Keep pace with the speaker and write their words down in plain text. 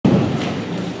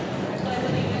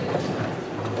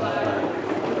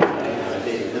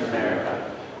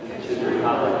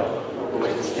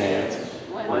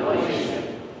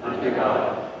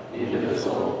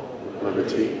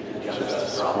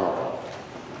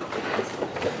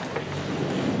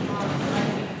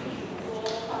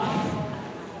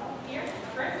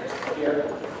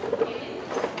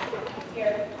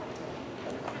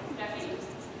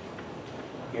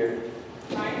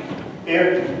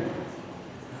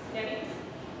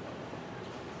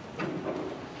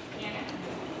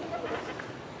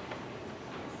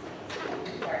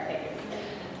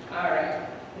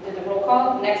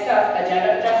Next up,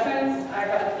 agenda adjustments. I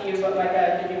have a few, but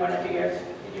Micah, did you want to do yours?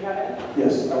 Did you have any?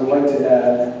 Yes, I would like to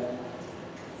add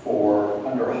for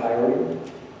under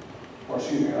hiring, or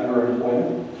excuse me, under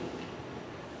employment,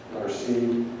 letter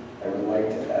C, I would like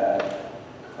to add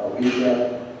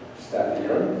Alicia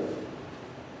Staffieri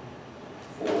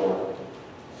for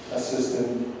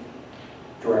Assistant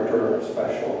Director of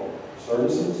Special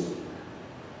Services.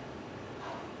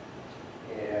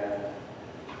 And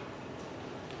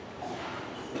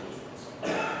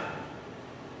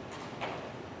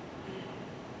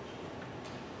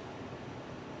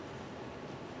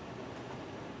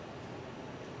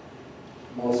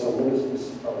Melissa, what is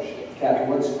this? Oh,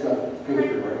 Kathy, what's good for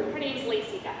you, right? Her name's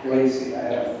Lacey. Lacey, I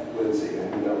have Lindsay, I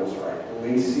knew that was right.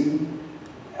 Lacey,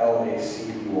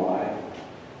 L-A-C-E-Y,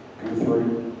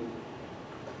 Guthrie,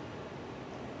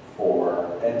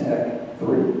 for EdTech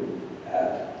 3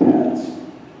 at PADS. Did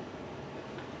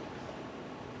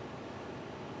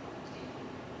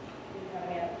you have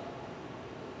any others?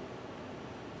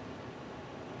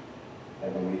 I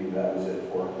believe that was it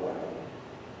for employment.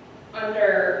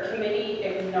 Under committee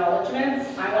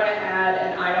acknowledgements, I want to add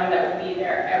an item that will be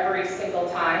there every single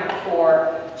time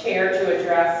for chair to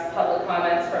address public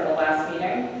comments from the last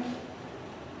meeting.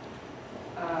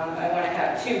 I want to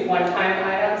have two one-time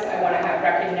items. I want to have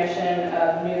recognition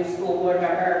of new school board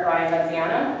member Brian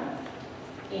Maziano,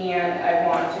 and I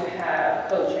want to have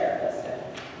co-chair listed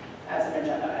as an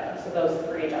agenda item. So those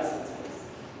three adjustments, please.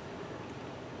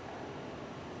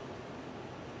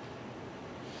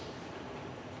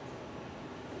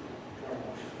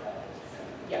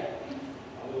 Yep.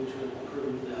 I'll move to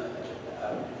approve the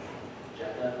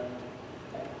agenda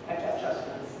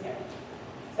adjustments. Yeah.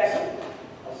 Second?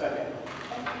 I'll second.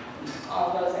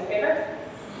 All those in favor?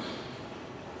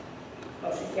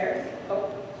 Motion carries.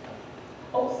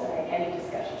 Oh, sorry, any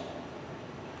discussion?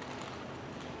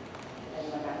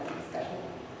 Anyone have any discussion?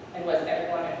 And was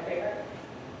everyone in favor?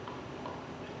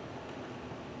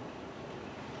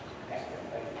 Okay,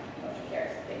 motion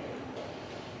carries, thank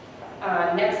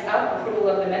you. Next up, approval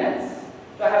of the minutes.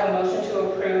 Do I have a motion to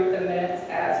approve the minutes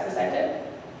as presented?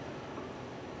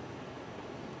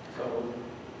 So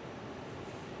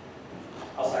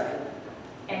I'll second.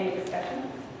 Any discussion?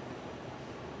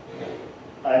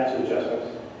 I have two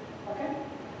adjustments. Okay.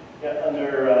 Yeah,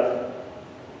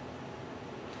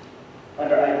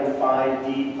 under item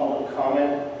 5D, public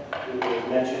comment, it was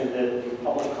mentioned that the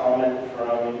public comment from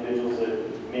individuals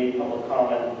that made public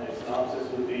comment, their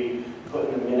synopsis would be put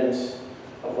in the minutes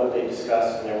of what they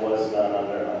discussed, and there was none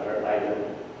under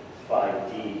item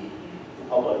 5D. The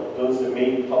public, those that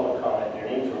made public comment, their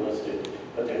names were listed,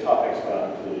 but their topics were not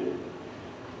included.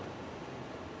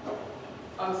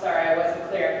 I'm sorry, I wasn't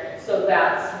clear. So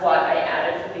that's what I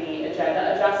added for the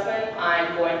agenda adjustment.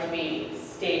 I'm going to be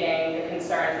stating the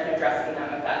concerns and addressing them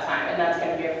at that time. And that's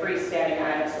going to be a freestanding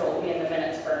item, so it will be in the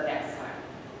minutes for next time.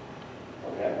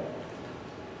 Okay.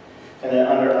 And then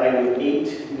under item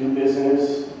 8, new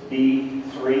business,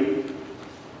 B3,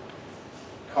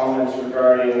 comments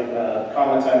regarding,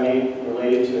 comments I made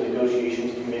related to the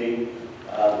negotiations committee.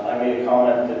 I made a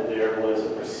comment that there was a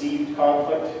perceived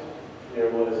conflict. There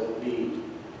was the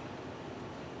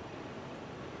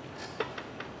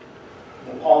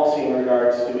policy in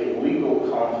regards to a legal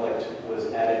conflict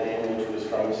was added in, which was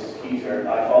from Mrs. Keyser.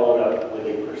 I followed up with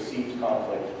a perceived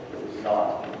conflict that was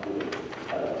not included.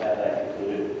 Have that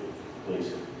included,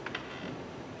 please.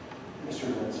 Mr.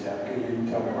 Lindsay, could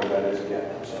you tell me where that is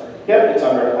again? I'm sorry. Yep, it's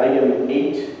under item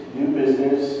 8, new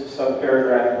business,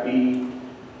 subparagraph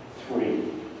B3.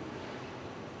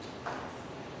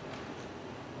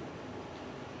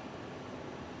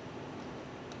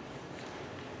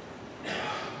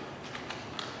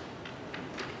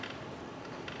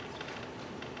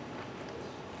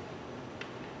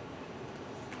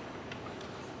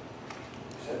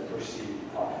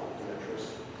 Perceived conflict of interest.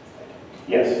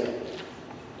 Yes.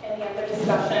 Any other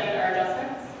discussion or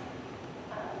adjustments?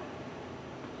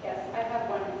 Yes, I have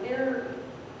one. There,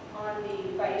 on the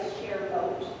vice chair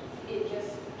vote, it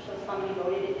just shows how many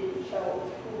voted. It didn't show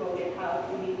who voted how.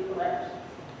 Can we correct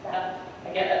that? I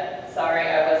get it. Sorry,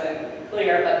 I wasn't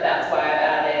clear, but that's why I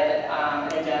added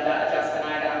an agenda adjustment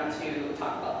item to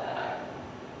talk about that item.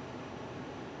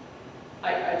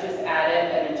 I just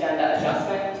added an agenda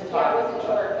adjustment to Yeah, talk. I wasn't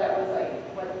sure if that was like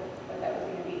what that was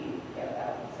going to be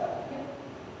about. So, yeah.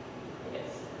 It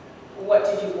is. What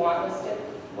did you want listed?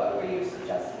 What were you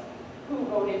suggesting? Who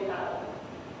voted how?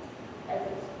 As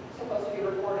it's supposed to be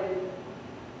recorded,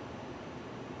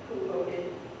 who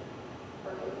voted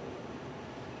for who?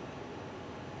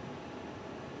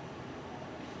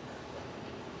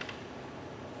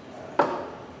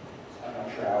 I'm not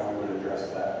sure how we would address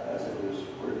that as it was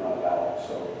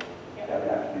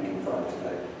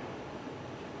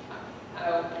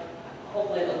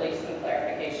hopefully there'll be some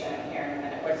clarification here in a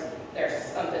minute. Where there's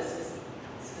something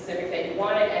specific that you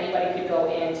wanted, anybody could go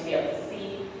in to be able to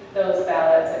see those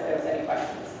ballots if there was any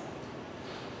questions.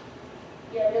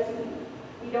 Yeah, it doesn't,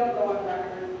 we don't go on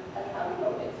record of how we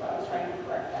voted, so I was trying to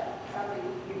correct that. Sounds like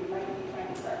you might be trying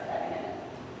to correct that in a minute.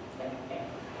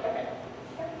 Okay.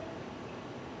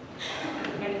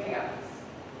 Anything else?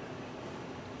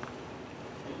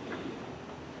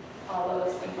 All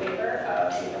those in favor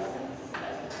of the adjustments?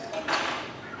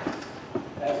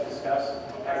 As discussed,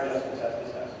 our adjustments as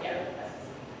discussed. Yeah.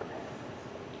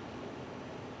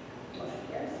 Motion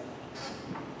carries.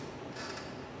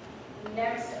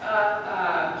 Next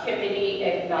up, committee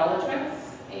acknowledgements.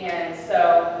 And so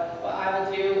what I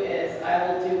will do is I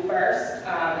will do first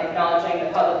acknowledging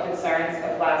the public concerns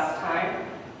of last time.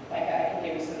 Like I can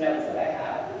give you some notes that I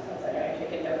have since I know you're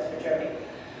taking notes for Jody.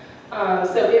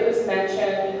 So it was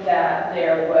mentioned that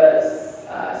there was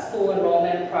a school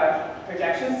enrollment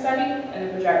projection study, and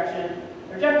the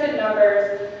projected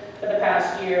numbers for the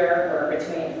past year were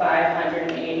between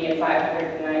 580 and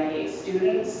 598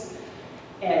 students.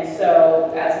 And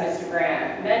so, as Mr.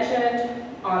 Grant mentioned,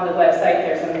 on the website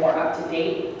there's a more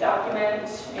up-to-date document,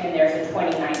 and there's a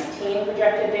 2019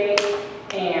 projected date,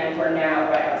 and we're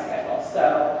now right on schedule.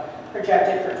 So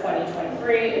projected for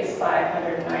 2023 is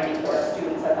 594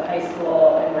 students at the high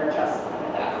school, and we're just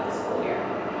under that for the school year.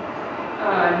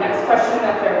 Next question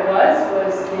that there was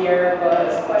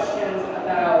questions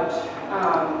about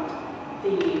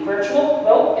the virtual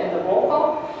vote and the roll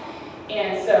call.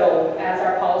 And so, as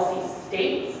our policy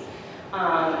states,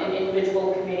 an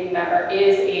individual committee member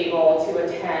is able to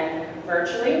attend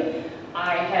virtually.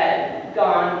 I had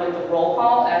gone with the roll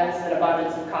call as an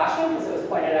abundance of caution because it was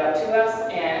pointed out to us,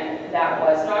 and that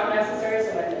was not necessary.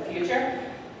 So in the future,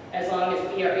 as long as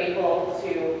we are able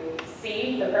to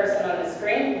see the person on the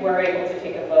screen, we're able to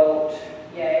take a vote,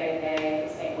 yay, nay,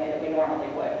 the same way that we normally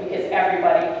would, because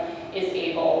everybody is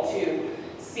able to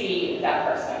see that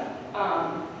person.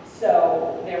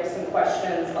 So there were some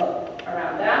questions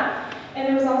around that. And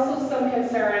there was also some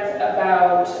concerns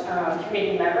about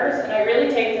committee members, and I really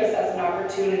take this as an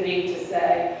opportunity to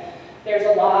say there's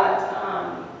a lot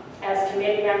as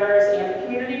committee members and the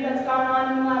community that's gone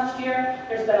on in the last year.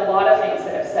 There's been a lot of things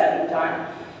that have said and done.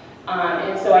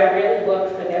 And so I really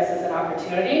look for this as an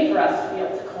opportunity for us to be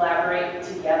able to collaborate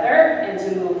together and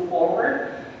to move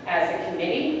forward as a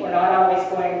committee. We're not always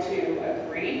going to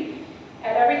agree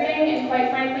at everything, and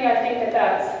quite frankly, I think that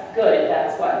that's good.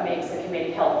 That's what makes a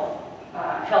committee healthy.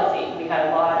 We had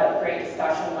a lot of great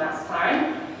discussion last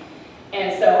time,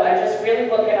 and so I just really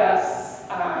look at us,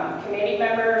 committee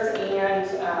members and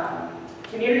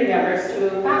community members, to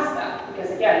move past that, because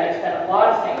again, there's been a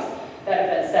lot of things that have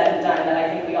been said and done that I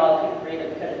think we all can agree that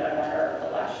we could have done better the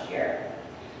last year.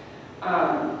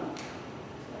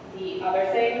 The other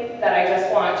thing that I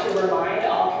just want to remind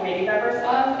all committee members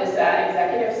of is that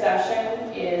executive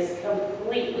session is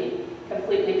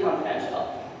completely confidential,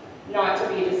 not to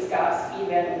be discussed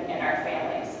even in our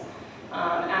families.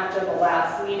 After the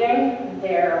last meeting,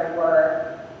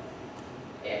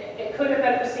 it could have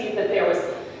been perceived that there was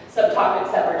some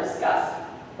topics that were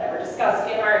discussed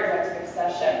in our executive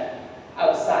session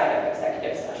outside of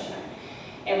executive session.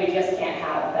 And we just can't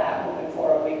have that moving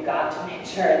forward. We've got to make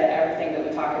sure that everything that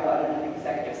we talk about in an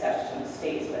executive session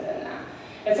stays within that.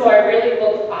 And so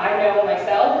I know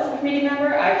myself as a committee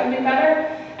member, I can do better,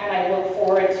 and I look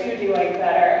forward to doing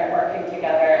better and working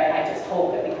together, and I just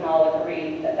hope that we can all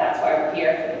agree that that's why we're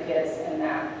here for the kids, and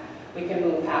that we can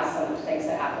move past some of the things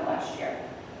that happened last year.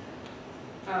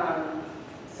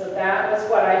 So that was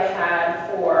what I had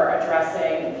for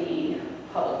addressing the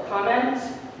public comment.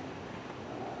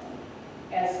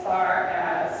 As far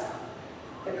as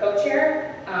the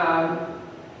co-chair, I've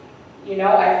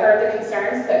heard the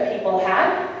concerns that people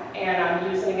had, and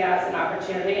I'm using it as an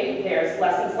opportunity. There's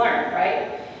lessons learned,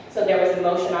 right? So there was a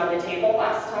motion on the table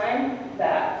last time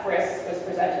that Chris was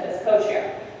presented as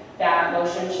co-chair. That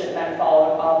motion should have been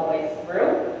followed all the way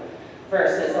through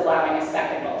versus allowing a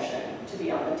second motion to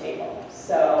be on the table.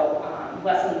 So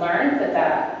lesson learned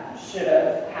that should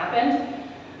have happened.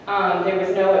 There was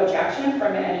no objection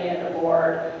from any of the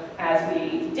board as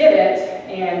we did it,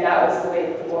 and that was the way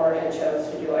that the board had chose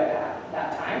to do it at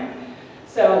that time.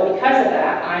 So because of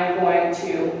that, I'm going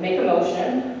to make a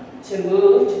motion to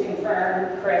move to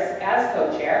confirm Chris as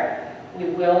co-chair. We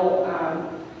will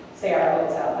say our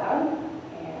votes out loud,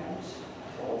 and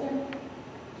hold him,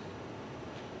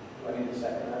 Do I need to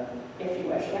second that? if you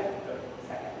wish. Yeah.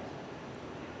 Second.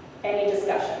 Any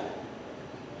discussion?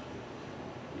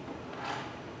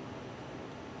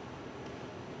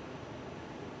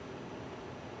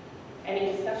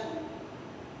 Any discussion?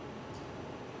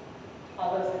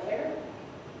 All those in favor?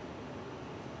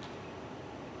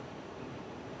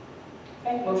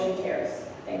 Okay, motion carries.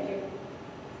 Thank you.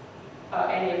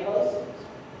 Any opposed?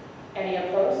 Any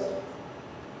opposed?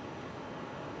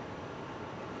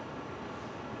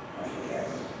 Motion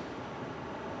carries.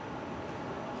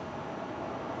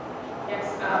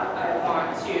 Next up, I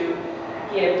want to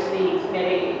give the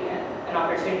committee an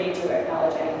opportunity to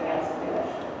acknowledge anything else if they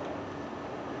wish.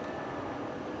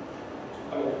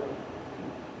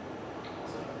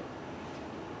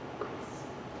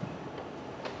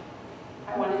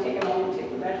 I want to take a moment to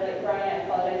congratulate Brian. I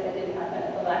apologize I didn't have that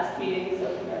at the last meeting,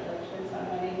 so congratulations on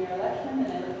winning your election,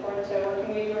 and I look forward to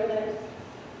working with you over the next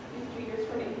 2 years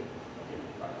for me.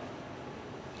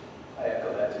 I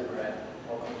echo that too, Brian.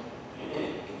 Welcome.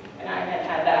 And I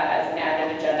had that as an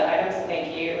added agenda item, so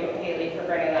thank you, Haley, for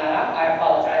bringing that up. I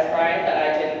apologize, Brian, that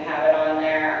I didn't have it on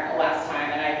there last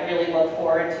time, and I really look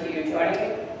forward to you joining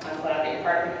me. I'm glad that you're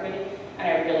part of the committee, and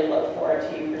I really look forward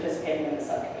to you participating in the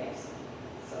subcommittees.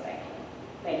 So thank you.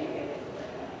 Thank you, Haley, for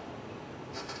bringing that up.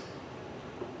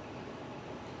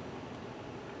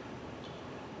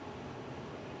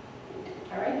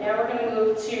 All right, now we're going to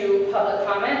move to public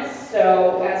comments.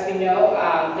 So as we know,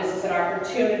 this is an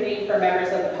opportunity for members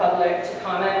of the public to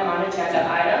comment on agenda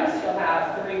items. You'll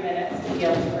have 3 minutes to be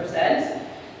able to present.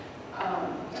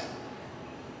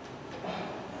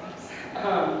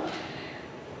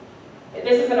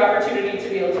 This is an opportunity to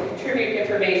be able to contribute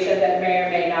information that may or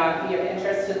may not be of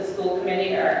interest to the school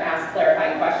committee or ask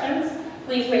clarifying questions.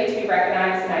 Please wait to be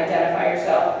recognized and identify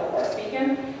yourself before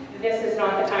speaking. This is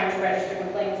not the time to register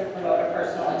complaints or promote a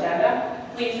personal agenda.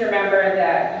 Please remember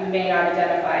that you may not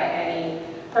identify any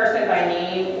person by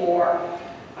name or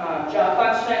job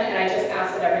function, and I just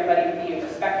ask that everybody be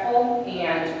respectful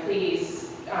and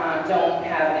please don't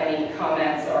have any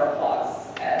comments or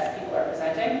applause as people are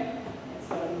presenting. And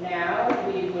so now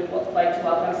we would like to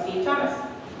welcome Steve Thomas.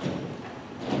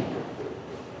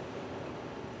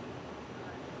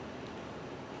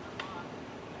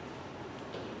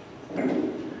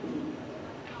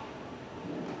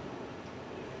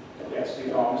 Yes,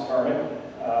 Steve Thomas, Hermon.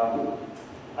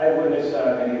 I've witnessed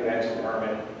many events in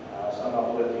Hermon, some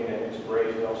uplifting and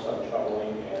inspirational, some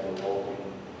troubling and revolting.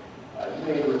 You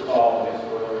may recall Ms.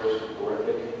 Euler's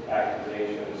horrific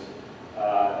accusations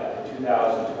at the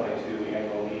 2022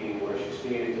 annual meeting where she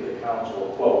stated to the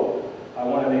council, quote, "I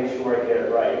want to make sure I get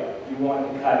it right. You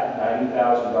want to cut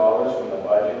 $90,000 from the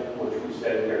budget, which we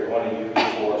said we are going to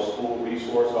use for a school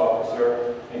resource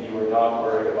officer, and you are not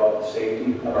worried about the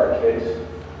safety of our kids."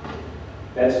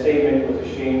 That statement was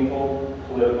a shameful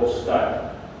political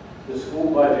stunt. The school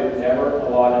budget never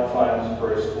allotted funds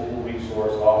for a school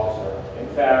resource officer. In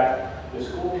fact, the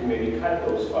school committee cut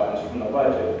those funds from the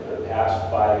budget for the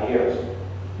past 5 years.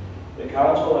 The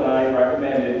council and I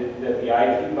recommended that the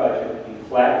IT budget be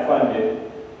flat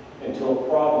funded until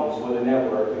problems with the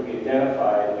network could be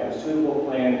identified and a suitable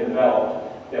plan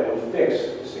developed that would fix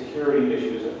the security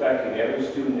issues affecting every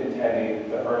student attending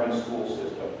the Hermon school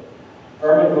system.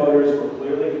 Hermon voters were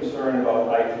clearly concerned about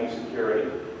IT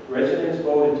security. Residents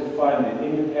voted to fund an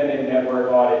independent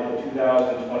network audit in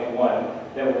 2021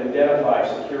 that would identify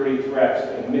security threats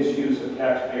and misuse of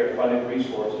taxpayer-funded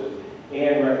resources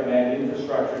and recommend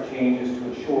infrastructure changes to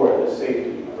ensure the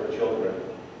safety of our children.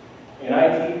 An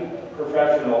IT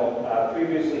professional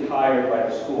previously hired by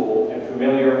the school and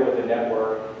familiar with the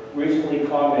network recently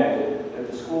commented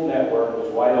that the school network was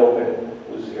wide open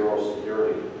with zero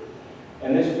security.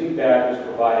 And this feedback was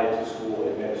provided to school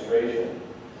administration.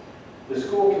 The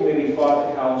school committee fought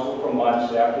the council for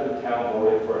months after the town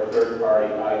voted for a third-party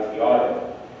IT audit.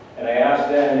 And I asked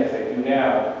then, as I do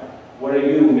now, what are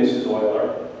you, Mrs.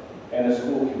 Euler, and the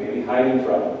school committee hiding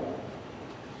from?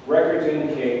 Records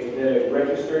indicate that a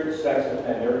registered sex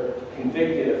offender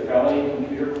convicted of felony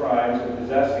computer crimes and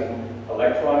possessing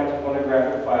electronic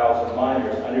pornographic files of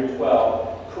minors under 12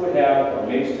 could have or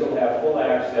may still have full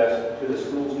access to the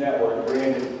school's network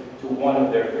granted to one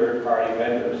of their third-party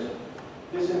vendors.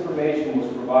 This information was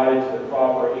provided to the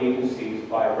proper agencies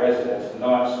by residents,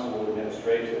 not school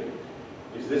administration.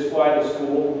 Is this why the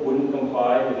school wouldn't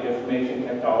comply with the information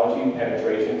technology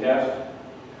penetration test?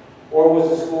 Or was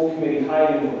the school committee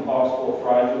hiding from possible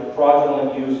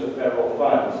fraudulent use of federal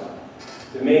funds?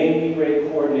 The main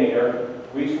E-rate coordinator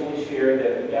recently shared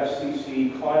that the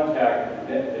FCC contacted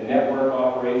the Network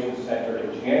Operations Center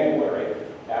in January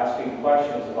asking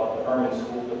questions about the Hermon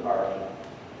School Department.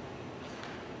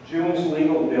 June's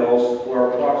legal bills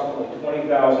were approximately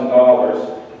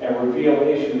 $20,000 and revealed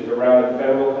issues around a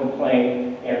federal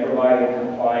complaint and providing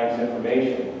compliance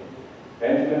information.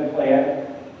 Benjamin Plant,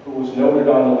 who was noted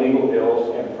on the legal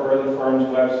bills and per the firm's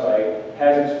website,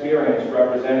 has experience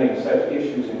representing such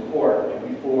issues in court and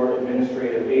before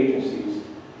administrative agencies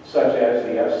such as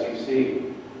the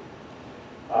FCC.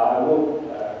 I will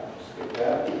skip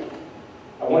that.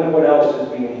 I wonder what else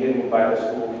is being hidden by the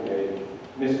school committee.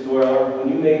 Ms. Doyle, when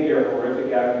you made your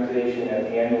horrific accusation at the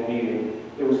annual meeting,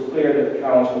 it was clear that the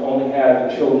council only had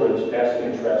the children's best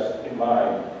interest in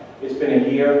mind. It's been a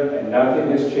year and nothing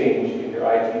has changed in your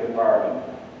IT department.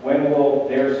 When will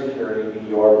their security be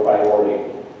your priority?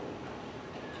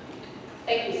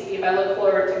 Thank you, Steve. I look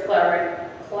forward to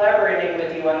collaborating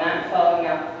with you on that and following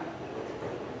up.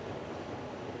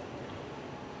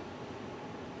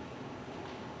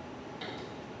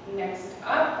 Next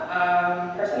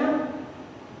up, personnel.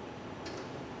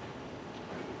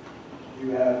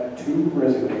 You have 2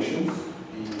 resignations.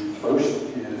 The first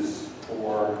is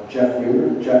for Jeff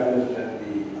Wheeler. Jeff has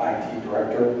been the IT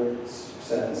director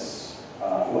since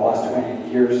for the last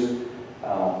 28 years.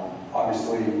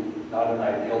 Obviously, not an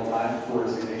ideal time for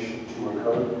resignation to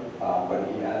occur, but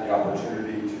he had the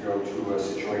opportunity to go to a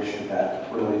situation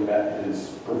that really met his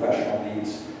professional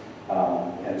needs.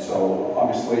 And so,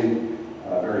 obviously,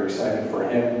 very excited for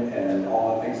him and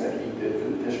all the things that he did for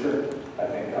the district. I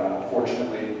think,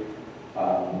 unfortunately,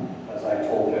 as I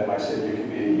told him, I said you can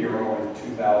be a hero in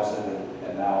 2000,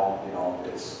 and now, you know,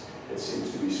 it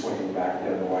seems to be swinging back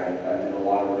the other way. I did a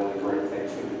lot of really great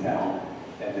things with the town,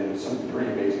 and did some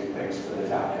pretty amazing things for the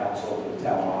town council, for the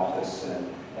town office,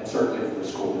 and certainly for the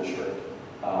school district.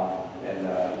 You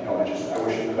know, I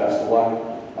wish him the best of luck.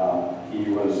 He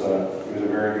was a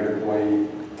very good employee,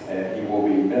 and he will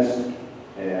be missed.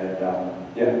 And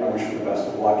yeah, I wish him the best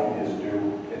of luck in his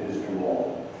new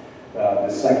role. The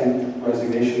second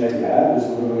resignation that you have is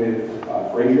Olivia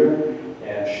Frazier,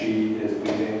 and she is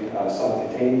leaving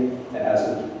self-contained and has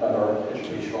another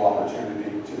educational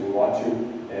opportunity to move on to.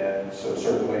 And so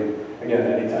certainly,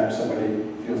 again, anytime somebody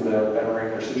feels they're bettering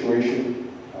their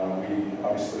situation, we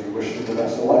obviously wish them the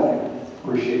best of luck and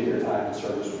appreciate their time and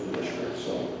service with the district.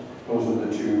 So those are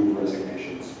the 2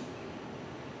 resignations.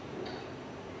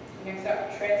 Next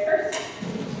up, transfers.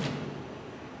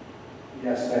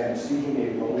 Yes, I am seeking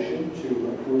a motion to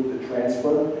approve the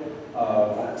transfer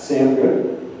of Sam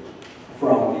Good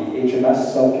from the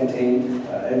HMS self-contained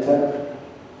EdTech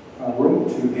room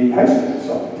to the high school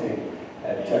self-contained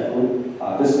EdTech room.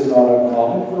 This is not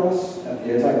uncommon for us at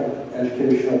the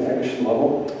educational technician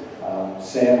level.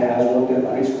 Sam has worked at the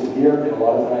high school here, and a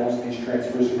lot of times these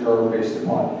transfers occur based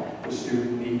upon the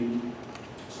student need.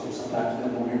 So sometimes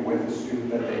they're moving with a student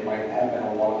that they might have been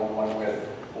a one-on-one with,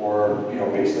 or you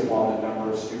know, based upon the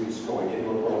number of students going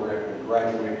into a program and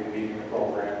graduating, leaving the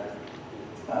program.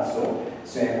 So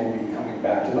Sam will be coming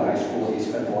back to the high school. He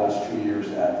spent the last 2 years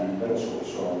at the middle school,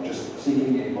 so I'm just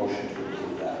seeking a motion to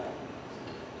approve that.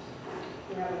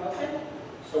 You have a motion?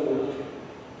 So moved.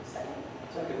 Second.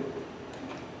 Second.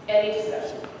 Any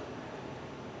discussion?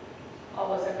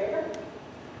 All those in favor?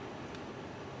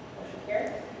 Motion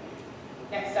carries.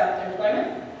 Next up,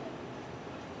 employment.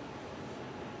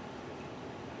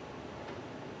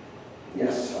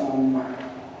 Yes.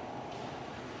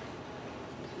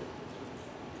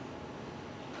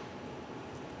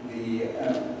 The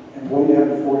employee you have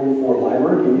before you for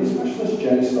library media specialist,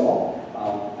 Jenny Stahl.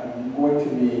 I'm going to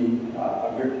be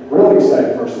really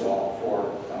excited, first of all, for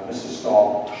Mrs.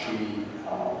 Stahl. She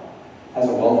has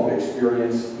a wealth of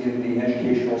experience in the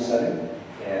educational setting,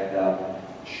 and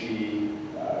she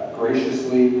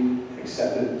graciously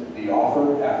accepted the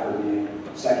offer after being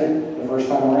second the first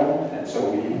time around, and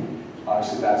so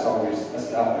obviously that's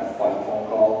not a fun phone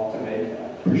call to make. I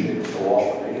appreciate Mr.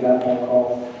 Walsh for making that phone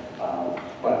call.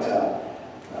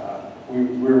 We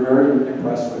were very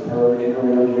impressed with her in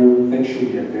her interview. I think she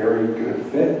would be a very good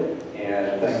fit,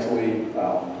 and thankfully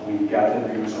we got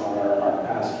the news on our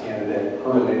past candidate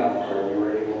early enough where we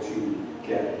were able to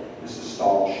get Mrs.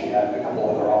 Stahl. She had a couple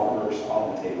other offers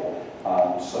on the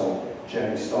table. So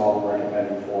Jenny Stahl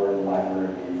recommended for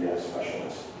library media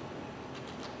specialist.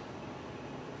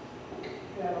 Do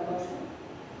you have a motion?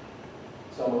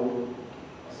 So moved.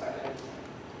 Second.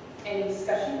 Any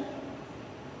discussion?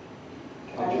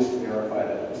 Can I just verify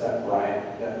that? Is that Brian?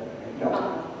 No.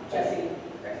 Jesse,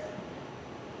 Chris.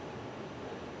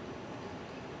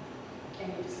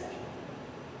 Any discussion?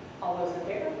 All those in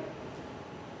favor?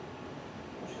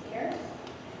 Motion carries.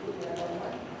 We do have one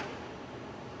more.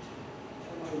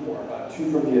 Two more.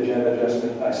 2 from the agenda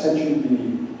adjustment. I sent you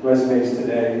the resumes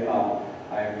today.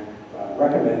 I'm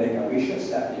recommending Alicia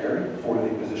Staffieri for the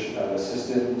position of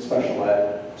Assistant Special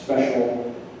Ed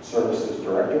Special Services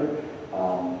Director.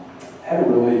 Had a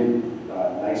really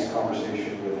nice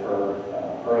conversation with her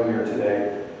earlier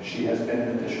today. She has been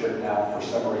in the district now for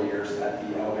several years at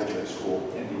the elementary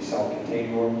school in the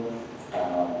self-contained room.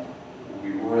 We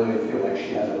really feel like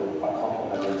she has a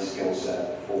complementary skill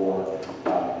set for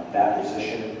that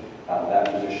position. That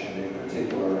position in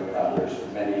particular, there's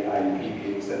many IEP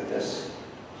meetings that this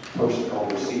person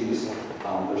oversees.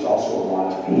 There's also a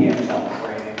lot of hands-on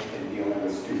training in dealing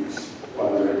with students,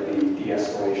 whether it be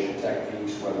de-escalation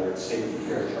techniques, whether it's safety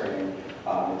care training.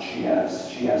 And she has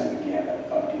the gamut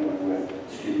of dealing with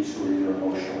students who are either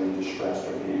emotionally distressed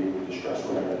or behaviorally distressed,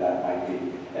 whatever that might be.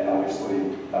 And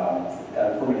obviously,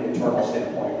 from an internal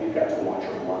standpoint, we've got to watch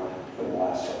her work for the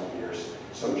last several years.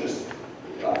 So just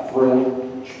thrilled,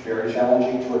 very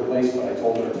challenging to replace, but I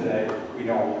told her today, we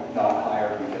don't not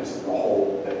hire because of the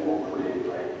hole that we'll create,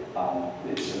 right?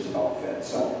 It's about fit.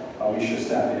 So Alicia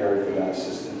Staffieri for that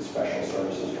Assistant Special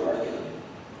Services Director.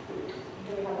 Do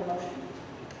we have a motion?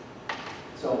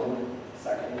 So moved.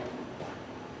 Second.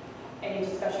 Any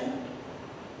discussion?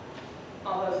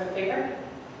 All those in favor?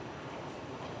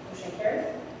 Motion carries.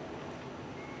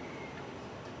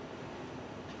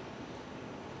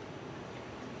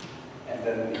 And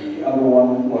then the other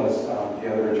one was, the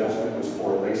other adjustment was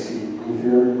for Lacey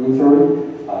Guthrie.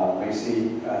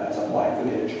 Lacey has applied for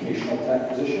the educational tech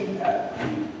position at the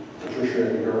Patricia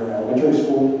McGurran Elementary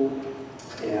School.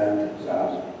 And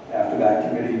after that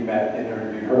committee met and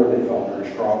interviewed her, they felt very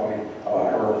strongly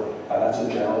about her. That's a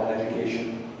general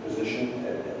education position,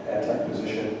 ed tech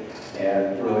position,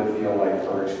 and really feel like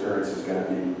her experience is going to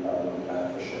be really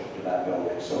beneficial in that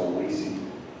building. So Lacey,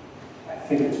 I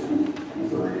think it's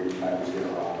Guthrie, I was getting it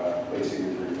wrong, but Lacey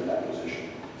Guthrie for that position.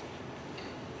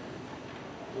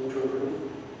 Move to approve. Do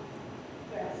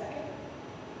I have a second?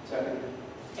 Second.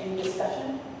 Any discussion?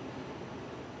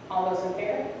 All those in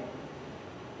favor?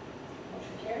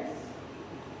 Motion carries.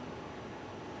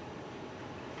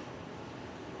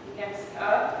 Next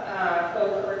up,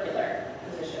 co-curricular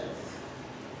positions.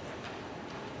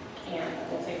 And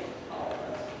we'll take all of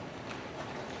those.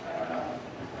 I don't know.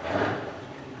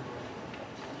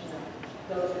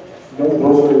 Those are just. No,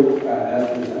 those are as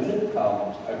presented. I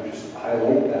would just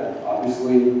highlight that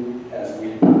obviously as we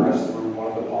progress through one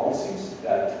of the policies,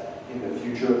 that in the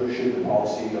future, should the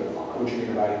policy of coaching and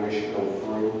evaluation go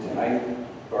through tonight,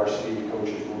 varsity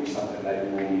coaches will be something that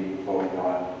you will be voting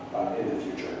on in the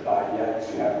future. Not yet,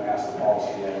 because you haven't passed the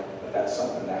policy yet, but that's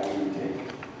something that we would take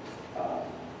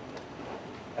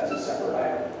as a separate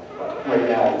item. But right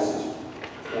now, this is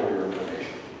for your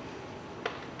information.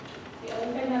 The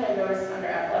only thing that I noticed under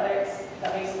athletics, the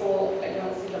high school, I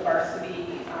don't see the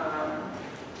varsity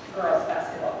girls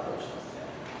basketball coach listed.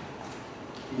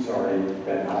 He's already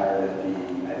been hired at the,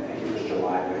 I think it was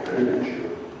July, but it could have been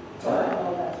June. Sorry.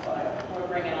 Oh, that's why. We're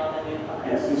bringing all the newcomers.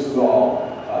 Yes, this is all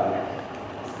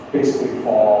basically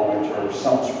fall, winter,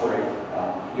 some spring.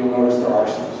 You'll notice there are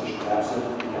some positions absent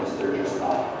because they're just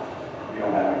not, we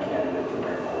don't have a candidate to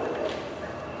bring forward yet.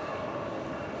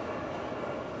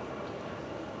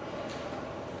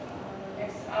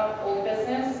 Next up, old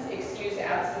business, excuse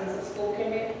absence of school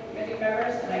committee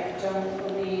members, and I don't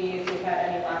believe we had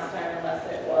any last time unless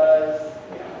it was,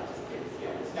 we don't have to do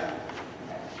students, no. Okay.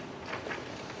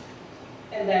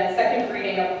 And then second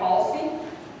reading of policy.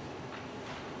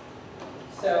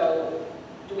 So,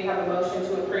 do we have a motion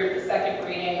to approve the second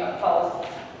reading of policy?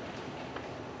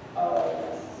 Oh,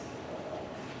 yes.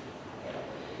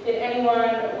 Did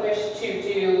anyone wish to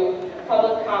do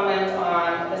public comment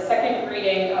on the second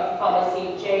reading of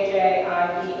policy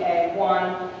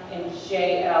JJIBA1 and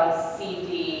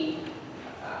JLCD,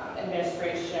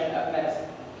 administration of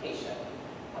medication,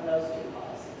 on those two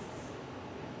policies?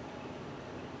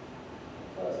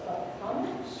 Close public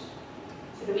comment.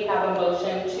 So do we have a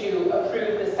motion to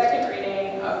approve the second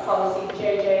reading of policy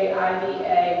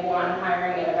JJIBA1,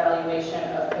 hiring and evaluation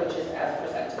of coaches as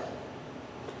presented?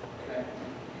 Okay.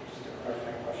 Just a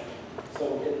clarifying question. So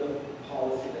in the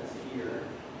policy that's here,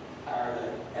 are the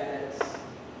edits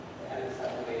that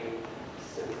were made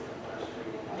since the first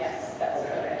reading? Yes, that's Okay.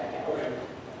 correct. Yeah. Okay.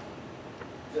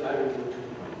 Then I would move to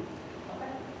approve.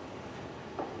 Okay.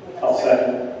 I'll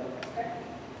second. Okay.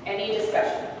 Any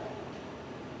discussion?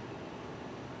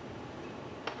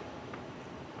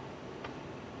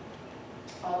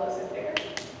 All those in favor?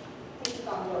 This is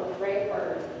on both, right,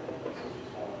 or?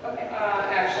 Okay,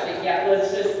 actually, yeah,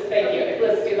 let's just, thank you.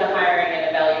 Let's do the hiring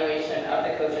and evaluation of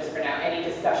the coaches for now. Any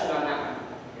discussion on that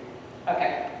one?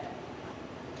 Okay.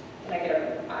 Can I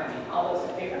get all those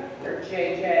in favor for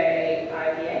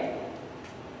JJIBA?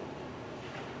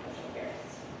 Motion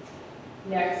carries.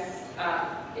 Next,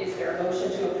 is there a motion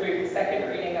to approve the second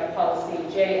reading of policy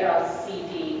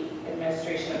JLCD,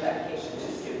 administration of medication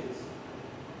to students?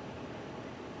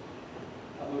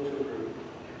 I'll move to approve.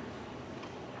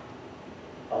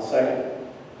 I'll second.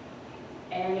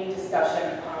 Any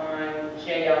discussion on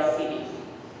JLCD?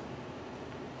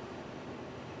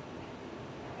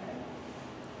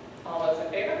 All those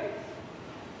in favor?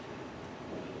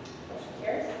 Motion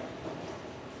carries.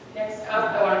 Next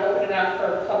up, I want to open it up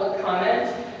for public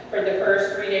comment for the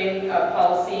first reading of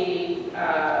policy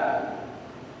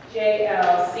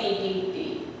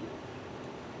JLCDD.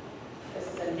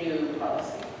 This is a new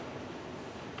policy.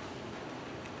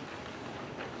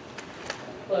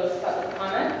 Close public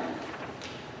comment.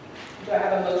 Do I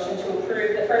have a motion to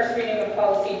approve the first reading of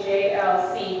policy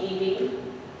JLCDD?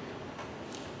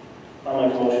 I'll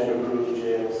make a motion to approve the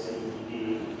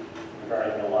JLCD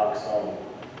regarding the lock zone.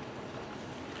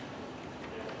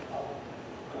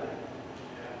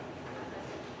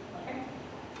 Okay.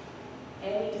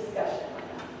 Any discussion on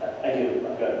that? I do,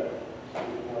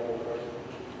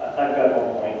 I've got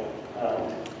one point.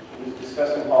 We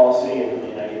discussed in policy,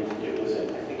 and I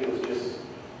think it was just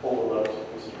overlooked,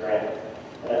 Mr. Grant.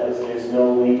 And that was, there's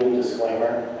no legal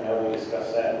disclaimer. I know we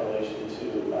discussed that in relation to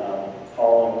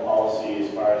following policy as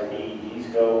far as AEDs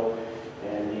go.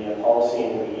 And the policy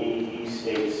in the AED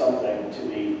states something to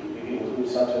be, you can include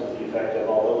something to the effect of,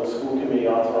 although the school committee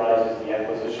authorizes the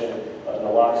acquisition of the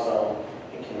lock zone,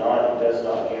 it cannot and does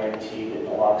not guarantee that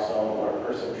the lock zone or a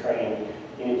person trained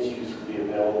in its use will be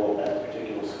available at a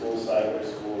particular school site or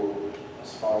school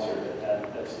sponsored.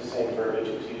 That's the same verbiage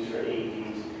that was used for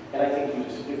AEDs. And I think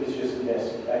it was just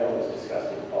missed. I know it was discussed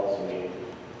at the policy meeting.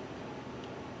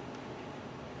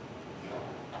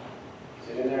 Is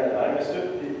it in there and I missed it?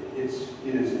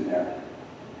 It is in there.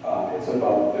 It's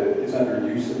about it's under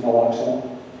use of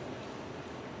naloxone.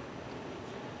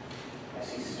 I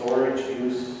see storage,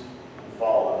 use, and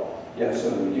follow-up. Yeah, so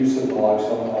the use of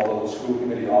naloxone, although the school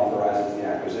committee authorizes the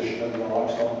acquisition of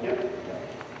naloxone. Yep.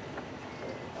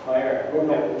 Higher.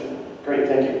 Okay. Great,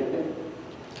 thank you.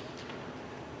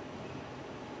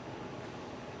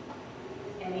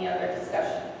 Any other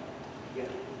discussion? Yeah.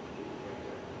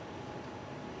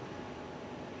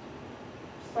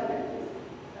 Just one minute, please.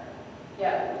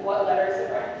 Yeah, what letter is it,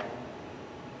 Brian?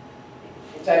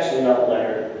 It's actually not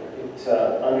lettered. It's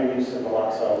under use of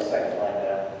naloxone, the second line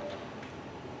down.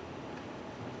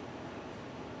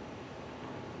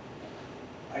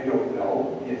 I don't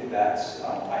know if that's,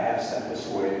 I have sent this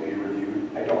away to be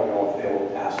reviewed. I don't know if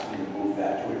they'll ask me to move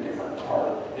that to a different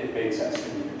part. It made sense to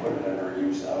me to put it under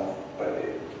use of, but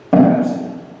it perhaps,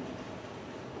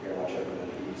 very much over the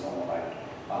duties on the mic.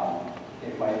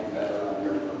 It might be better on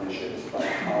your permissions, but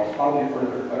I'll get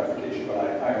further clarification, but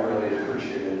I really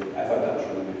appreciated it. I thought that was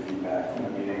really good feedback from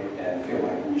the meeting and feel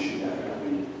like we should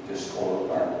definitely disclose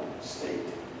or state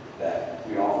that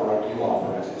we authorize, you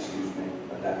authorize, excuse me,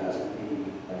 but that doesn't mean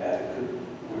that it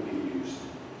would be used.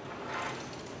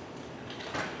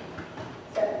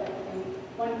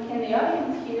 Can the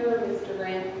audience hear Mr.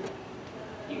 Grant?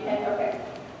 You can, okay.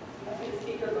 I think the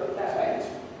speaker goes that way.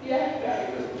 Yeah.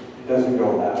 It doesn't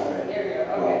go that way. There we go,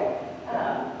 okay.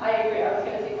 I agree, I was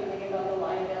going to say something about the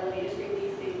liability to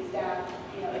releasing staff,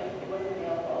 you know, if it wasn't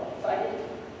available. So I did,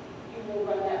 you will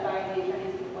run that by the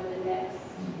attorneys before the next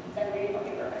second reading,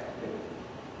 okay, perfect.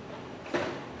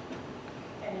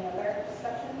 Any other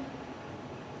discussion?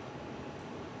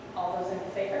 All those in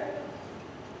favor?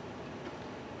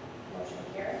 Motion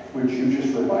carries. Would you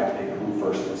just remind me who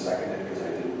first and seconded, because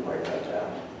I didn't write that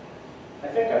down. I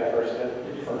think I first did.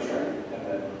 You first, right? And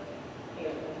then you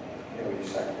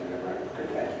seconded it, right? Good,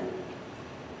 thank you.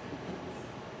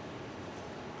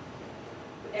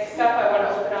 Next up, I want to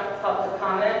open up public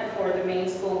comment for the Main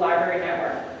School Library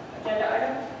Network. Agenda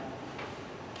item?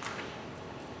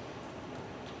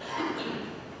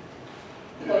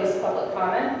 Close public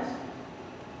comment.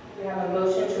 We have a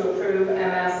motion to approve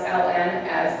MSLN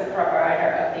as the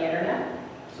provider of the internet.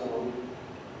 So moved.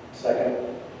 Second.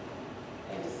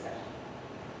 Any discussion?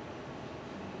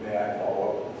 May I follow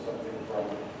up with something from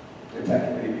the tech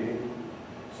committee meeting?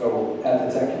 So at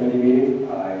the tech committee meeting,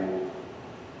 hold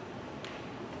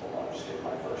on, just get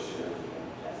my first here. It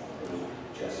was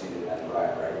Jesse and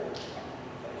Brian, right?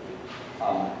 Thank you. I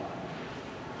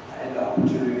had the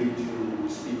opportunity to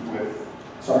speak with,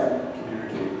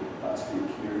 communicate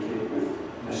with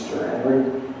Mr. Henry,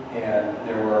 and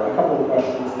there were a couple of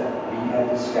questions that we had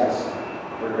discussed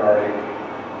regarding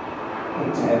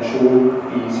potentially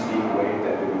fees being waived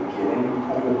at the beginning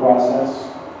of the process,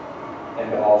 and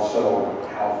also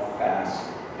how fast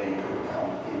they could come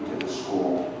into the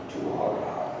school to hook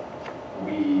up.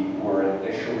 We were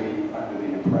initially under the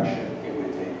impression it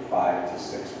would take 5 to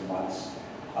 6 months,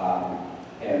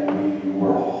 and we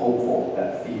were hopeful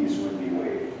that fees would be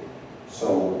waived.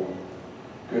 So,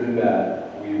 good and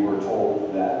bad, we were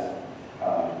told that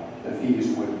the fees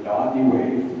would not be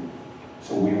waived,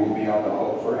 So we will be on the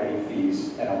hook for any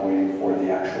fees, and I'm waiting for the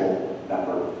actual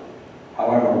number.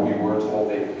 However, we were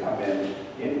told they could come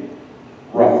in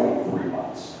roughly 3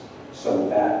 months. So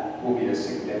that will be a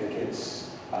significant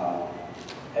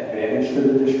advantage to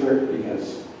the district,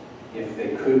 because if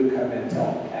they could come in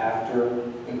till after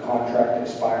the contract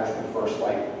expires with First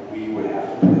Light, we would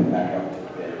have to put it back out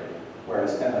to bid.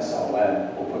 Whereas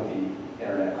MSLN will put the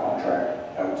internet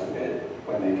contract out to bid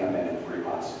when they come in 3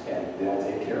 months, and they'll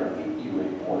take care of the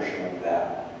E-rate portion of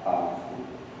that.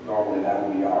 Normally that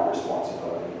would be our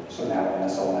responsibility. So now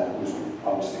MSLN, who's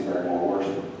obviously very well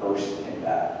versed in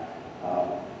that,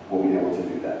 will be able to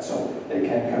do that. So they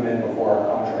can come in before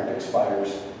our contract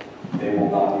expires. They will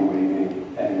not be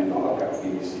waiving any of the hookup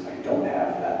fees. I don't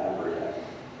have that number yet.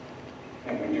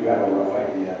 And we do have a rough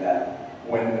idea that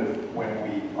when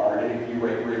we are getting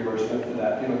E-rate reimbursement for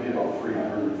that, it'll be about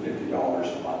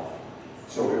 $350 a month.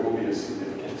 So it will be a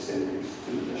significant savings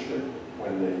to the district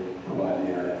when they provide the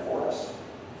internet for us.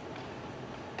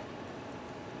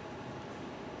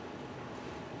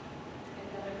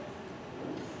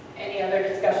 Any other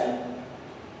discussion?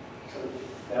 So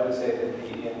I would say that'd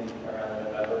be in around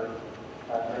the November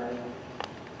timeframe.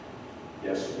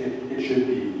 Yes, it should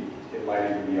be, it might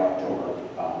even be October.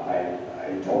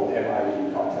 I told him I would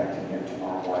be contacting him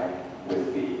tomorrow morning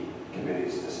with the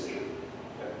committee's decision.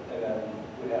 And then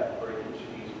we'd have breakage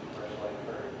fees for First Light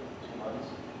for 2 months.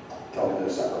 Till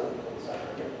December, Until December.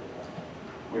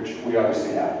 which we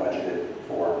obviously have budgeted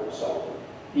for. So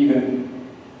even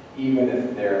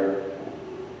if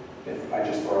if I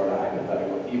just throw out a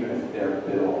hypothetical, even if their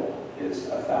bill is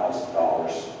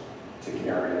 $1,000 to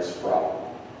carry us from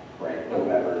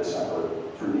November, December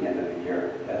through the end of the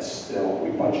year, that's still, we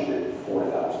budgeted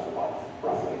 $4,000 a month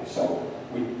roughly. So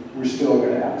we're still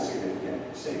going to have a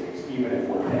significant savings, even if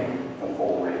we're paying the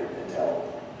full rate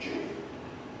until June.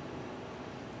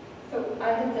 So I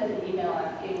had sent an email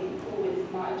asking who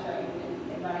is monitoring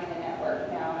and running the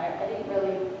network now. I didn't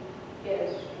really get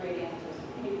a straight answer. So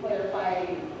can you clarify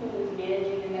who is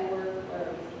managing the network, or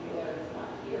Mr. Mueller is not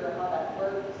here, how that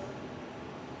works?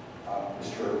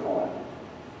 Mr. Cohen.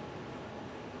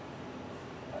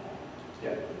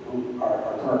 Yeah,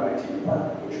 our current IT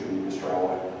department, which would be Mr.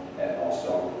 Owen, and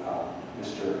also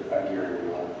Mr. Gary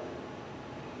Wheeler.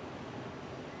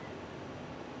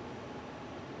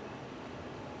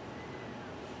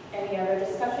 Any other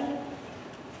discussion?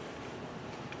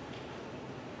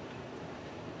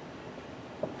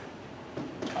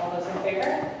 All those in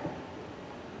favor?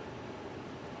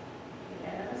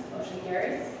 Unanimous, motion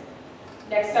carries.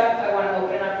 Next up, I want to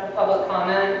open it up for public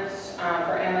comment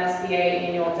for MSBA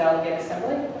Annual Delegate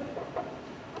Assembly.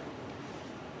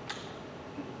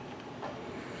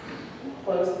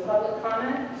 Close the public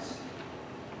comment.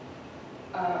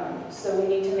 So we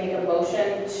need to make a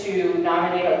motion to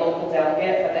nominate a local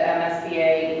delegate for the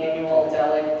MSBA Annual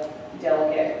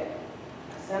Delegate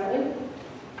Assembly.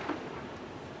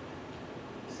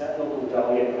 Is that local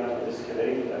delegate going to this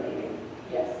committee, that meeting?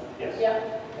 Yes. Yes.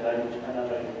 Yep. And I'm not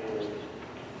ready to do it.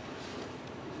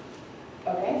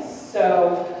 Okay, so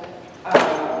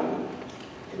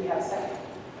do we have a second?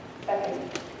 Second.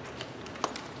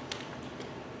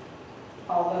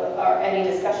 Any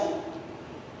discussion?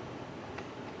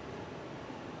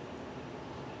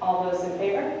 All those in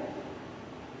favor?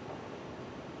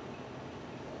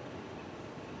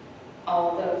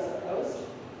 All of those opposed?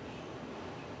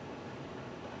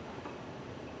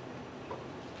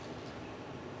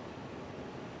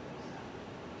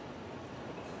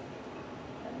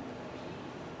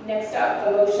 Next up,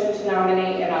 a motion to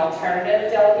nominate an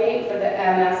alternative delegate for the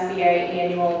MSBA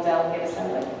Annual Delegate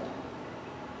Assembly.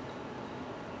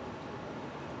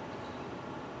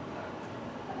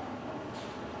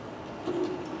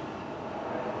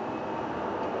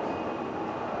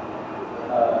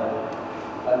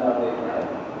 I nominate Brian.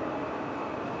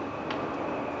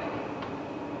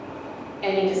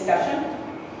 Any discussion?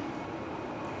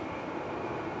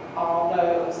 All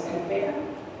those in favor?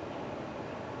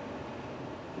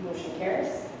 Motion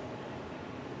carries.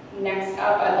 Next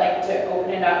up, I'd like to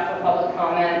open it up for public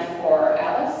comment for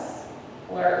Alice.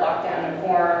 Alert, lockdown,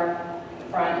 inform,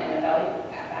 confront, and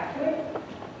evacuate.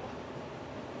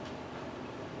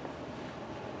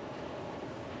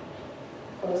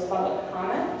 Close public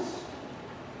comment.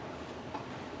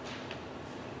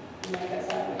 You might get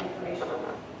some information.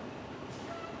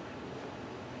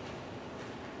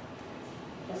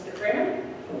 Mr. Freeman?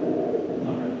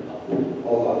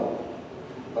 Hold on.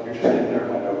 Let me just get there in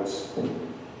my notes.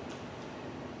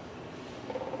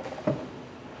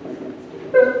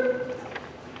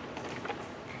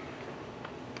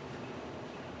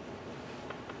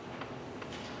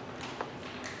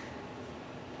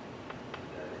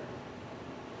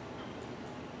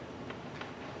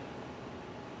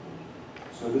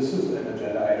 So this is an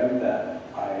agenda item that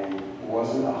I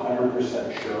wasn't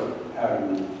 100% sure how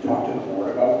to talk to the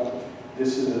board about.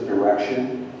 This is a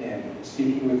direction in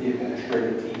speaking with the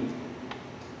administrative team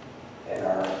in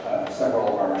our several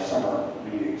of our summer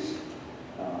meetings.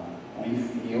 We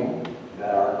feel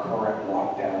that our current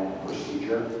lockdown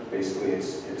procedure, basically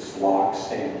it's lock,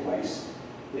 stay in place,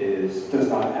 does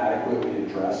not adequately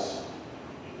address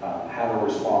how to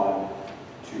respond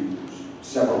to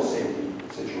several safety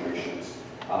situations.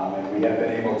 And we have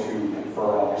been able to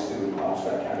confer, obviously, with the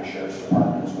Wampscott County Sheriff's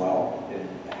Department as well in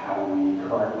how we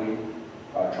currently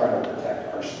try to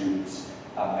protect our students.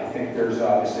 I think there's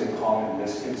obviously a common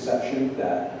misconception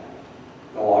that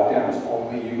the lockdown is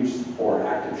only used for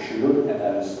active shooter, and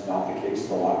that is not the case.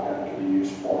 The lockdown can be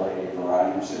used for a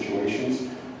variety of situations.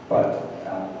 But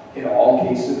in all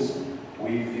cases,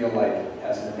 we feel like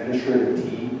as an administrative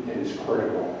team, it is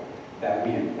critical that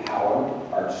we empower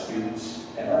our students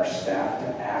and our staff to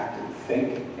act and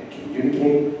think and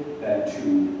communicate than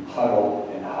to huddle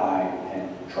and hide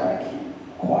and try to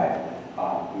keep quiet.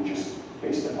 We just,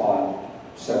 based upon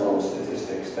several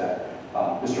statistics that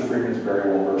Mr. Freeman is very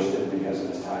well versed in because of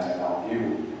his time at Mountain View,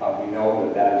 we know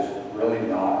that that is really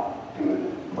not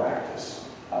good practice.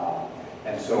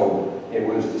 And so it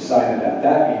was decided at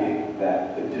that meeting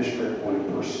that the district would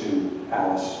pursue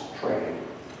ALICE training.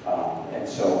 And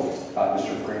so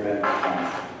Mr. Freeman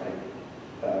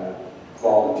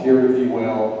volunteered, if you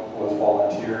will, was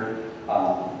volunteered,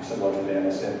 similar to the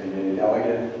MSNBA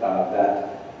delegate,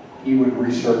 that he would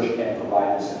research and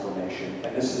provide this information.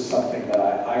 And this is something that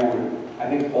I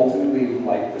think ultimately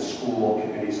like the school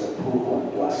committee's approval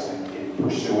and blessing in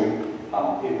pursuing.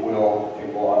 It will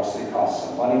obviously cost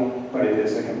some money, but it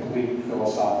is a complete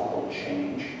philosophical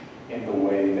change in the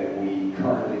way that we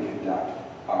currently conduct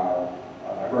our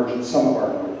some of our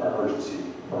emergency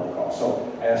protocols.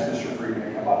 So I asked Mr.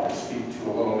 Freeman to come up and speak to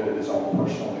a little bit of his own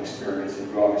personal experience,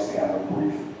 and you obviously have a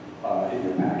brief in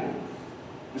your packet.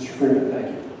 Mr. Freeman, thank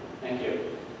you. Thank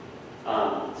you.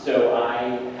 So I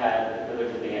had the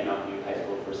privilege of being at Mountain View High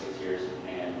School for 6 years,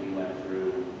 and we went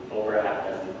through over a half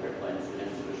dozen critical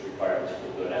incidents which required the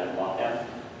school to go down and lockdown.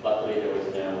 Luckily, there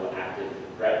was no active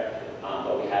threat,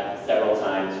 but we had several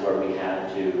times where we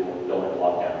had to go into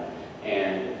lockdown.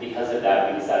 And because of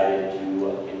that, we decided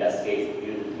to investigate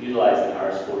utilizing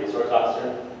our school resource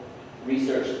officer,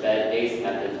 research-based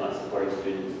methods on supporting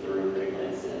students through critical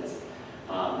incidents.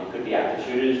 They could be active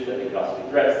shooters, but they could also be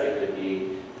threats. They could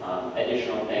be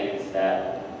additional things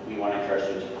that we want to make sure our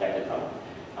students are protected from.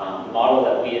 The model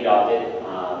that we adopted,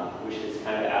 which is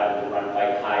kind of out of the run,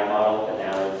 fight, hide model, but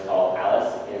now it's called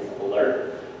ALICE, is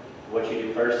alert. What you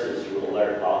do first is you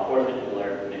alert law enforcement, you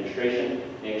alert administration,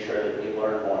 make sure that people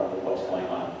are informed of what's going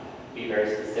on. Be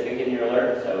very specific in your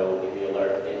alert, so if the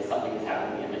alert is something that's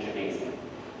happening in the gymnasium.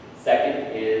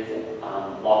 Second is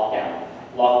lockdown.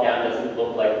 Lockdown doesn't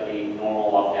look like the normal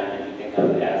lockdown that you think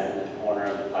of as in the corner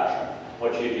of the classroom.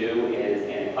 What you do is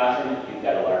in a classroom, you've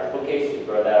got a large bookcase, you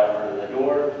throw that out front of the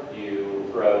door, you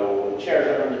throw chairs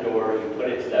out front of the door, you put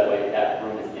it so that way that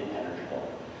room is impenetrable.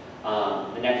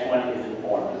 The next one is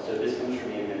informed. So this comes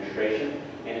from the administration,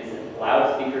 and it's a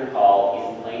loudspeaker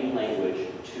call in plain language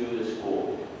to the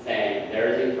school saying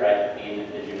there is a threat in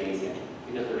the gymnasium.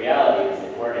 Because the reality is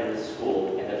if we're in the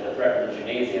school and there's a threat in the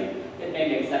gymnasium, it may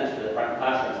make sense for the front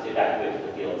classrooms to evacuate to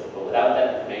the fields, but without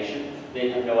that information,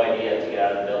 they have no idea to get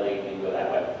out of the building and go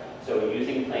that way. So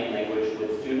using plain language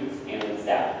with students and with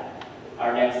staff.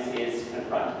 Our next is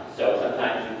confront. So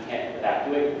sometimes you can't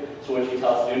evacuate. So what you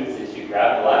tell students is you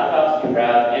grab the laptops, you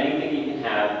grab anything you can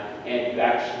have, and you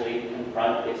actually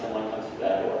confront if someone comes through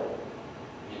that door.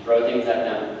 You throw things at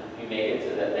them, you make it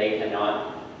so that they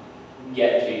cannot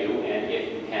get to you, and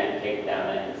if you can, take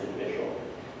down that individual.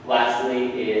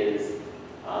 Lastly is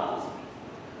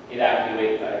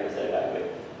evacuate. I said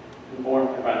evacuate. Inform,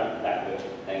 confront, evacuate.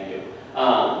 Thank you.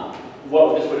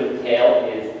 What this would entail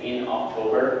is in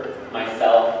October,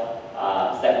 myself,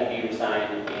 Stephanie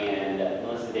Beaverstein, and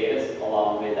Melissa Davis,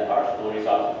 along with our school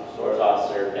resource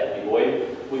officer, Deputy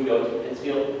Boyd, would go to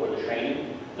Pittsfield for the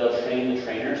training. They'll train the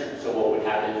trainers. So what would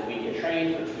happen is we get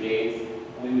trained for 2 days.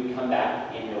 We would come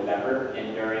back in November,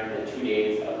 and during the 2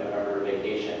 days of November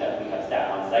vacation that we have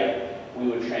staff on site, we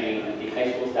would train the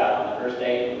high school staff on the first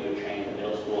day, and we would train the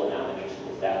middle school and elementary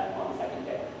school staff on the second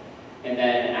day. And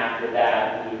then after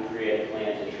that, we would create a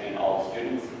plan to train all the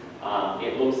students.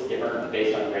 It looks different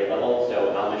based on grade level. So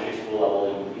elementary school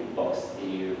level, you books,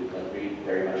 you read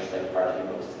very much like cartoon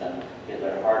books to them because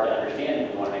they're hard to understand, and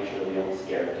we want to make sure that we don't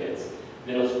scare the kids.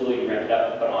 Middle school, you ramp it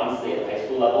up, but honestly, at the high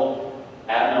school level,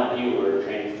 at Mountain View, we're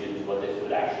training students what this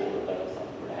would actually look like if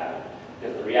something were to happen.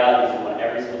 Because the reality is we want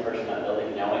every single person in that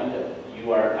building knowing that you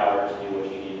you are empowered to do what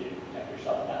you need to do to protect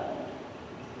yourself at that moment.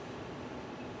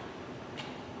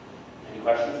 Any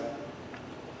questions?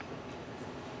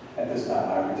 At this time,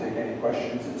 I would take any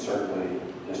questions, and certainly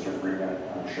Mr. Freeman,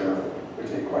 I'm sure, would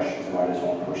take questions about his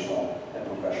own personal and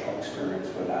professional experience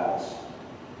with Alice.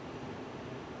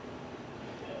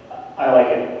 I like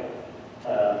it.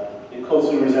 It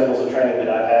closely resembles the training that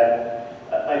I've had.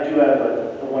 I do have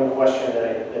one question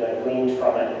that I gleaned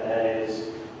from it, and that is,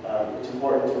 it's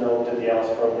important to note that the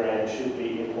Alice program should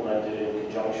be implemented in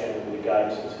conjunction with the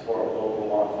guidance and support of local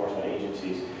law enforcement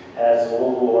agencies. Has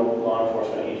local law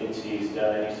enforcement agencies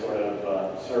done any sort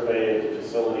of survey of the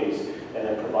facilities and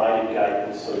then provided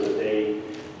guidance so that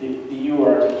you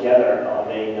are together,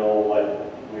 they know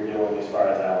what we're doing as far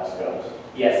as Alice goes?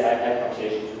 Yes, I've had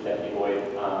conversations with Deputy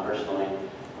Boyd personally,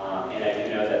 and I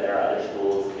do know that there are other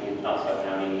schools in Penobscot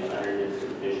County under the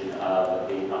supervision of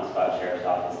the Penobscot Sheriff's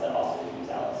Office that also use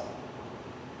Alice.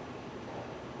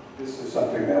 This is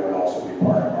something that would also be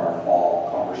part of our fall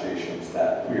conversations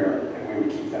that we would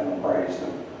keep them appraised of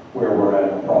where we're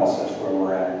at in the process, where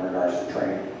we're at in regards to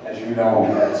training. As you know, we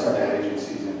had several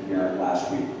agencies in here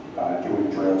last week doing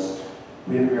drills.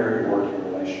 We have a very good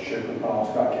working relationship with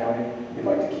Penobscot County. We'd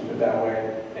like to keep it that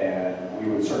way, and we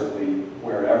would certainly,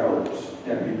 wherever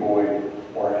Deputy Boyd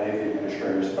or any of the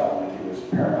administrators felt like it was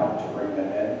paramount to bring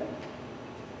them in,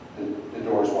 the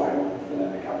door's wide open for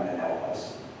them to come in and help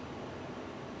us.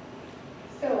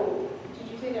 So,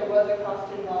 did you say there was a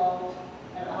cost involved?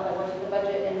 I don't know how that works with the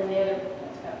budget, and then the other,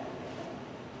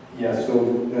 Yes, so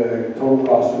the total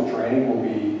cost of training will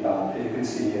be, you can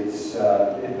see it's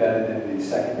embedded in the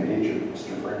second page of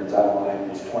Mr. Freeman's outline.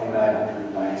 It's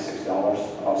 $2,996,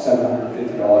 about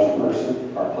 $750 a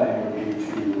person. Our plan would be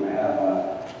to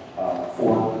have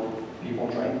 4 people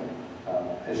trained.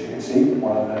 As you can see,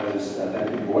 one of them is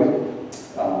Deputy Boyd.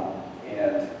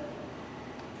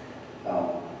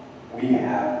 We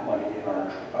have money in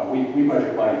our, we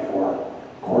budget money for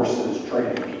courses,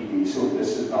 training, PD, so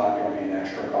this is not going to be an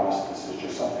extra cost. This is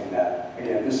just something that,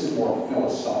 again, this is more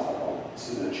philosophical. This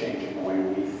is a change in the way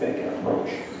we think and approach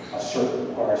a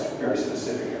certain or a very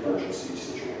specific emergency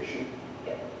situation.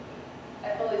 yeah,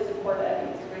 I fully support it. I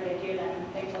think it's a great idea, and I'm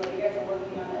thankful that you guys are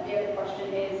working on that. The other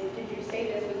question is, did you say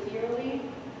this was yearly,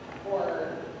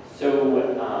 or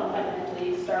fundamentally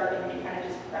you start and you kind of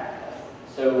just practice?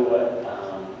 So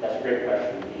that's a great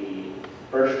question. The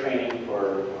first training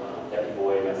for Deputy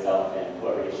Boyd, myself, and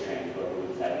whoever gets trained, whoever we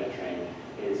decide to get trained,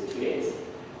 is 2 days.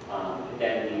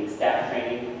 Then the staff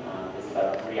training is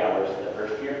about 3 hours for the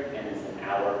first year, and it's an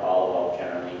hour follow-up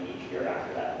generally each year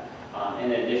after that.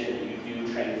 In addition, you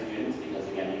do train students because,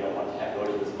 again, you don't want to go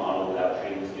to this model without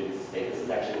training students to say, this is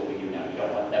actually what we do now. You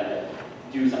don't want them to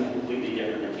do something completely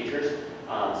different than teachers.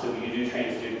 So you do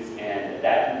train students, and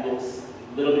that looks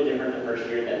a little bit different the first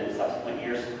year than the subsequent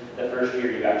years. The first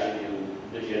year you actually do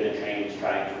legitimate trainings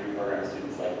trying to reprogram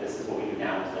students like this is what we do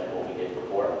now instead of what we did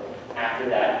before. After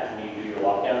that, when you do your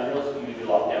lockdown drills, you do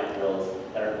lockdown drills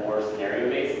that are more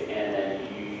scenario-based, and then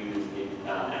you use the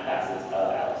facets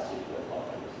of Alice to do it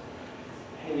lockdowns.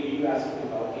 Haley, you asked me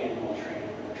about annual training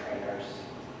for the trainers.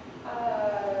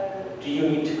 Do you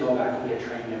need to go back and get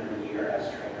trained every year as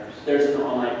trainers? There's an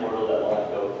online portal that we'll have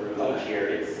to go through each year.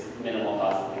 It's minimal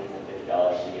cost, I think it's like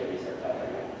 $50 to get recertified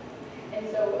right now. And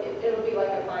so it'll be like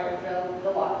a fire drill, the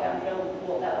lockdown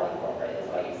drill, that will incorporate, is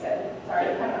what you said. Sorry,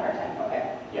 I'm having a hard time.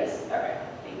 Okay. Yes. Okay,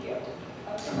 thank you.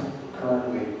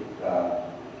 Currently,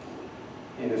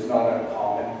 it is not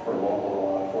uncommon for local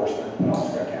law enforcement,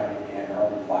 Penobscot County and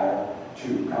Hermon Fire, to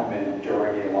come in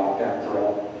during a lockdown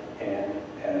drill and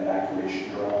an evacuation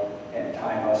drill and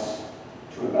time us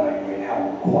to evaluate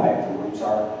how quiet the rooms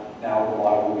are. Now the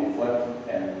model will be flipped,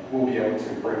 and we'll be able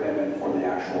to bring them in for the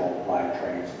actual live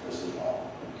trainings of this as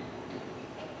well.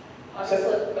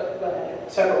 Obviously, go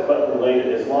ahead. Separate but related,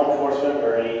 is law enforcement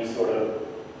or any sort of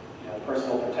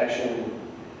personal protection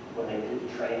when they did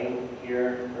the training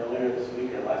here earlier this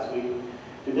week or last week,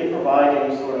 did they provide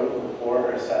any sort of report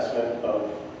or assessment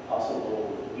of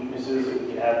possible weaknesses that we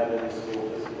could have within the school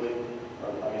physically?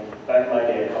 I mean, back in my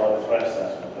day, I call it a threat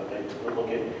assessment, but they would look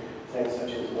at things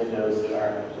such as windows that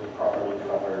aren't properly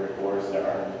covered, doors that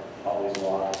aren't always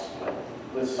locked.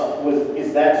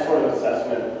 Is that sort of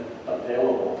assessment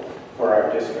available for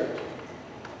our district?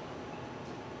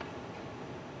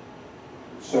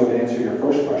 So to answer your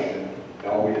first question,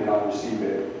 no, we did not receive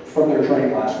it. From their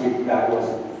training last week, that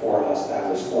wasn't for us, that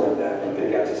was for them, but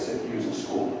they got to use a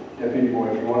school. Deputy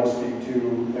Boyd, do you want to speak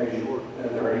to, are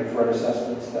there any threat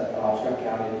assessments that Penobscot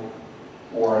County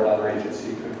or another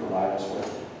agency could provide us with?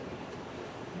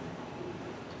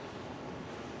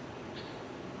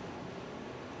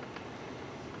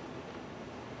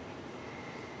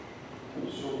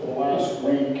 So for the last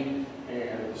week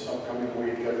and this upcoming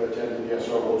week, I've attended the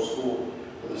SRO school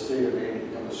for the state of Maine to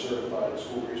become a certified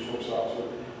school resource officer.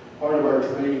 Part of our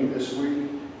training this week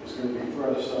is going to be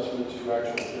threat assessments to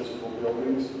actual physical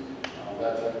buildings,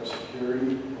 that type of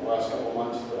security. The last couple of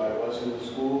months that I was in the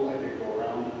school, I did go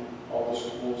around all the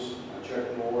schools, I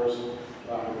checked doors,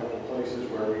 found a couple of places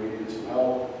where we needed some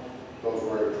help. Those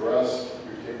were addressed,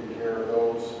 we've taken care of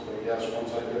those. But yes,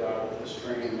 once I get out of this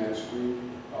training next week,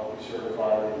 I'll be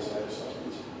certified in site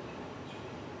assessments.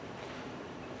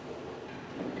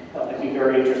 I'd be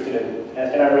very interested in,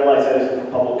 and I realize that isn't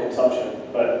for public consumption,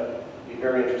 but I'd be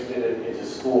very interested in, as a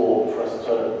school, for us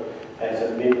to, as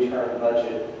a midterm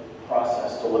budget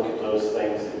process, to look at those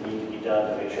things that need to be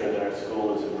done to make sure that our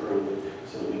school is improved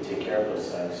so that we take care of those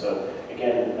things. So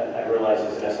again, I realize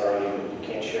as an SRO, you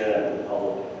can't share that with the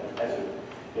public. As a,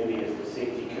 maybe as the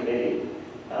safety committee,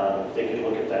 if they could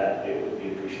look at that, it would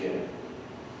be appreciated.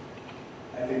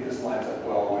 I think this lines up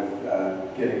well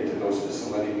with getting into those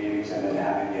facility meetings and then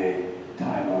having a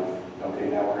time of, okay,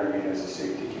 now we're going to meet as a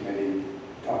safety committee,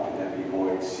 talk to Deputy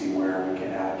Boyd, see where we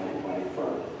can allocate money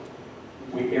for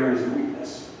areas of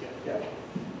weakness. Yeah.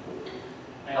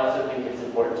 I also think it's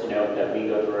important to note that we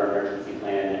go through our emergency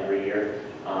plan every year.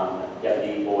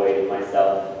 Deputy Boyd,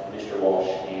 myself, Mr. Walsh,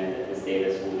 and Ms.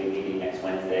 Davis will be meeting next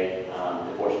Wednesday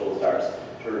before school starts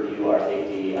to review our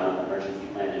safety emergency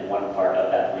plan, and one part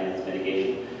of that plan is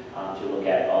mitigation, to look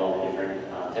at all the different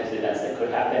types of events that could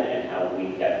happen and how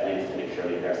we've got plans to make sure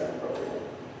we address them appropriately.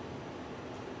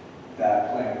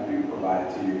 That plan will be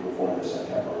provided to you before the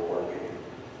September board meeting.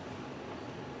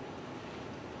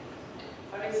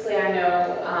 Obviously, I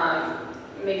know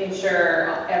making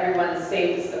sure everyone's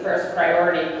safe is the first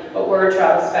priority, but word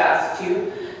travels fast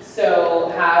too.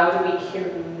 So how do we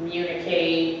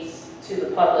communicate to the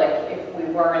public if we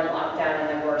were in lockdown and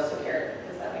then we're secure?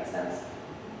 Does that make sense?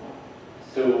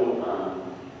 So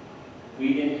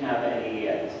we didn't have any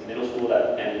middle school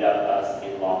that ended up us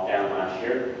in lockdown last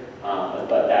year,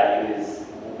 but that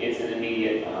it's an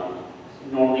immediate,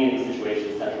 normally in these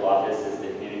situations, central office is the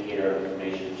communicator of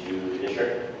information to the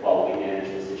district while we manage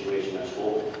the situation at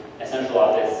school. A central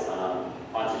office,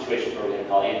 on situations where we can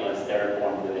call ambulance, they're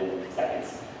informed within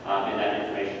seconds, and that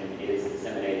information is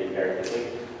disseminated very quickly.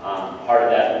 Part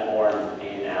of that informed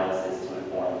in Alice is to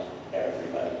inform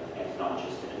everybody, and not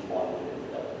just to inform within the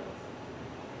building.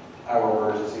 Our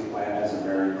emergency plan has a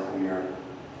very clear,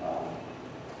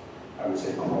 I would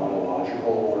say, chronological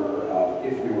order of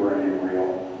if we were in a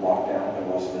real lockdown, there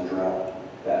wasn't a drill,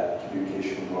 that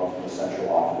communication would go from the central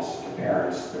office to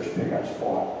parents. There's pickup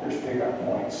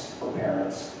points for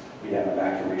parents. We have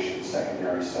evacuation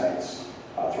secondary sites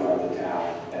throughout the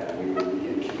town, and we would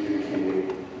begin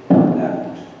communicating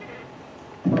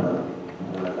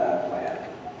per that plan.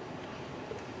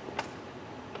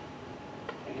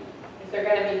 Is there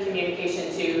going to be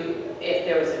communication to if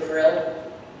there was a drill?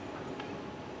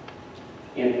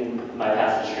 In my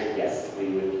past district, yes, we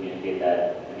would communicate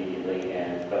that immediately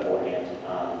and beforehand.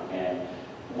 And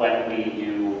when we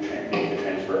do make the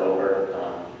transfer over,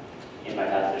 in my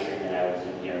past district, then I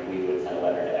would, we would send a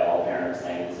letter to all parents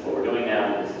saying, this is what we're doing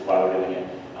now, this is why we're doing it,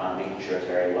 making sure it's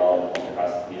very well informed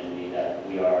across the community that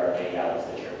we are a Alice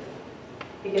district.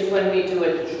 Because when we do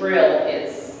a drill,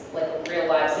 it's like a real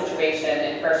life situation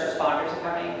and first responders are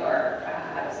coming, or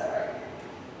how does that work?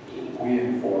 We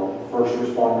inform first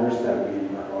responders that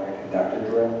we are going to conduct a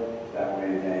drill. That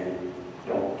way they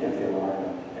don't get the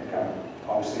alarm and come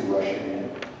obviously rushing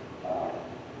in.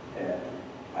 And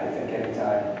I think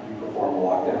anytime you perform a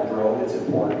lockdown drill, it's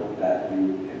important that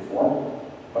you inform,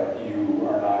 but you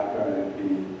are not going to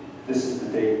be, this is the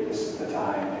date, this is the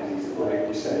time, and he's like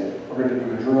we say, we're going to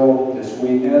do a drill this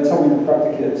week, and that's how we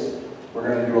prep the kids. We're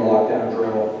going to do a lockdown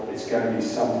drill, it's going to be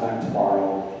sometime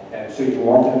tomorrow, and so you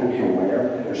want them to be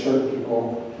aware, and there's certain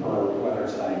people, whether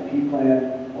it's an IEP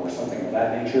plan or something of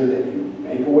that nature, that you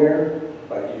make aware,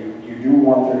 but you do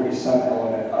want there to be some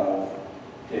element of,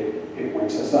 it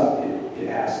wakes us up. It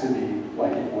has to be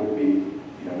like it would be,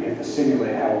 we have to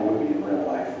simulate how it would be in real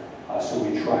life. So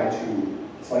we try to,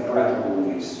 it's like gradual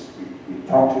release. We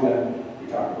talk to them,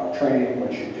 we talk about training,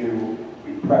 what you do,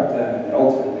 we prep them, and then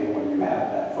ultimately when you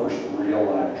have that first real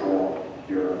live drill,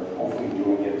 you're hopefully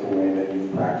doing it the way that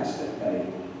you've practiced it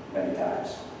many, many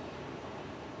times.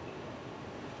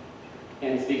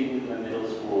 And speaking from the middle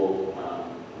school,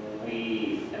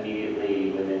 we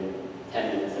immediately, within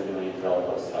 10 minutes of doing a drill,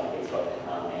 posted on Facebook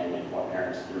and inform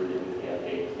parents through the weekly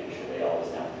update to make sure they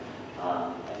always know.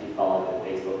 I think following up with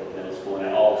Facebook at the middle school and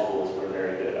at all schools, we're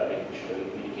very good about making sure we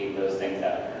communicate those things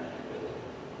out to parents.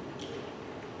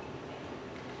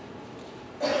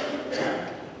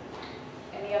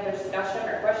 Any other discussion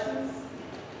or questions?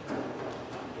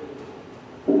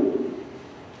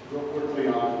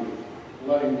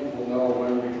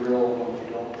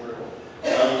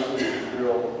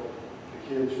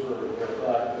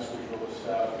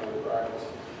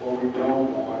 What we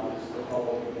don't want is the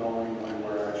public knowing when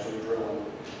we're actually drilling.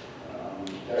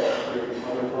 That creates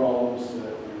other problems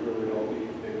that we really don't need.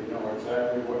 They know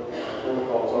exactly what our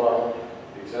protocols are,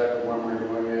 exactly when we're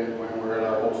doing it, when we're at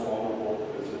our most vulnerable,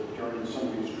 because during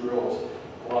some of these drills,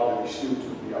 a lot of these students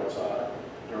will be outside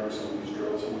during some of these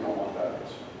drills, and we don't want that.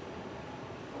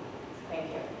 Thank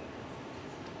you.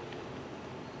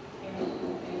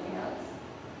 Anything else?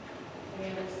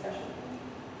 Any other discussion?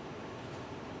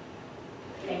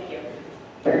 Thank you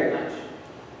very much.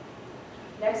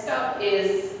 Next up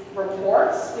is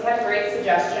reports. We had a great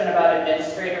suggestion about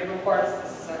administrative reports.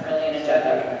 This isn't really an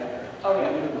agenda. Oh, yeah.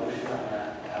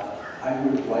 I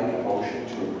would like a motion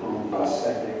to approve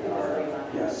sending our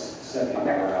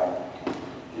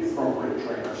the appropriate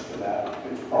trainers to that.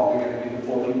 It's probably going to be the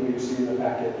 4 people you see in the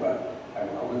packet, but I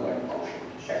would like a motion.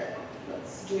 Sure.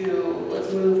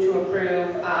 Let's move to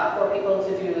approve 4 people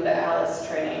to do the Alice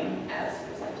training as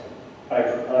presented. I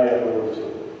move to.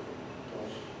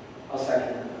 I'll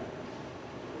second.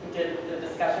 We did the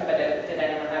discussion, but did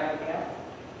anyone have anything else?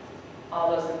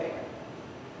 All those in favor?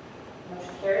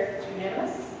 Motion carries, it's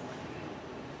unanimous.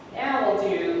 Now we'll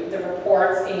do the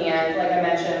reports, and like I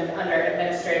mentioned, under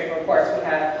administrative reports, we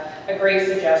have a great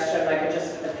suggestion, like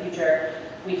just in the future,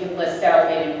 we can list out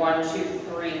maybe 1, 2,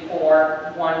 3,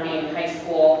 4, 1 being high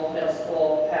school, middle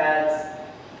school, pads,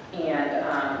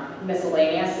 and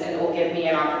miscellaneous, and it will give me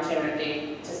an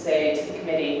opportunity to say to the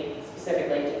committee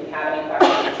specifically, do we have any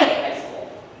questions for the high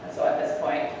school? And so at this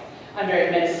point, under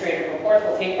administrative reports,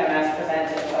 we'll take them as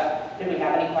presented, but do we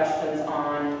have any questions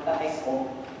on the high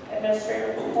school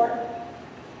administrative report?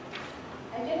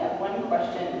 I did have one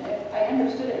question. If I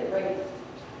understood it right,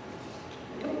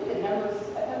 what were the numbers?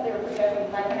 I thought they were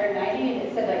projecting 590 and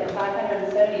it said like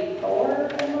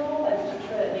 574 enrolled. I'm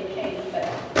sure that may change, but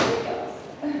here it goes.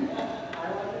 I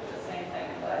wondered the same thing,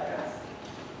 but yes.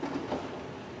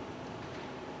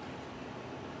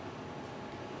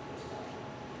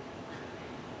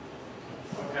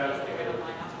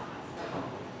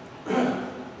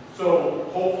 So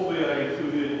hopefully I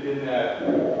included in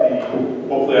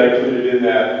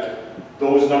that,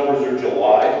 those numbers are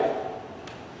July,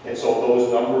 and so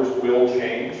those numbers will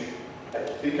change. I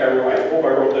hope I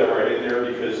wrote that right in there,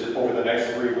 because over the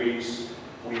next 3 weeks,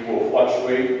 we will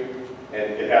fluctuate,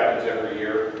 and it happens every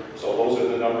year. So those are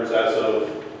the numbers as of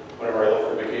whenever I left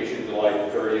for vacation, July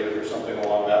 30th or something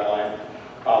along that line.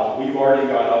 We've already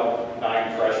gone up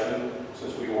 9 freshmen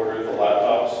since we ordered the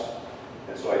laptops.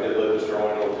 And so I did let Mr.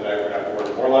 Owen know tonight we're going to have to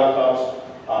order more laptops.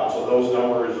 So those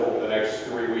numbers over the next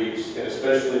 3 weeks, and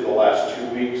especially the last 2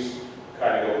 weeks,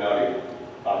 kind of go nutty.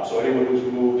 So anyone who's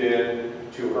moved in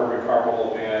to Hermon,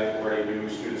 Carmel, and or any new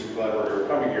students in Glenwood who are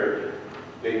coming here,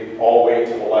 they all wait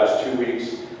till the last 2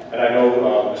 weeks. And I know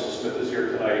Mrs. Smith is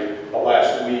here tonight. The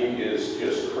last week is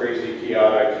just crazy,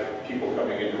 chaotic, people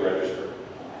coming in to register.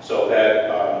 So that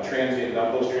those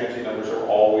transient numbers are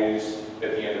always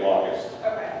at the end of August.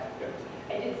 Okay.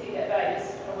 I did see that, but I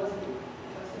was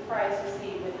surprised to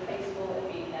see with high school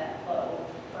it being that low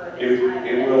for this time.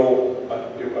 It will, I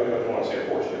don't want to say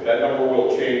unfortunately, that number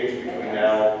will change between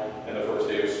now and the first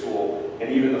day of school.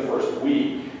 And even the first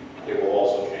week, it will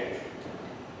also change.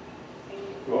 Thank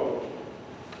you. You're welcome.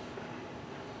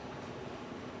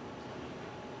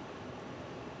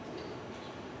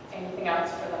 Anything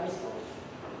else for the high school?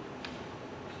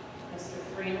 Mr.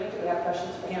 Freeman, do we have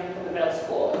questions for him for the middle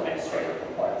school administrative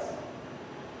reports?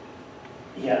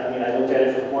 Yeah, I mean, I looked at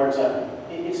his reports.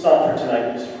 It's not for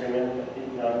tonight, Mr. Freeman.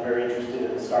 I'm very interested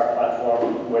in the STAR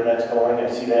platform, where that's going. I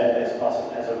see that as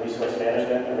possible as a resource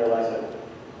management. I realize that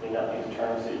may not be the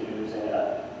terms that you're using.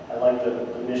 I like the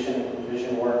mission and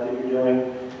vision work that you're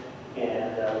doing,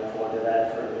 and I look forward to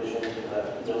that for a vision for the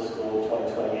middle school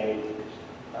 2028.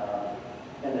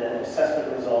 And then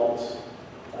assessment results.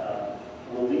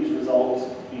 Will these results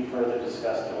be further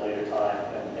discussed at a later time?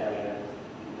 And I mean,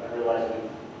 I realize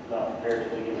we're not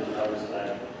prepared to give the numbers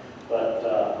tonight, but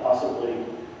possibly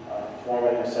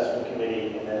forming an assessment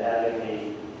committee and then having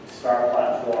the STAR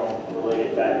platform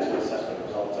related back to assessment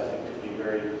results, I think could be a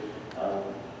very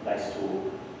nice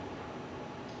tool.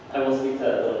 I will speak to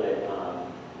a little bit.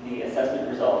 The assessment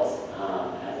results,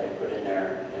 as I put in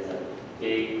there, is a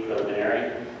big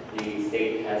preliminary. The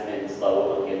state has been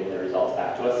slow on getting the results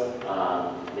back to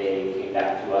us. They came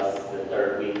back to us the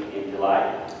 3rd week in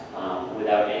July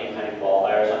without any kind of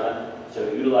qualifiers on them.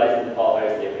 So utilizing the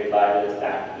qualifiers they provided us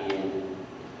back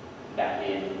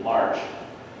in March,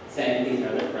 saying these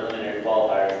are the preliminary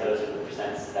qualifiers, those are the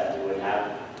percents that we would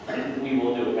have. We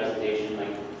will do a presentation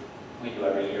like we do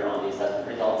every year on the assessment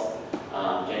results.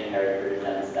 Jenny Perry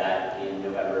presents that in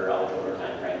November, October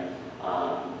timeframe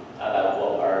about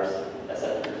what our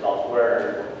assessment results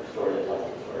were,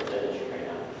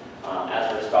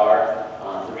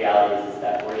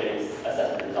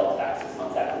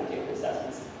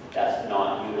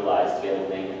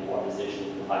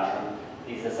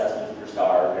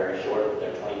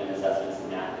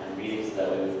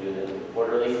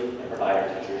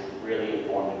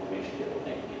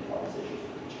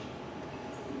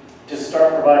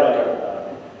 start provide like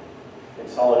a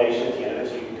consolidation at the end of it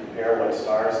so you can compare what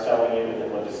STAR is telling you and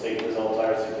then what the state results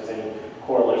are, so if there's any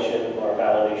correlation or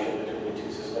validation between the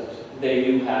two systems? They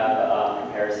do have a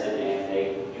comparison, and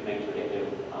they do make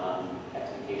predictive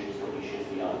expectations for what you should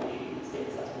see on the state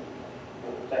assessment.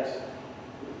 Thanks.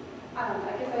 I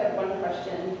guess I have one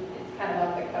question. It's kind of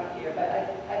off the cuff here, but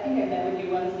I think I met with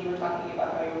you once and you were talking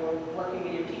about how you were working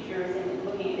with your teachers and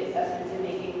looking at assessments and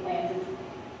making plans. It's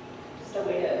just a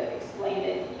way to explain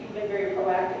it. You've been very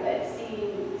proactive at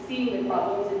seeing the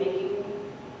problems and making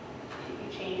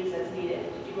changes as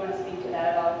needed. Did you want to speak to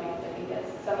that at all? Because I think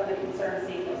that's some of the concerns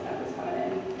seeing those numbers coming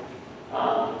in.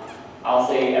 I'll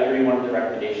say every one of the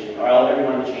recommendations, or every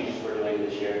one of the changes we're doing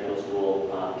this year at middle school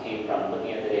came from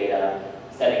looking at the data,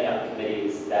 setting up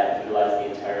committees that utilize the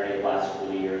entirety of last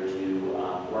school year to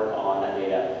work on that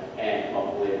data and come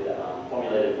up with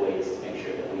formulated ways to make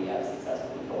sure that we have success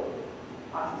moving forward.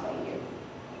 Awesome, thank you.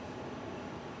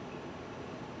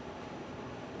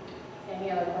 Any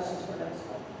other questions for middle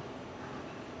school?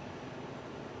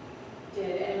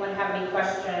 Did anyone have any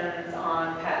questions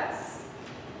on pets?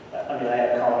 I mean, I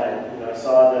had a comment. I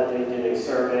saw that they did a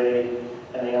survey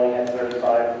and they only had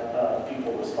 35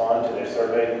 people respond to their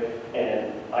survey.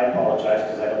 And I apologize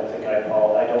because I don't think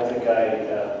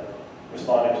I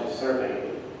responded to the survey.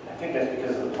 I think that's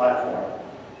because of the platform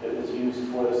that was used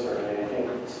for the survey. I think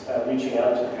reaching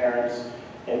out to parents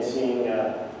and seeing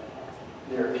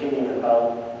their opinion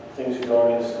about things that are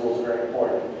going in the school is very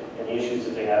important, and the issues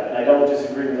that they have. And I don't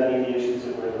disagree with any of the issues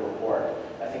that were in the report.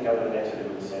 I think I would have answered it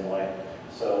in the same way.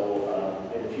 So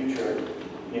in the future,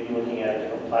 maybe looking at a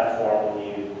different platform when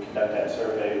you conduct that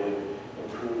survey would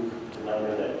improve the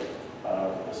number that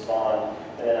respond.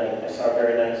 And then I saw a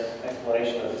very nice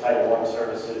explanation of the Title I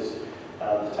services,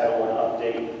 the Title I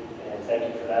update, and thank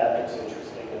you for that. That's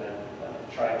interesting, and I'm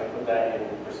trying to put that in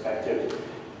perspective.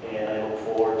 And I look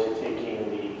forward to taking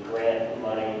the grant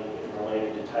money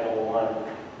related to Title I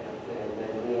and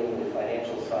then doing the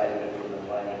financial side of it from the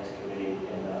Finance Committee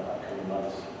in the upcoming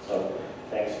months. So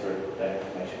thanks for that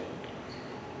information.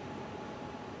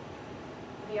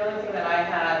 The only thing that I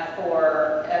had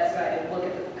for, as I look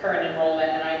at the current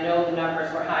enrollment, and I know the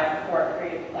numbers were high for fourth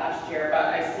grade last year, but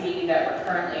I see that we're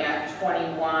currently at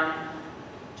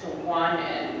 21-1,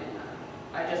 and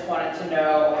I just wanted to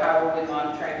know how are we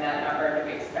monitoring that number? Do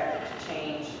we expect it to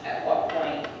change? At what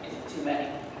point is it too many?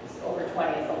 Because over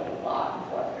 20 is a lot in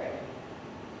fourth grade.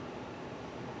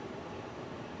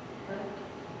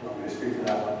 You want me to speak to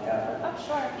that one, Catherine? Oh,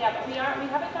 sure. Yeah, but we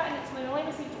haven't gotten it. So we've only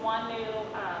received one new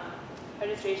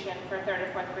registration for third or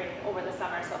fourth grade over the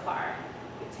summer so far.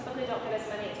 We typically don't get as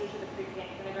many. It's usually the pre-K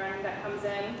and kindergarten that comes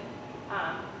in.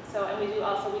 And we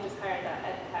just hired that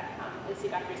ed tech. Lucy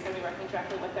Beckery's going to be working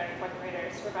directly with third and fourth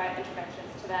graders to provide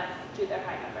interventions to them due to their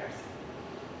high numbers.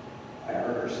 I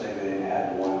heard her say they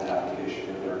had one application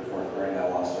for third and fourth grade. I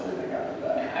lost everything after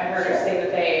that. I heard her say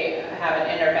that they have an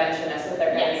interventionist that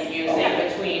they're going to be using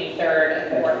between third and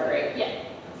fourth grade. Yeah.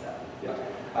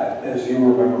 As you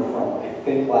remember from, I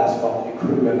think last month, it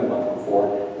could have been the month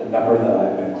before, the number that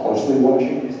I've been closely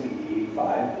watching is the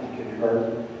 85 in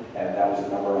kindergarten, and that was a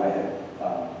number I had,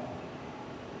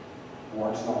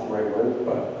 warrant's not the right word,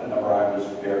 but a number I was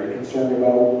very concerned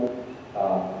about.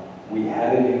 We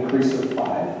had an increase of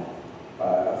 5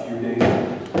 a few days ago.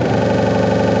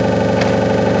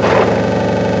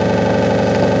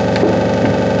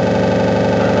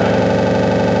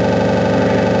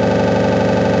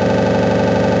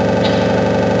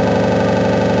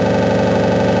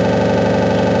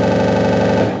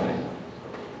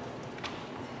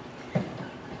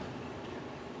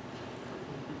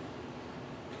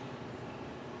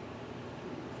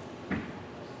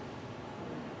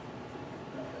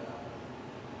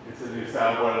 It's a new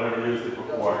soundboard, I've never used it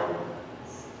before.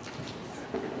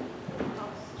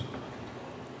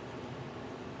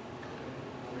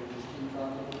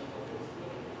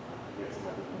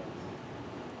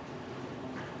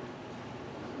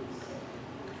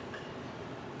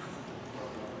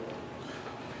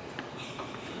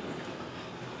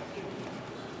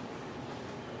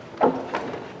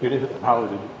 You didn't hit the power,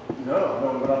 did you? No,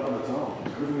 it went up on its own. I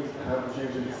haven't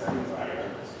changed any settings on it.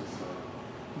 It's just,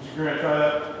 you're gonna try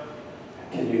that?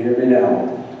 Can you hear me now?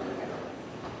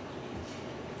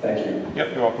 Thank you.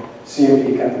 Yep, you're welcome.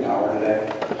 CMP cut the power today,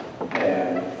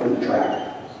 and for the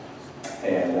track.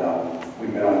 And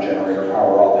we've been on generator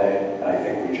power all day, and I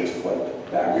think we just flipped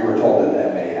back. We were told that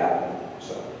that may happen,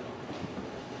 so.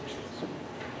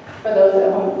 For those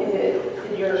at home, did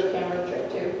your camera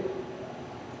trip too?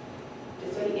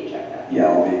 Just so you can check that. Yeah,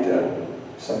 I'll need to,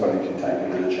 somebody can type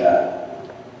into the chat.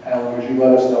 Alan, would you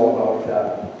let us know about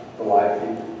the live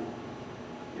feed?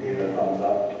 Give it a thumbs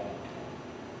up.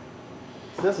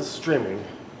 So this is streaming.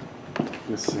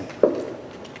 Let's see.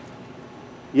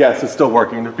 Yes, it's still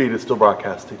working. The feed is still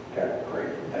broadcasting. Okay, great,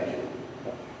 thank you.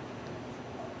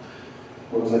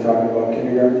 What was I talking about,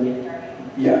 kindergarten?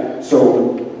 Yeah,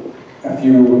 so I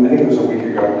think it was a week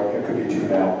ago, it could be 2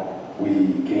 now, we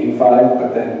gained 5,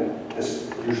 but then this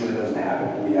usually doesn't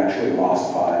happen. We actually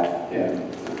lost 5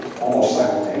 in almost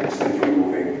simultaneously through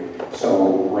moving.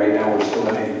 So right now we're still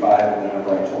at 85, and the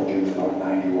number I told you is about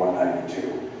 91,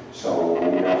 92. So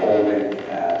we are holding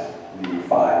at the 5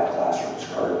 classrooms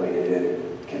currently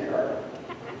in kindergarten.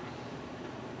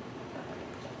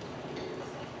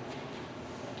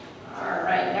 All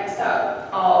right, next up,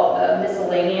 all the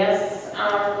miscellaneous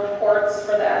reports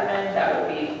for the admin. That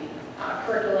would be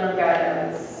curriculum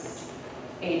guidance,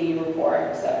 AD report,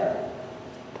 etc.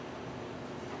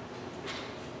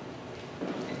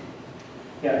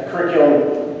 Yeah, the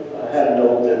curriculum, I had a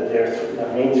note that there's a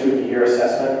main through the year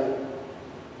assessment.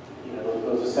 You know,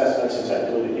 those assessments, since I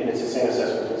believe, and it's the same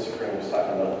assessment that Supreme was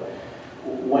talking about.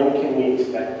 When can we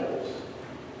expect those?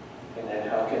 And then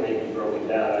how can they be broken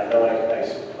down? I know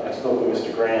I spoke with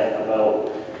Mr. Grant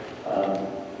about,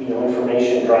 you know,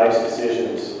 information drives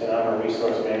decisions, and I'm a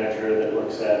resource manager that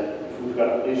looks at if we've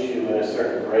got an issue in a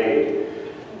certain grade,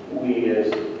 we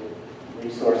as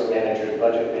resource managers,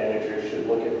 budget managers should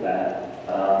look at that.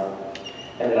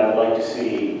 And then I'd like to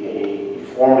see a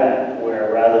format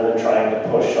where rather than trying to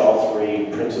push all 3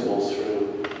 principals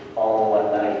through all in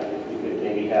one night, if we could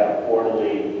maybe have a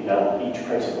quarterly, you know, each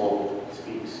principal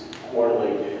speaks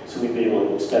quarterly, so we'd be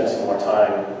able to spend some more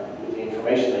time with the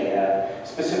information they have,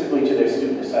 specifically to their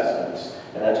student assessments.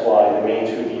 And that's why the main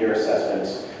through the year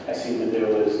assessments, I see that there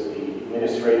was the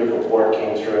administrative report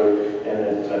came through, and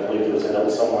that I believe there was a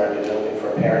note somewhere that they're looking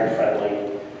for parent-friendly.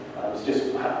 It's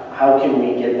just how can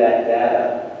we get that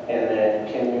data, and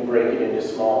then can we break it into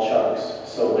small chunks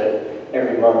so that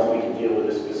every month we can deal with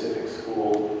a specific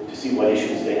school to see what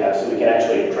issues they have, so we can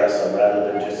actually address them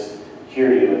rather than just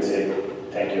hear you and say,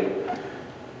 thank you.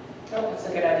 Oh, that's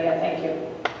a good idea, thank you.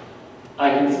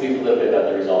 I can speak a little bit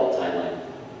about the result timeline.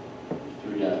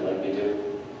 Would you like me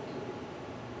to?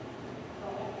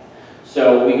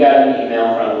 So we got an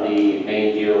email from the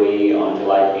Maine DOE on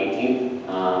July 18th.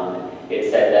 It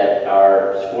said that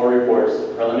our score reports,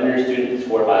 preliminary student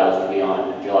score files will be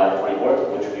on July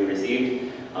 24th, which we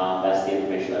received. That's the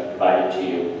information I've provided to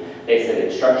you. They said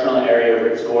instructional area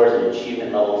RIT scores and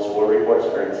achievement level score reports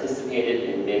are anticipated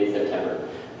in mid-September.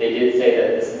 They did say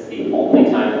that this is the only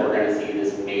time that we're going to see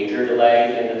this major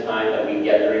delay in the time that we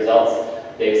get the results.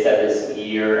 They've said this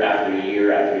year after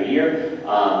year after year,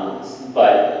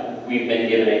 but we've been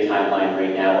given a timeline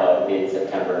right now of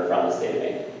mid-September from the state of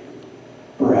Maine.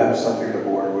 Perhaps something the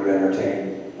board would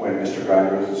entertain when Mr.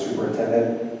 Gardner was the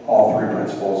superintendent. All 3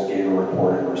 principals gave a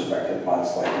report in respective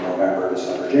months, like November,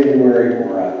 December, January,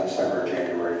 or December,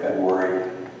 January, February.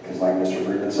 Because like Mr.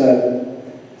 Friedman said,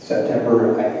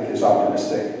 September, I think, is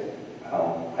optimistic.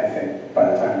 I think by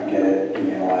the time you get it,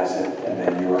 you analyze it, and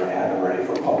then you have it ready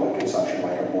for public consumption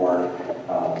like a board.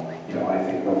 You know, I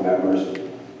think November is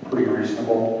pretty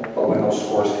reasonable, but when those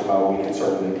scores come out, we can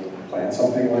certainly plan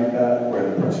something like that, where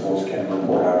the principals can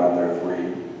report out on their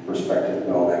 3 respective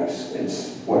buildings.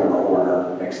 It's whatever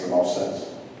order makes the most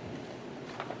sense.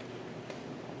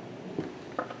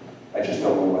 I just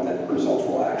don't know when the results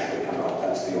will actually come out.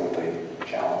 That's the only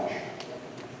challenge.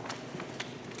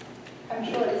 I'm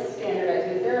sure it's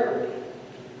standardized. Is there,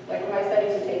 like when I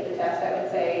studied to take the test, I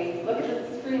would say, look at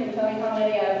the screen and tell me how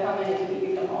many out of how many did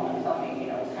you come home and tell me, you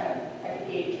know, kind of, I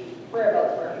could gauge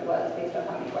whereabouts where he was based on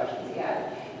how many questions he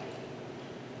had.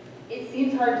 It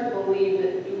seems hard to believe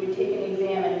that we would take an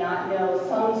exam and not know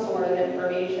some sort of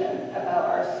information about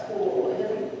our school. It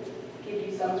doesn't give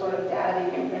you some sort of data that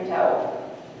you can print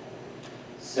out.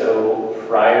 So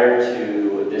prior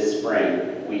to this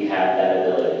spring, we had that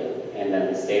ability. And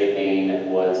then the state of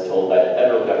Maine was told by the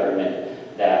federal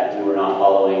government that we were not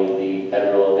following the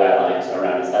federal guidelines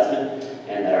around assessment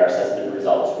and that our assessment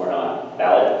results were not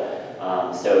valid.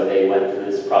 So they went through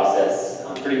this process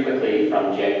pretty quickly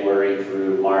from January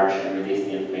through March and released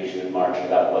the information in March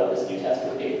about what this new test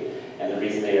would be. And the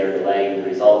reason they are delaying the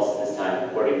results this time,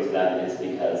 according to them, is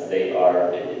because they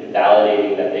are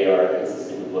validating that they are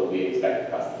consistent with what we expect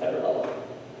across the federal level.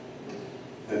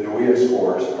 The NOIA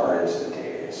scores are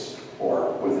instantaneous,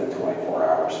 or within 24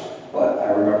 hours. But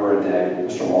I remember a day,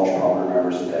 Mr. Walsh probably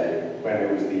remembers a day, when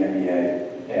it was the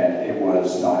NBA, and it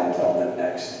was not until the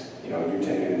next, you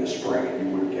take it in the spring, and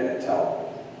you wouldn't get it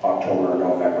till October or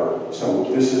November. So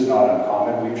this is not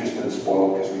uncommon. We've just been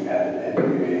spoiled because we've had an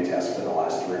NBA test for the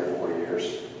last 3 or 4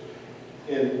 years.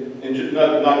 And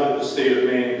not that the state of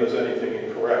Maine does anything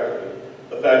incorrect. correctly.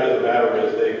 The fact of the matter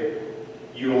is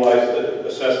they utilized the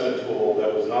assessment tool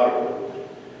that was not approved,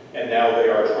 and now they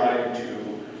are trying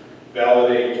to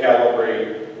validate,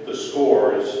 calibrate the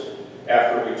scores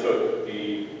after we took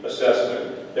the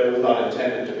assessment that was not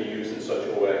intended to be used in such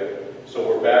a way. So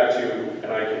we're back to,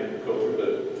 and I can go through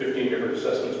the 15 different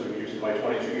assessments we've used in my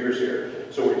 22 years here.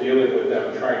 So we're dealing with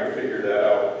them and trying to figure that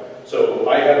out. So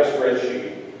I have a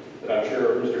spreadsheet that I'm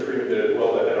sure Mr. Freeman did as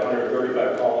well that had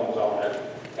 135 columns on it,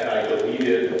 and I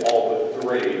deleted all but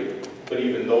 3, but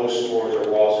even those scores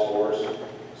are raw scores.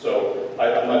 So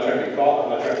I'm not trying to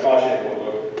caution anyone,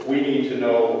 but we need to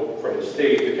know from the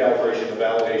state the calibration, the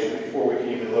validation before we can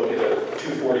even look at a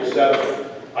 247.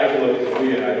 I can look at the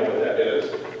read and I know what that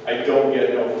is. I don't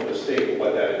yet know from the state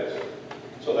what that is.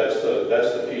 So that's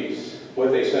the piece.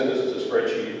 What they sent us is a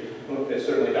spreadsheet. It's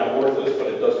certainly not worthless, but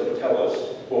it doesn't tell us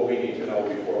what we need to know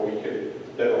before we can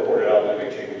then report it out and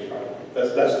make changes from it.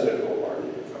 That's the difficult part.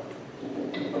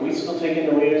 Are we still taking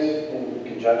the waivers in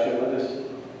conjunction with this?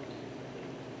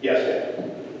 Yes, yeah.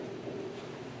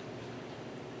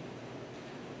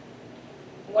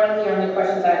 One of the only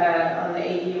questions I had on the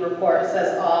AD report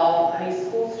says all high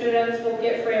school students will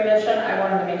get free admission. I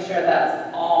wanted to make sure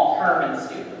that's all Hermon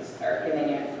students are getting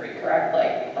it free, correct?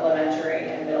 Like elementary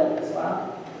and middle as well?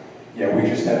 Yeah, we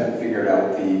just haven't figured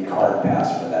out the card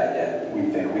pass for that yet. We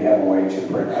think we have a way to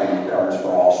print ID cards for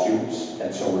all students,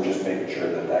 and so we're just making sure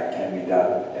that that can be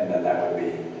done, and then that would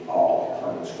be all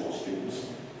Hermon school students.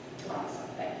 Awesome,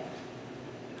 thank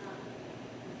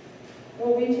you.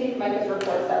 Will we take Micah's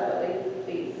report separately,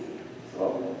 please?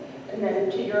 So, and then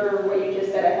to what you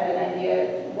just said, I had an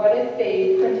idea. What if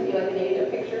they print to be like they get their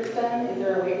pictures done? Is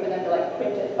there a way for them to like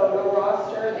print a photo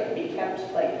roster that can be kept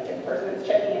like the person that's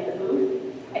checking at the booth?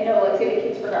 I know, like say the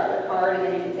kids forgot their card and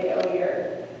then you can say, oh,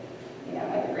 you're,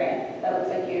 Micah Grant, that looks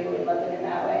like you, and let them in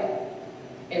that way.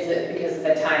 Is it because of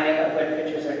the timing of when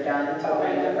pictures are done to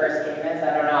when the first game is?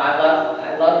 I don't know.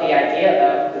 I love the idea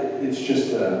though. It's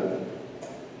just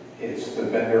it's the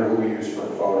vendor who we use for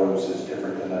photos is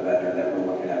different than the vendor that we're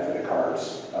looking at for the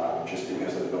cards, just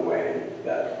because of the way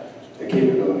that the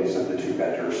capabilities of the two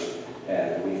vendors.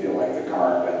 And we feel like the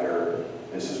card vendor,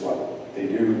 this is what they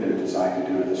do, they're designed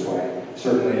to do it this way.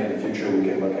 Certainly in the future we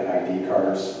can look at ID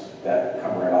cards that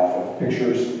come right off of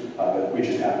pictures, but we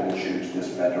just happen to choose this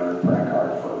vendor and print a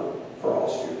card for all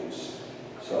students.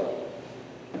 So,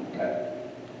 okay.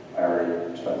 I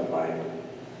already spent the money.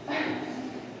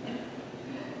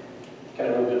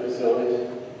 Kind of a good facilities?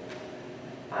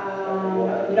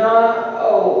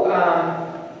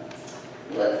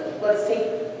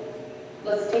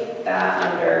 Let's take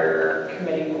that under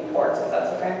committee reports, if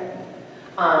that's okay.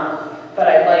 But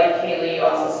I'd like, Kaylee, you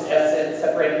also suggested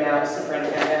separating out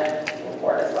superintendent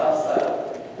report as well, so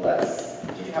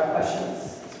did you have questions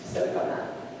specific on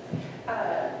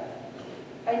that?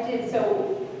 I did,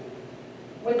 so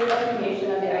with the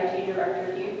resignation of the IT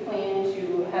director, do you plan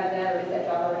to have that, or is that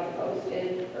job already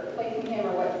posted for replacing him,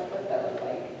 or what's that look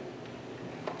like?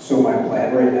 So my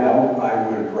plan right now, I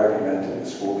would recommend to the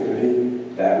school committee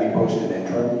that we post an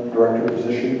interim director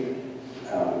position.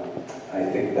 I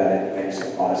think that it makes a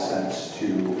lot of sense to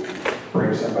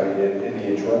bring somebody in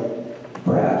the interim.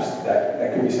 Perhaps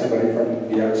that could be somebody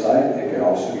from the outside. It could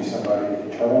also be somebody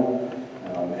internal.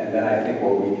 And then I think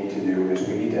what we need to do is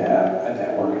we need to have a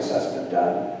network assessment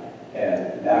done.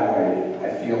 And that way,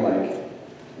 I feel like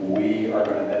we are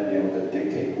going to then be able to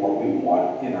dictate what we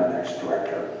want in our next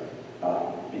director.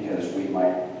 Because we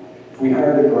might, if we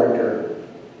hire a director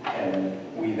and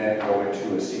we then go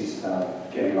into a season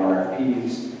of getting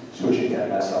RFPs, switching to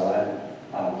MSLN,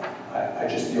 I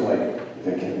just feel like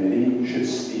the committee should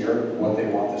steer what they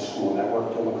want the school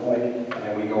network to look like, and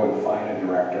then we go and find a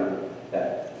director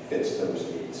that fits those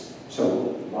needs.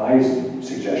 So my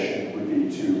suggestion would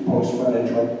be to post for an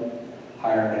interim,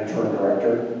 hire an interim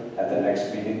director at the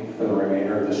next meeting for the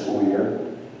remainder of the school year,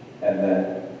 and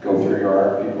then go through your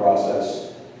RFP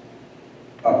process,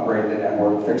 upgrade the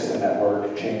network, fix the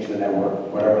network, change the network,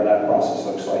 whatever that process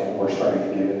looks like. And we're starting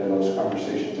to get into those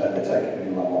conversations at the tech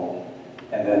committee level.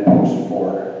 And then post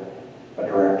for a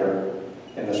director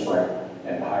in the spring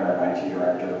and hire an IT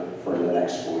director for the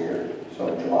next school year.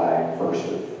 So July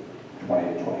 1st of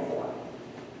 2024.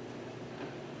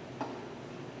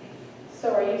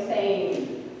 So are you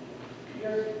saying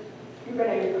you're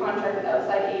going to contract with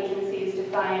outside agencies to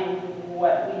find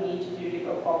what we need to do to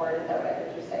go forward? Is that what I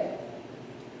heard you say?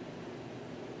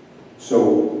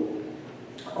 So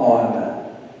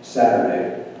on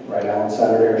Saturday, right now on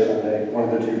Saturday or Sunday, one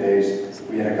of the 2 days,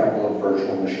 we had a couple of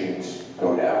virtual machines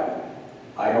go down.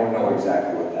 I don't know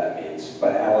exactly what that means,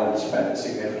 but Alan spent a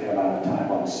significant amount of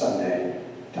time on Sunday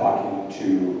talking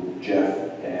to Jeff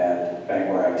and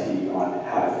Bangor IT on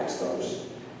how to fix those.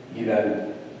 He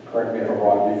then, correct me if I'm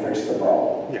wrong, you fixed the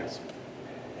problem. Yes.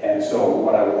 And so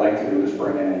what I would like to do is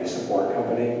bring in a support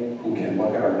company who can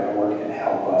look at our network and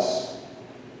help us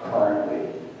currently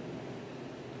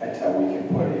until we can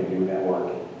put a new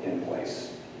network in place.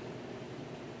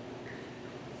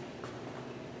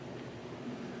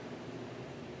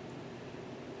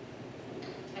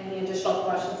 Any additional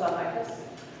questions on ICUS?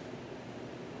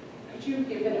 Could you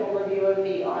give an overview of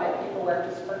the audit paperwork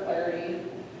just for clarity?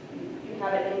 You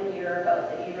have it in here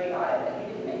about the E-rate audit, but you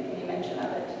didn't make any mention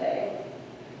of it today.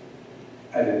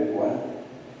 I didn't what?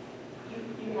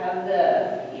 You have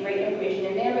the E-rate information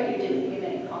in there, but you didn't give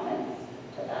any comments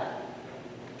to that.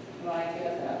 You want to give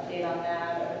us an update on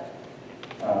that, or?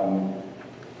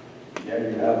 Yeah,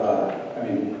 you have, I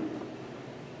mean,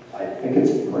 I think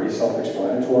it's pretty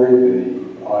self-explanatory.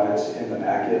 The audit's in the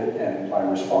packet and my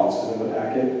response is in the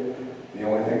packet. The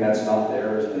only thing that's not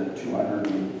there is the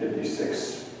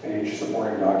 256-page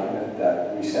supporting document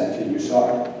that we sent to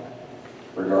USOC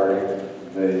regarding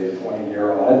the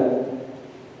 20-year audit.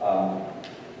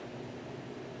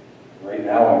 Right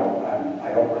now,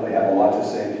 I don't really have a lot to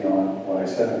say beyond what I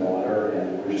said in the letter,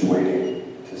 and we're just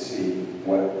waiting to see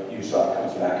what USOC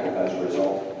comes back with as a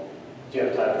result. Do you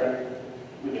have a time frame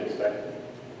we can expect?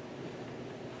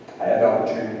 I had the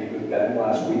opportunity to meet with Ben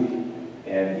last week,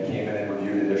 and he came in and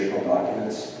reviewed additional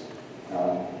documents.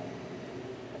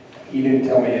 He didn't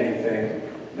tell me anything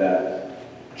that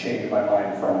changed my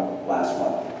mind from last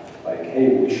month. Like,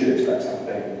 hey, we should expect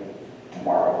something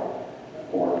tomorrow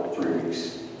or 3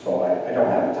 weeks. So I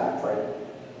don't have a time frame.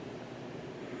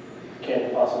 Can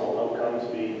possible outcomes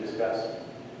be discussed?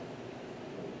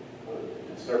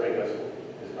 The survey has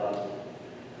gone,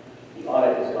 the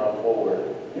audit has gone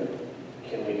forward.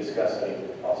 Can we discuss any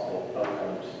possible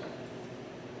outcomes?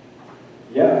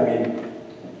 Yeah, I mean,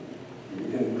 you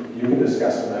can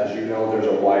discuss them. As you know, there's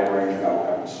a wide range of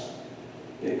outcomes.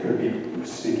 It could be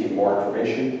seeking more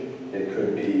information. It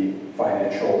could be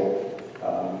financial,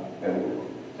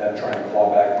 them trying to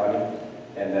claw back money,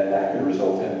 and then that could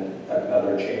result in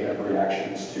another chain of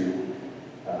reactions to,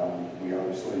 we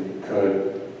obviously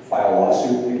could file a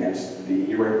lawsuit against the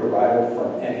E-rate provider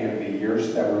from any of the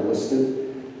years that were listed.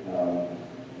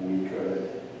 We could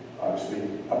obviously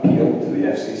appeal to the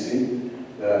FCC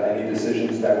any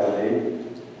decisions that were made.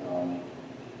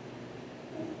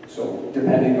 So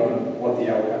depending on what the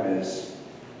outcome is,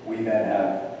 we then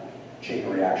have chain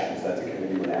reactions that the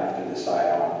committee would have to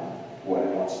decide on what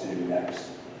it wants to do next.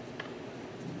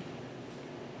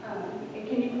 And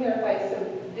can you clarify, so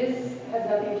this has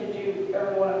nothing to do,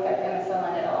 or won't affect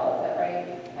MSLN at all, is that right?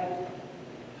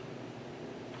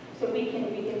 So we can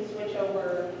switch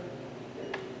over,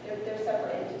 they're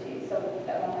separate entities, so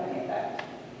that won't have any effect?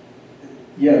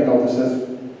 Yeah, no, this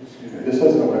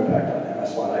has no impact on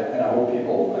MSLN, and I hope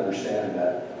people understand that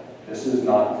this is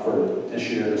not for this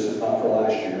year, this is not for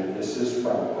last year, this is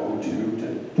from 02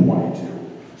 to 22.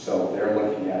 So they're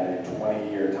looking at a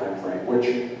 20-year time frame, which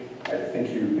I think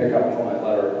you pick up from my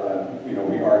letter.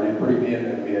 We argued pretty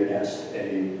vehemently against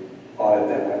a audit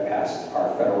that went past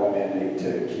our federal mandate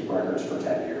to keep records for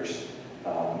 10 years.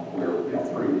 We're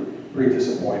pretty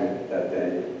disappointed that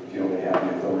they feel they have the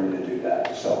authority to do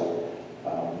that. So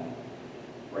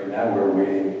right now we're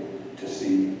waiting to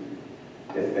see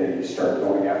if they start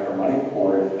going after money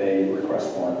or if they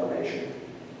request more information.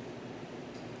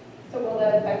 So will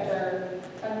that affect our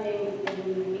funding in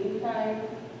the meantime,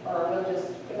 or will just,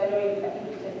 because I think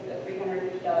you said the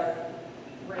 $350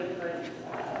 rate for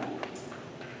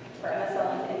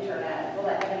MSL's internet, will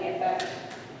that have any effect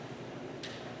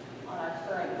on our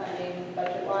current funding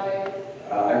budget-wise?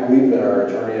 I believe that our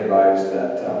attorney advised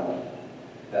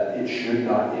that it should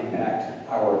not impact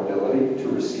our ability to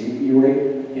receive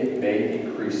E-rate. It may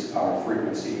increase our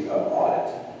frequency of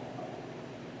audit.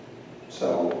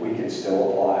 So we can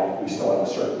still apply. We still have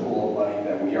a certain pool of money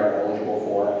that we are eligible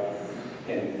for.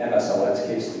 In MSLN's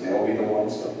case, they'll be the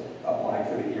ones applying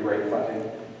for the E-rate funding,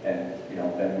 and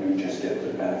then we just get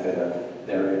the benefit of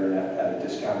their internet at a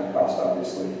discounted cost,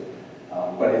 obviously.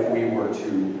 But if we were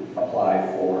to apply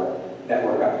for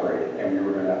network upgrade, and we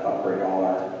were going to upgrade all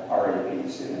our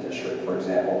APs in the district, for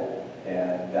example,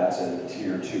 and that's a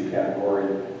tier 2 category,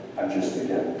 I'm just,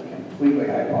 again, completely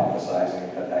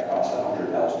hypothesizing that costs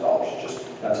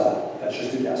 $100,000. That's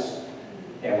just a guess.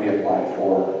 And we applied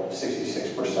for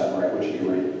 66% rate, which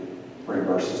E-rate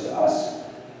reimburses to us.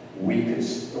 We're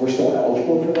still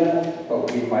eligible for that,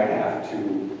 but we were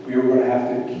going to have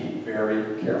to keep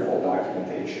very careful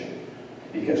documentation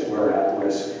because we're at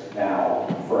risk now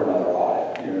for another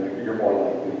audit. You're more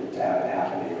likely to have it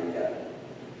happen to you again.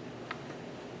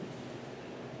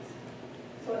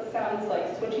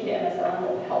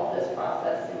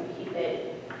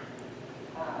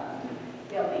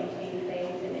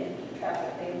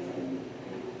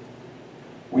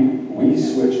 We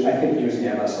switched, I think using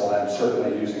MSLM,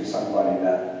 certainly using somebody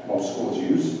that most schools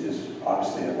use is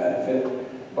obviously a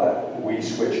benefit, but we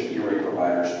switched E-rate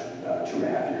providers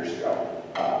 2.5 years ago.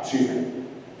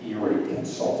 E-rate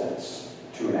consultants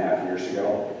 2.5 years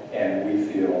ago, and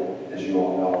we feel, as you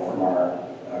all know from our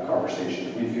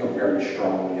conversations, we feel very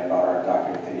strongly about our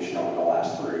documentation over the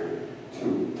last 3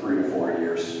 to 4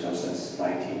 years, since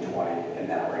 1920 in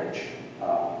that range.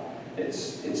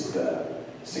 It's the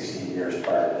 16 years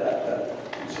prior to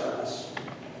that concern us.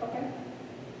 Okay.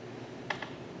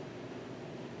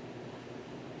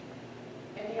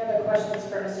 Any other questions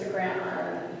for Mr. Grant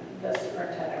on the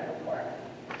superintendent report?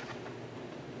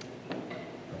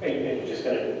 Hey, just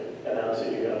going to announce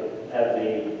that you're going to have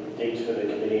the dates for the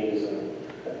committees, and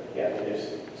yeah, there's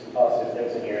some positive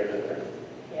things in here that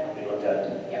are being looked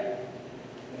at. Yep.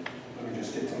 Let me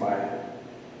just get to my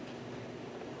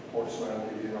report so I don't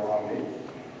give you the wrong date.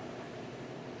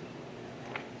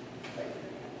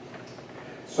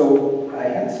 So I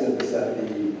had said this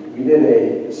we did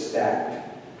a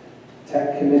stacked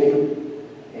tech committee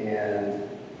and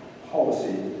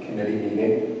policy committee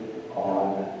meeting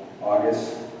on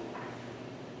August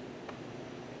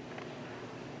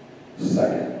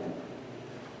 2nd,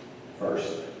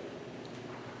 1st.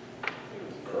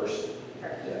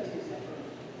 Yeah,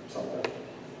 something.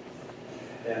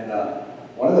 And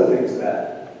one of the things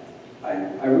that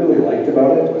I really liked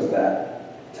about it was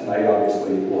that tonight,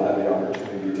 obviously, we'll have the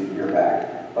opportunity to hear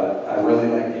back, but I really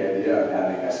like the idea of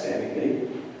having a standing date.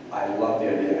 I love the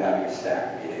idea of having a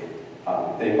stacked meeting.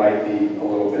 They might be a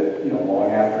little bit,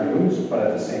 long afternoons, but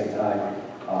at the same time,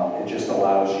 it just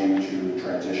allows you to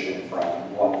transition from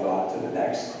one thought to the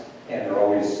next. And they're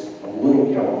always a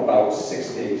little, about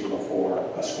 6 days before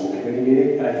a school committee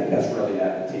meeting. And I think that's really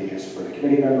advantageous for the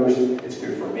committee members. It's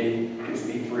good for me. It gives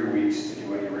me 3 weeks to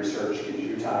do any research, gives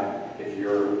you time if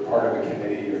you're part of a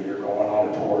committee or you're going on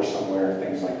a tour somewhere,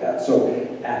 things like that. So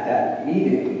at that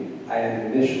meeting, I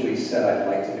had initially said I'd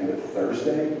like to do it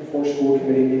Thursday for school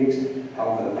committee meetings.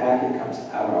 However, the packet comes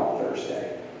out on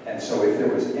Thursday. And so if there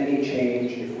was any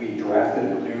change, if we drafted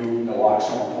a new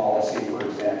naloxone policy, for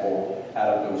example, out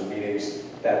of those meetings,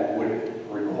 that would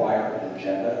require an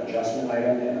agenda adjustment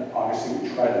item. And obviously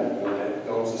we try to limit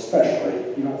those,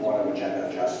 especially, you don't want to agenda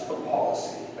adjust for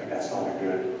policy. Like that's not a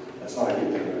good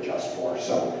thing to adjust for.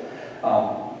 So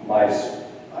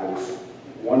I was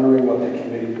wondering what the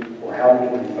committee, or how the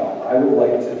committee felt. I would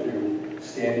like to do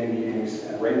standing meetings,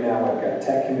 and right now I've got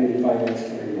tech committee, finance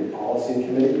committee, and policy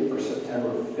committee for September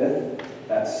 5th.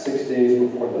 That's 6 days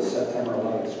before the September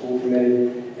 11th school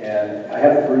committee. And I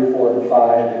have 3, 4, and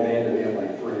 5. They may end up being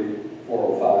like 3,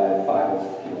 405,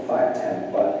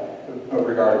 510. But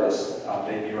regardless,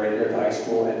 they'd be right here at the high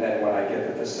school. And then when I get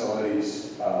the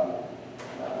facilities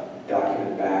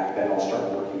document back, then I'll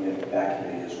start working in that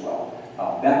committee as well.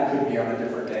 That could be on a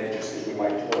different day, just because we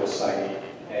might tour a site,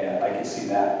 and I can see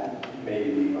that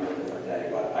maybe being on a different day.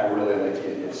 But I really like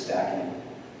the idea of stacking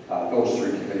those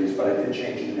 3 committees. But I did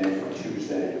change the name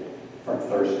from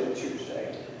Thursday to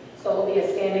Tuesday. So it'll be a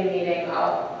standing meeting,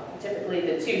 typically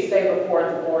the Tuesday before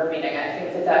the board meeting. I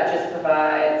think that just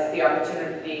provides the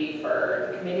opportunity for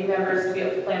the committee members to be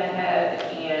able to plan ahead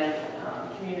and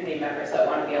community members that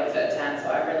want to be able to attend. So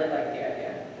I really like the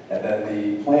idea. And then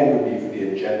the plan would be for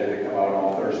the agenda to come out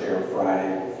on Thursday or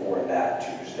Friday before that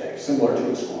Tuesday, similar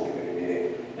to a school committee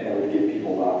meeting. And it would give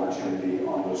people the opportunity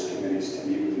on those committees to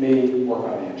meet with me, work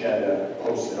on the agenda,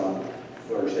 post it on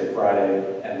Thursday,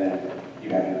 Friday, and then you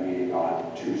have your meeting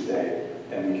on Tuesday.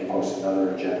 Then we can post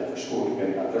another agenda for school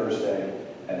committee on Thursday,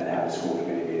 and then have a school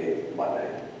committee meeting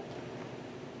Monday.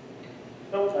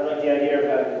 Nope, I like the idea of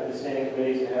having the standing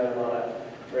committees and having them on a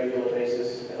regular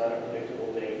basis and on a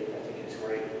predictable date. I think it's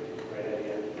great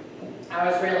idea. I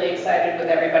was really excited with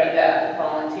everybody that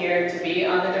volunteered to be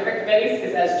on the different committees,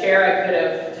 because as chair I could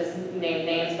have just named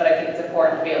names, but I think it's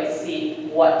important to be able to see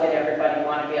what did everybody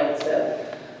want to be able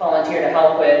to volunteer to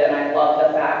help with. And I love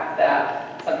the fact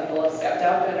that some people have stepped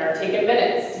up and are taking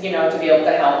minutes, to be able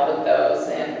to help with those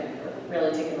and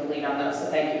really taking the lead on those. So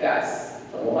thank you guys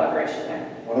for the collaboration there.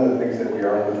 One of the things that we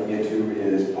are looking into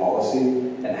is policy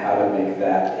and how to make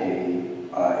that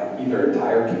either a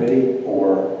entire committee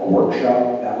or a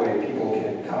workshop. That way people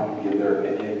can come, give their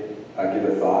opinion, give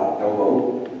their thought, no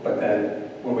vote. But then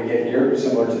when we get here,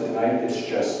 similar to tonight, it's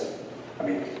just,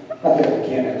 not that we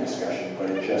can't have discussion, but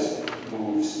it just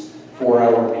moves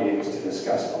 4-hour meetings to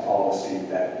discuss a policy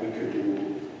that we could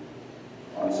do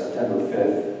on September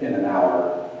 5th in an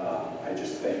hour. I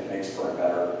just think it makes for a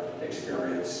better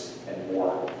experience and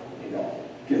more,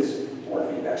 gives more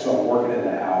feedback. So I'm working in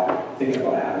that out, thinking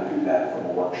about how to do that from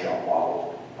a workshop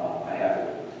model. I haven't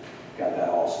got that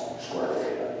all squared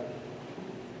away yet.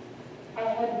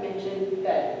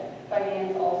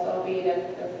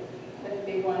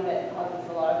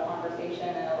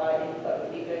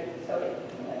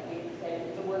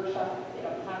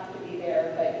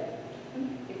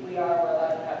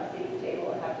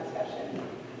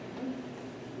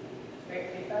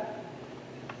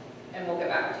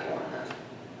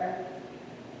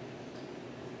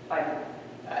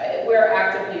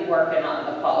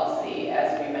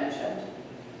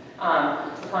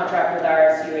 The contract with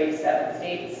RSU 87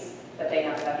 states that they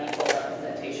have to have equal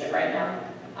representation right now.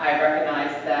 I recognize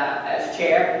that as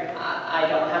chair, I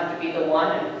don't have to be the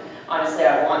one, and honestly,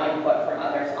 I want input from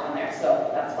others on there, so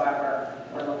that's why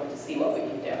we're looking to see what we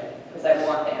can do, because I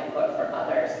want the input from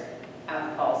others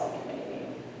at the policy committee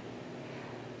meeting.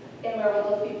 And where will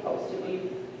those be posted? Will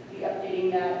you be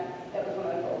updating that? That was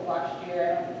one of the goals last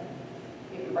year.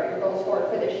 You can write your goals forward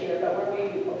for this year, but where will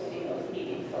you be posting those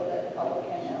meetings so that the public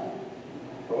can know?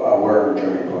 Wherever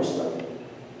Jody posts them,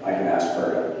 I can ask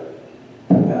her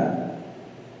to put that.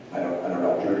 I don't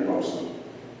know, Jody posts them.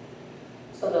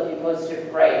 So they'll be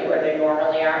posted right where they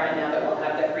normally are, and now that we'll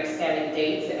have the freestanding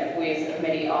dates, and if we as a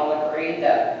committee all agree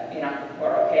that,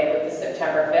 we're okay with the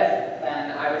September 5th,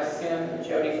 then I would assume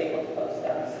Jody's able to post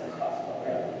them as soon as possible,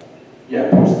 really. Yeah,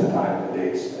 post the time, the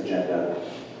dates, agenda,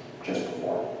 just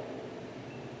before.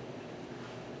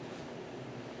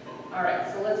 All right,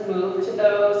 so let's move to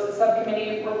those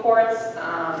subcommittee reports.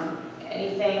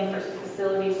 Anything for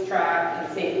facilities, track,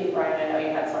 and safety? Brian, I know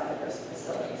you had something for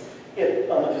facilities.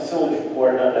 Yeah, on the facilities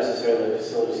report, not necessarily the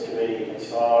facilities committee,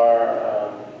 it's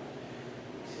our,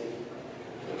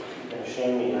 you're going to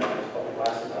shame me, I have to put my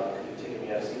glasses on because you're taking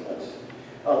me out of sequence.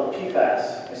 Oh, the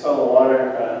PFAS. I saw the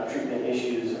water treatment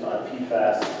issues on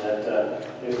PFAS that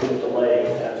there's been a delay.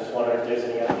 I just wonder if there's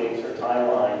any updates or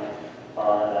timeline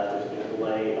on there's been a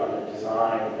delay on the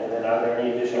design, and then are there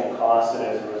any additional costs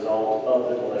that as a result of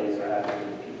the delays are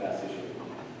happening with the PFAS issue?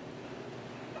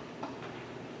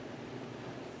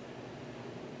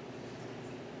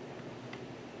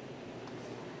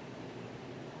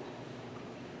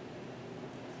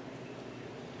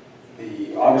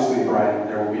 Obviously, Brian,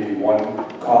 there will be one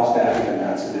cost added, and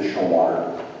that's additional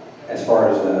water. As far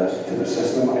as to the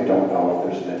system, I don't know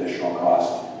if there's an additional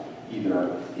cost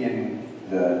either in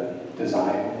the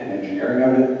design and engineering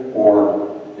of it,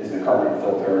 or is the carbon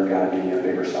filter got to be a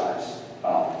bigger size?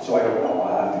 So I don't know.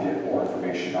 I'll have to get more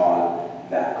information on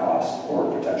that cost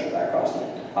or potential that cost.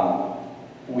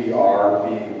 We are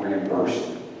being reimbursed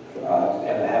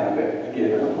and haven't been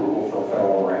given approval for a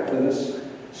federal grant for this.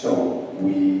 So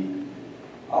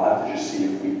I'll have to just see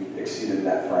if we've exceeded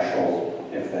that threshold,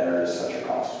 if there is such a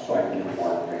cost. So I can give you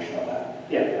more information on that.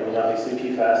 Yeah, I mean, obviously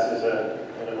PFAS is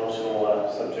an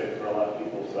emotional subject for a lot of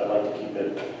people, so I'd like to keep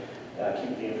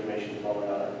the information flowing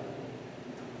on it.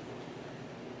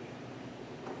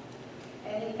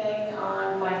 Anything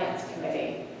on finance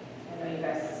committee? I know you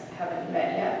guys haven't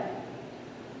met yet.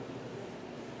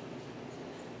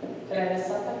 Did I miss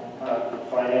something? On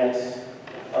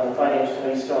the finance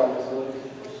committee, still on facilities?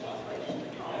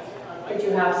 Did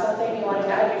you have something you wanted to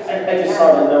add? I just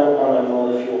saw the note on the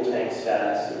motor fuel tank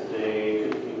status that they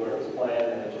could be where it was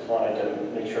planned, and I just wanted to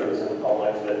make sure it was in the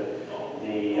public that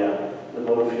the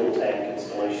motor fuel tank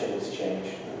installation was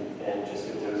changed, and just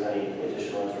if there was any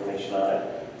additional information on it.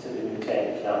 So the new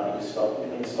tank cannot be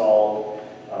installed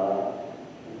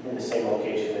in the same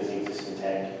location as the existing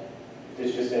tank. If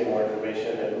there's just any more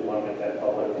information that we want to make that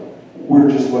public. We're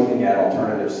just looking at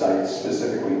alternative sites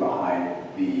specifically behind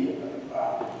the,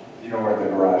 where the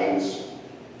garage is.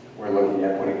 We're looking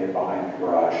at putting it behind the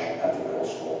garage at the middle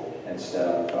school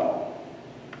instead of,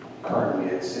 currently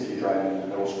it's, if you drive in the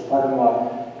middle school parking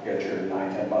lot, you got your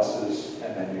 9-10 buses,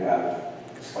 and then you have a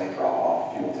slight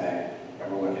drop-off fuel tank.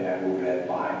 And we're looking at moving it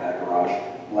behind that garage.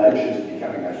 Ledge is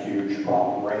becoming a huge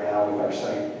problem right now with our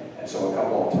site. And so a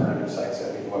couple alternative sites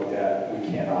that we've looked at, we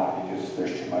cannot because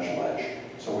there's too much ledge.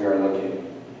 So we are looking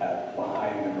at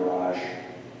behind the garage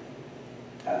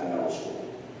at the middle school.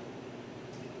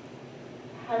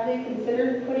 Have they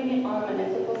considered putting it on the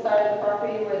municipal side of the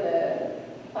property where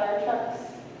the fire trucks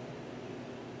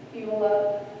fuel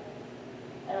up?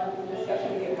 I don't know if the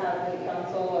discussion we could have with the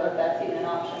council, or if that's even an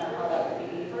option, or how that would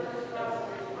be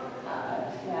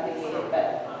navigated, but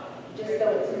just so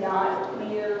it's not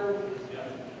near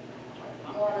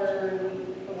water,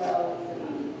 wells,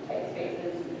 and tight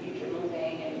spaces in the future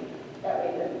moving, and that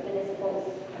way the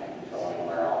municipals kind of controlling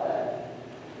where all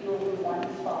the fuel in one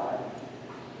spot.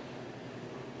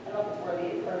 I don't know if it's worthy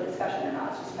for discussion or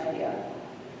not, it's just an idea.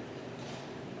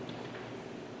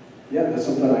 Yeah, that's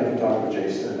something I can talk with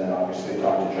Jason and then obviously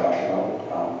talk to Josh about.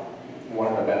 One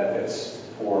of the benefits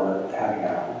for having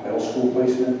a middle school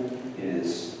placement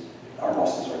is our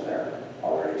buses are there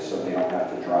already, so they don't have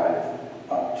to drive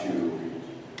up to,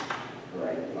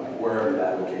 like wherever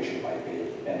that location might be.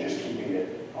 And just keeping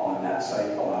it on that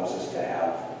site allows us to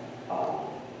have,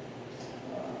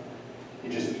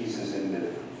 it just eases in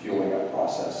the fueling up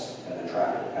process and the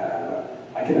traffic pattern.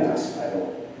 But I can ask, I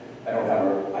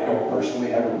don't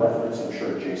personally have a preference. I'm sure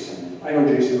I know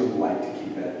Jason would like to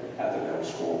keep it at the middle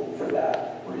school for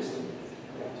that reason.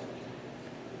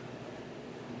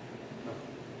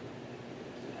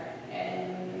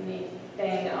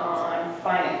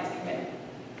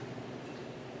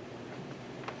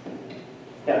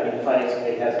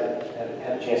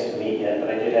 meet yet, but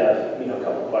I did have, you know, a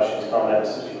couple of questions,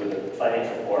 comments for the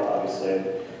finance report, obviously.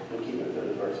 We'll keep it for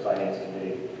the first finance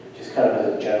committee. Just kind of as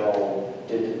a general,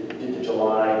 did the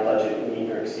July budget meet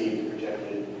or exceed the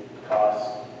projected cost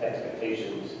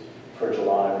expectations for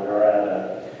July? We are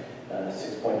at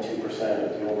 6.2%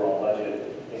 of the overall budget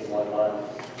in 1 month.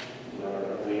 You know,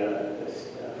 are we on a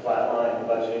flat line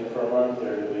budgeting for a month,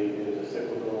 or do we use a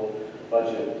cyclical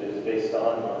budget that is based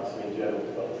on months? I mean, do you have a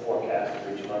forecast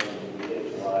for each month and we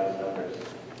get July's numbers?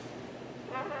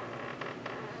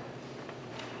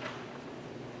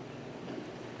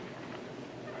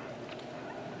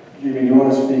 Jamie, do you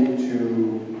want to speak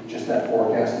to just that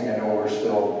forecasting? I know we're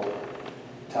still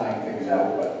tying things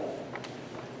out, but.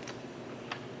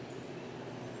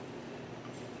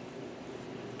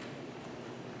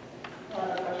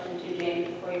 Another question to James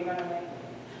before you run away.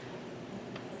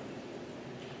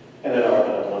 And then I'll have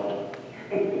another one.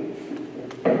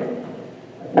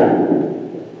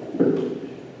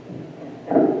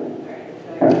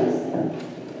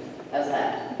 How's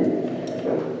that? Can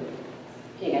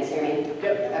you guys hear me?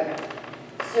 Yep. Okay.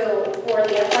 So for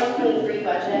the FY23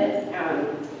 budget,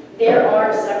 there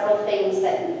are several things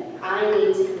that I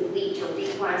need to complete to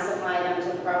reclassify them to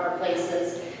proper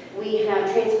places. We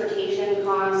have transportation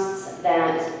costs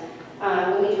that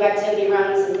when we do activity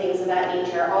runs and things of that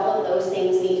nature, all of those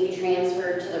things need to be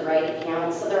transferred to the right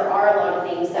account. So there are a lot of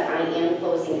things that I am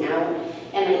closing out,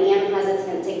 and I am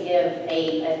hesitant to give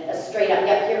a straight up,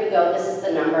 yep, here we go, this is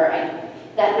the number.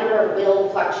 That number will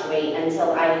fluctuate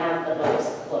until I have the books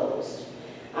closed.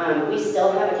 We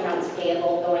still have accounts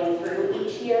payable going through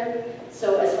each year.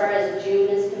 So as far as June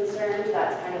is concerned,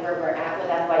 that's kind of where we're at with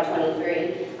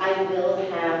FY23. I will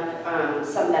have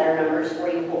some better numbers for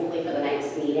you, hopefully for the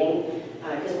next meeting,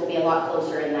 because we'll be a lot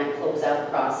closer in that closeout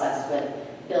process with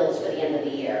bills for the end of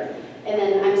the year. And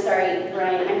then, I'm sorry,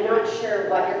 Brian, I'm not sure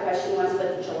what your question was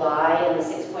with July and the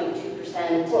 6.2%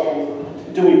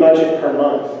 and... Do we budget per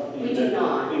month? We do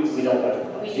not. We don't budget per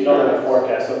month. We You do don't not. have a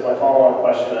forecast. So my follow-on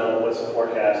question on what's the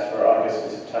forecast for August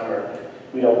and September,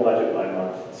 we don't budget by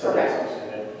month. So Correct. that's something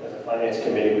that, as a finance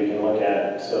committee, we can look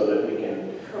at so that we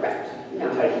can Correct. No.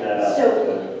 tighten that up.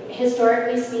 So,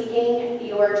 historically speaking,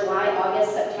 your July,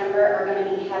 August, September are going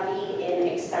to be heavy in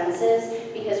expenses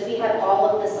because we have all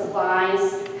of the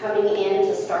supplies coming in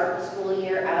to start the school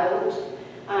year out.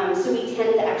 So we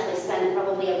tend to actually spend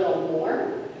probably a little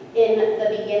more in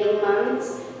the beginning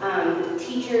months.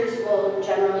 Teachers will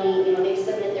generally, you know, they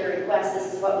submit their requests,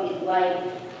 this is what we'd like.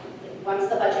 Once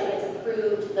the budget gets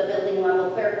approved, the building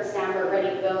level clerical staff are ready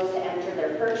to go to enter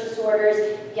their purchase orders,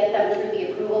 get them through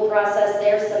the approval process.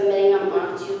 They're submitting them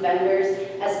off to vendors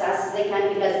as fast as they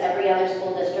can because every other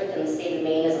school district in the state of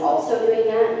Maine is also doing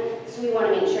that. So we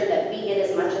want to make sure that we get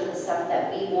as much of the stuff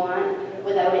that we want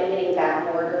without it getting back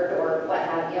ordered or what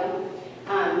have you.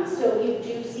 So you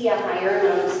do see a higher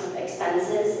amount of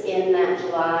expenses in that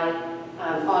July,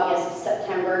 August,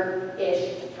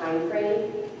 September-ish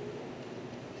timeframe.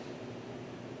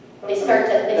 They start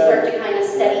to kind of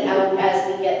steady out as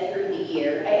we get through the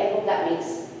year. I hope I'm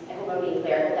being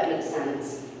clear, I hope that makes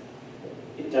sense.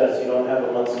 It does. You don't have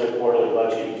a monthly or quarterly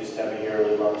budget, you just have a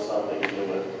yearly lump sum that you deal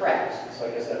with. Correct. So I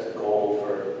guess that's a goal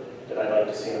that I'd like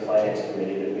to see in the finance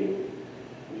committee, that we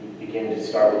begin to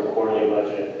start with a quarterly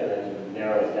budget and then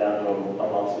narrow it down to a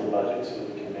monthly budget so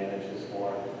that we can manage this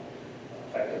more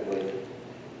effectively.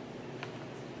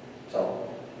 So.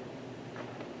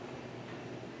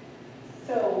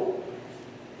 So,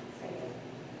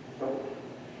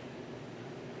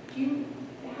 do you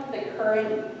have the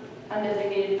current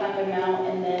undesignated fund amount,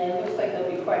 and then it looks like there'll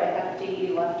be quite a hefty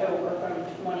leftover from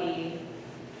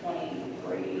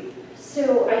 2023?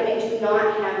 So I do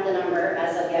not have the number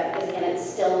as of yet, because again, it's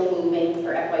still moving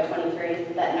for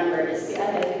FY23. That number is The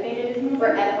undesignated is moving?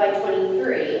 for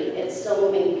FY23. It's still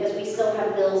moving because we still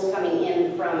have bills coming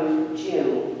in from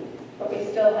June. But we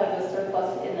still have a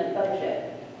surplus in the budget.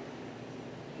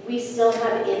 We still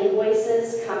have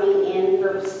invoices coming in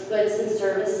for goods and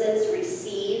services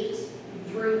received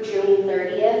through June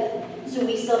 30th. So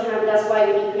we still have, that's why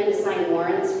when you come in to sign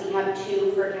warrants, we have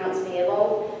 2 for accounts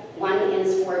payable. One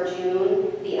is for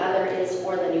June, the other is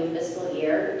for the new fiscal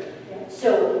year.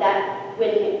 So that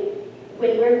when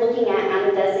we're looking at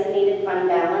undesignated fund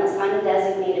balance,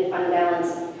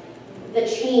 the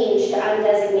change to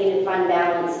undesignated fund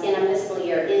balance in a fiscal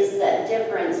year is the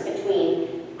difference between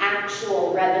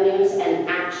actual revenues and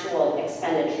actual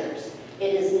expenditures.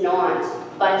 It is not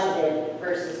budgeted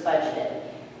versus budgeted,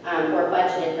 or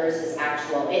budgeted versus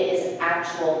actual. It is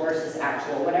actual versus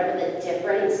actual. Whatever the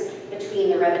difference between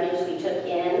the revenues we took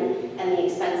in and the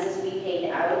expenses we paid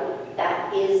out,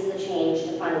 that is the change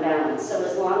to fund balance. So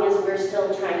as long as we're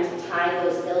still trying to tie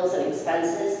those bills and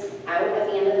expenses out at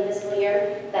the end of the fiscal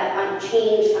year, that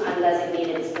change to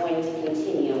undesignated is going to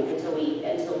continue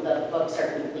until the books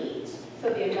are complete. So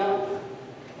the amount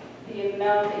that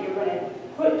you're going to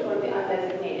put toward the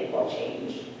undesignated will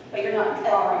change, but you're not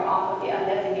drawing off of the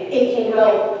undesignated. It can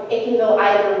go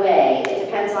either way. It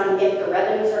depends on if the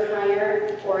revenues are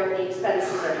higher or if the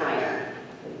expenses are higher.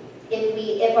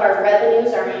 If our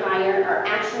revenues are higher, our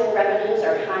actual revenues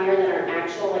are higher than our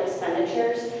actual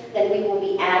expenditures, then we will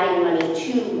be adding money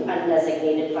to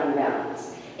undesignated fund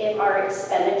balance. If our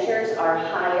expenditures are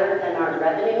higher than our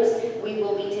revenues, we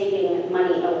will be taking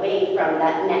money away from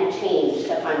that net change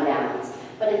to fund balance.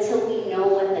 But until we know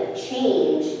what the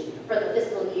change for the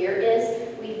fiscal year is,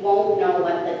 we won't know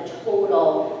what the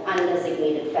total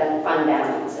undesignated fund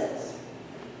balance is.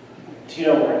 Do you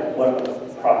know what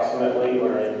approximately,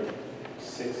 or in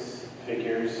 6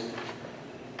 figures,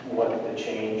 what the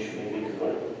change may be?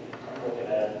 Because I'm looking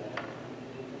at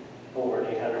over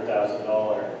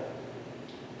 $800,000.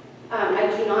 I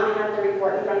do not have the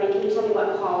report in front of me. Can you tell me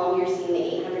what column you're seeing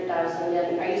the 800,000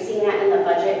 in? Are you seeing that in the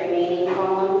budget remaining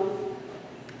column?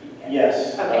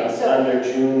 Yes. Okay, so under the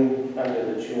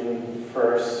June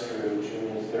 1st through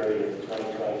June 30th,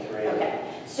 2023. okay.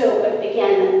 So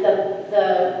again,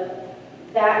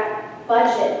 that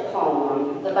budget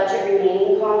column, the budget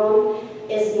remaining column,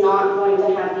 is not going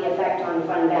to have the effect on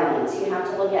fund balance. You have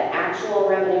to look at actual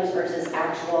revenues versus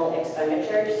actual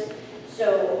expenditures.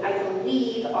 So I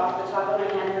believe, off the top of my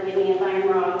head, forgive me if I'm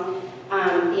wrong,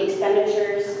 the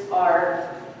expenditures are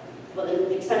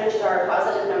a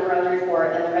positive number on the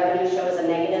report, and the revenue shows a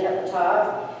negative at the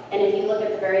top. And if you look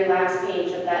at the very last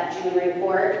page of that June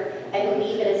report, I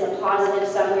believe it is a positive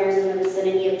somewhere in the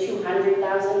vicinity of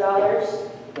 $200,000.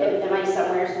 Am I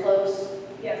somewhere close?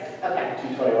 Yes. Okay.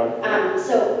 221.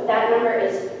 So that number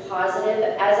is positive.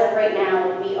 As of right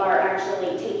now, we are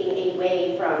actually taking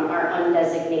away from our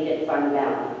undesignated fund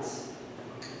balance.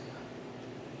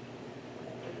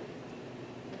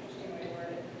 Interesting way to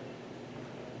word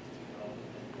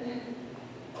it.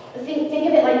 Think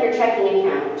of it like your checking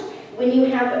account. When you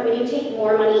take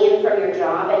more money in from your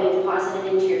job and you deposit it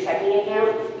into your checking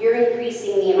account, you're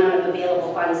increasing the amount of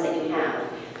available funds that you have.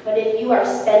 But if you are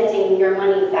spending your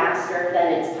money faster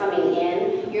than it's coming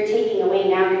in, you're taking away,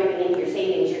 now you're giving into your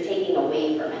savings, you're taking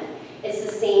away from it. It's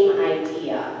the same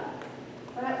idea.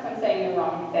 Perhaps I'm saying the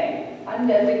wrong thing.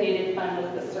 Undesignated fund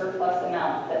was the surplus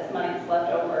amount that's money's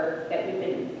left over that we've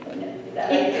been putting in. Is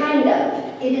that It right? kind of.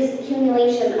 It is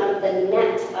accumulation of the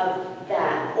net of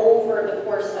that over the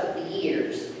course of the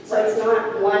years. So it's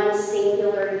not one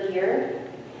singular year.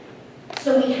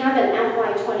 So we have an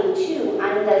FY22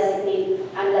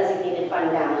 undesignated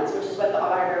fund balance, which is what the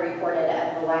auditor reported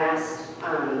at the last,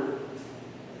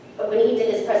 when he did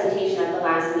his presentation at the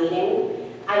last meeting.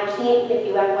 I can't give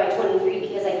you FY23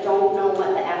 because I don't know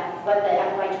what the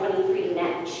FY23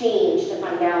 net change to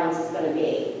fund balance is going to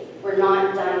be. We're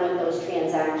not done with those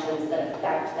transactions that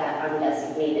affect that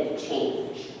undesignated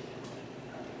change.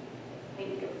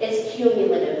 It's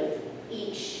cumulative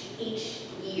each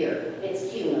year. It's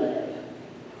cumulative.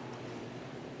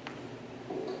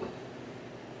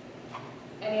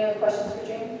 Any other questions for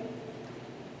Jane?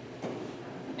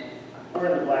 We're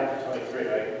in the black for 23,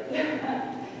 right?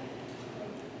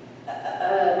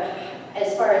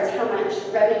 As far as how much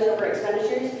revenues over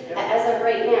expenditures, as of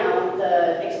right now,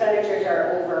 the expenditures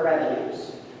are over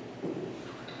revenues.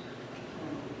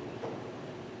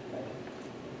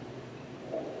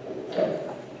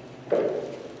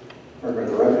 Remember,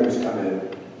 the revenues come in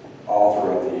all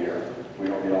throughout the year. We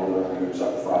don't get all the revenues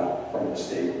up front from the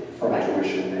state, from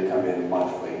tuition. They come in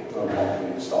monthly, they're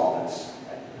monthly installments.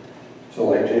 So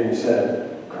like Jamie said,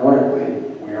 currently,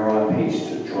 we are on pace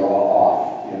to draw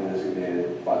off the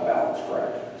undesignated fund balance,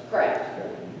 correct? Correct.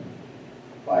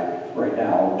 By right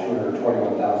now,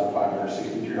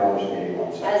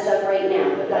 $221,563.81. As of right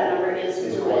now, but that number is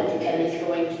Is fluid going to and is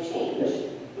going to change.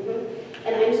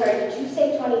 And I'm sorry, did you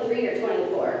say 23 or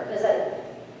 24? Is that,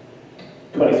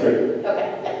 23.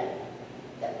 okay.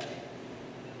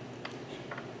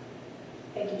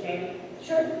 Thank you, Jamie.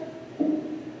 Sure.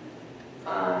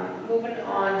 Moving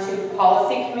on to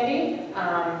policy committee.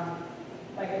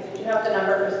 Like, do you have the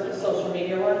number for the social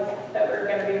media one that we're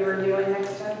going to be reviewing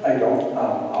next time? I don't.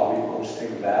 I'll be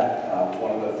posting that.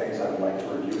 One of the things I would like to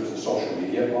review is the social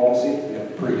media policy. We have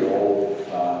a pretty old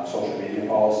social media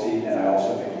policy, and I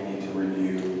also think we need to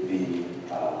review the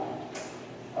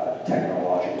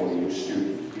technological use,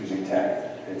 student using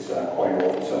tech. It's quite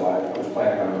old, so I was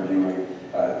planning on reviewing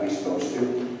at least those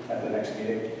two at the next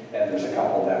meeting. and there's a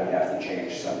couple that we have to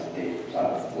change some date,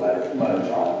 letters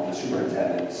on. The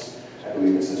superintendent's, I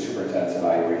believe it's the superintendent's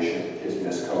evaluation is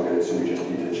miscoded, so we just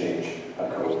need to change a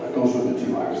code. But those were the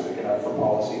two I was thinking of for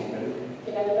policy committee.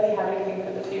 Did anybody have anything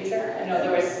for the future? I know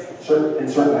there was, And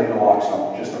certainly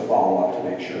naloxone, just a follow-up to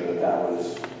make sure that that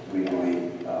was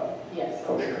legally yes.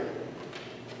 kosher.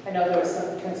 I know there was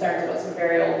some concerns about some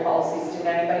very old policies. Did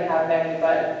anybody have any,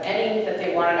 but any that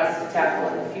they wanted us to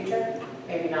tackle in the future?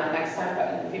 Maybe not next time,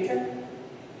 but in the future?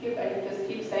 You guys just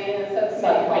keep saying a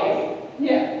subcommittee policy.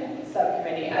 Yeah.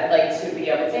 Subcommittee, I'd like to be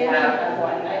able to They have. have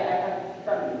one, I have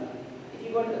from, if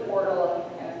you go to the portal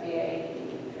of NSBA, you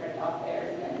can print off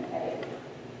theirs and then edit.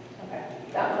 Okay,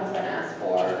 that one's been asked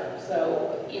for,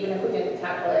 so even if we didn't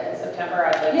tackle it in September,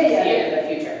 I'd like to Yeah, see yeah. it in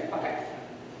the future. Okay.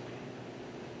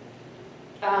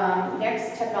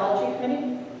 Next, technology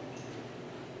committee.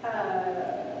 I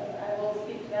will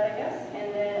speak to that, I guess.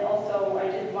 And then also, I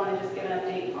did want to just get an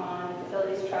update on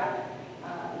facilities track.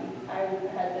 I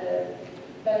had the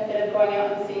benefit of going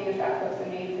out and seeing the track looks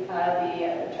amazing,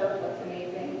 the turf looks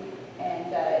amazing.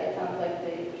 And it sounds like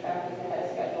the track is ahead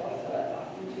of schedule, so that's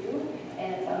awesome too.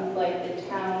 And it sounds like the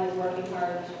town is working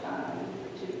hard to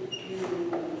do,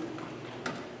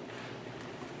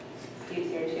 Steve's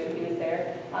here too, he was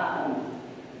there.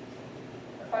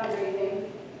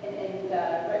 Fundraising and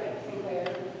Rick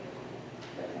Sinclair.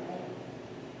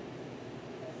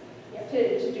 Yeah,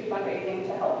 to do fundraising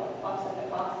to help offset the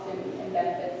cost and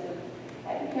benefits of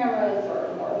adding cameras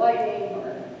or more lighting or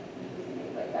increasing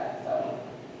things like that. So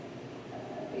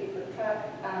that's big for track.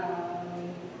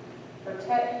 For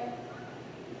tech,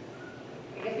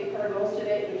 I guess we covered most of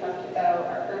it. We talked about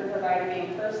our current provider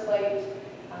being First Light,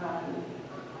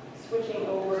 switching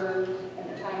over and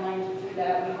the timeline to do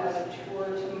that. We have a tour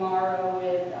tomorrow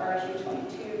with RSU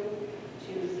 22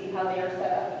 to see how they are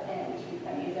set up and to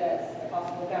kind of use that as a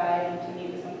possible guide and to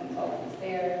meet with some consultants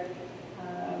there.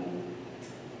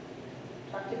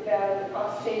 Talked about the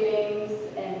cost savings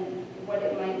and what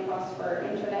it might cost for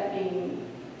internet being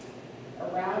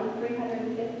around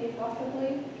 $350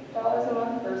 possibly a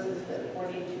month versus the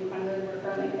 $4,200 we're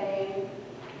currently paying.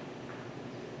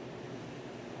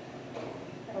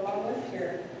 I have a long list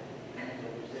here.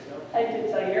 I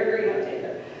did tell you, you're a great note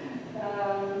taker.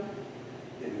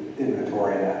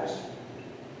 Inventory and apps.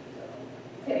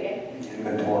 Say it again. The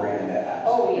inventory and the apps.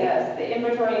 Oh, yes, the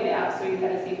inventory and the apps, so you can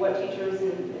kind of see what teachers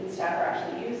and staff are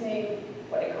actually using,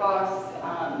 what it costs.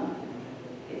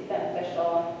 It's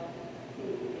beneficial. See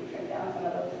if we can trim down some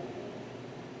of those.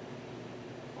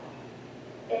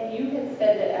 And you had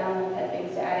said that Alan had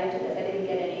things to add into this. I didn't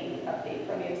get any update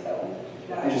from you, so.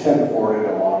 I just haven't forwarded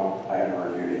it along. I haven't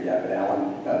reviewed it yet, but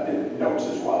Alan did notes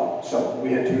as well. So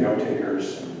we had two note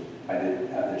takers, and I didn't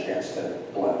have the chance to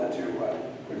blend the two, but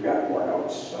we've got more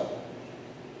notes. So.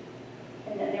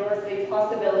 And then there was the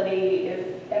possibility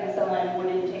if MSLN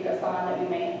wouldn't take us on that we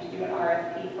may have to do an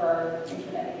RFP for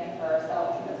internet again for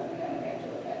ourselves, and that's something that we have to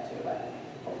look at too, but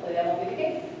hopefully that won't be the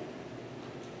case.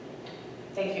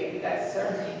 Thank you. You guys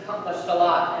certainly accomplished a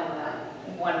lot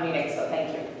in one meeting, so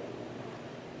thank you.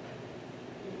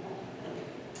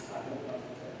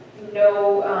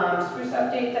 No spruce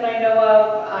update that I know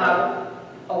of.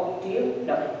 Oh, do you?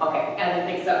 No. Okay. I didn't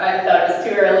think so. I thought it was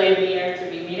too early in the year to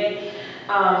be meeting.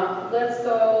 Let's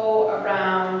go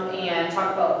around and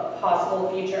talk about possible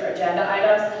future agenda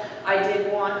items. I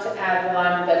did want to add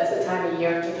one that's the time of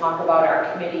year to talk about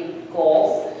our committee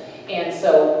goals. And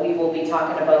so we will be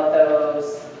talking about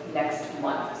those next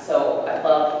month. So I'd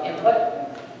love input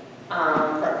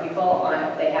from people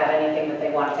on if they had anything that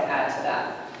they wanted to add to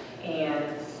that. And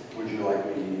would you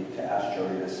like me to ask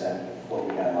Jody to send what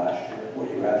we had last year, what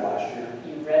you had last year?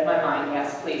 you read my mind.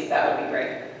 Yes, please. That would be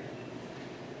great.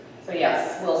 So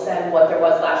yes, we'll send what there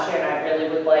was last year, and I really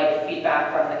would like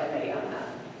feedback from the committee on that.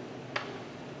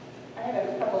 I have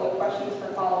a couple of questions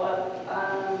for follow-up.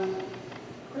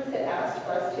 Chris had asked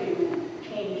for us to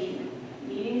change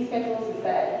meeting schedules. Is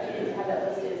that, he didn't have that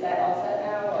listed, is that all set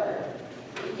now, or?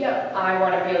 Yep, I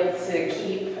want to be able to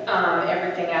keep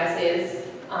everything as is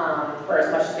for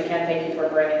as much as we can. Thank you for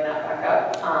bringing that back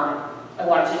up. I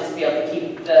want to just be able to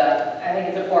keep I think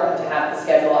it's important to have the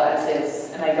schedule as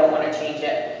is, and I don't want to change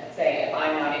it. Say if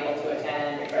I'm not able to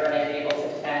attend, if you're not able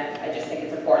to attend, I just think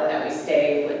it's important that we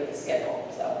stay with the schedule,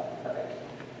 so, perfect.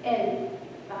 And,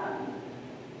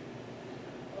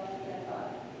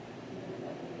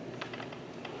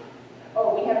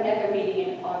 oh, we have another meeting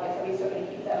in August. Are we still going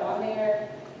to keep that on there?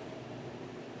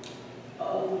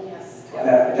 Oh, yes.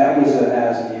 That was an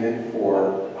as needed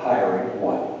for hiring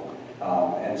one.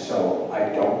 And so I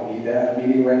don't need that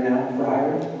meeting right now for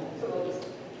hiring. So we'll just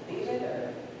leave it,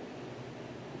 or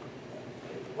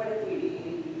what if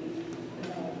we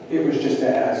it was just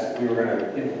as, we were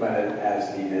gonna implement it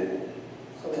as needed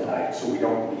tonight, so we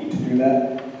don't need to do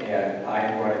that. And I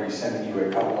am going to be sending you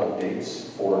a couple of dates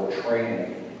for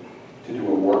training to do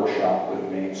a workshop with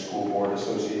Maine School Board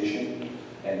Association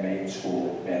and Maine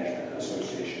School Management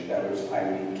Association. That was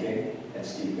Eileen King and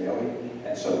Steve Bailey.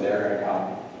 And so they're gonna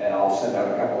come, and I'll send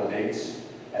out a couple of dates,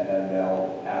 and then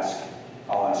I'll ask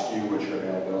you what your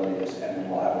availability is, and then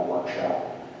we'll have a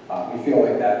workshop. We feel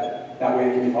like that way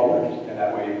it can be public, and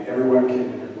that way everyone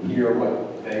can hear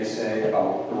what they say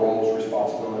about the roles,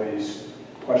 responsibilities,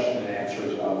 question and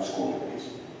answers of school committees.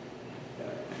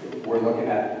 We're looking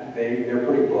at, they're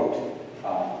pretty booked,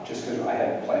 just because I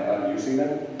hadn't planned on using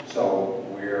them. So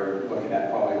we're looking at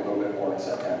probably a little bit more in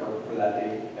September for that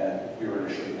date, and we were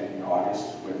initially thinking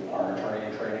August with our attorney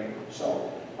in training.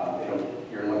 So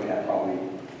you're looking at probably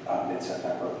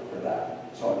mid-September for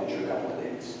that. So I'll get you a couple of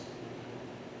dates.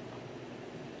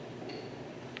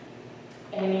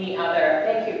 Any other,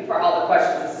 thank you for all the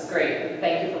questions, this is great, and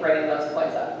thank you for bringing those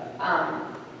points up.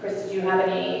 Chris, did you have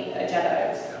any agenda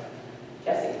items?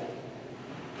 Jesse?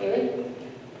 Haley?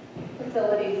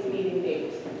 Facilities meeting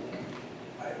dates.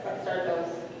 Let's start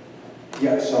those.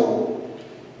 Yeah, so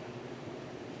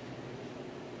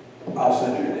I'll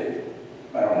send you a date.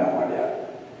 I don't have one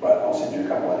yet, but I'll send you a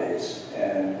couple of dates.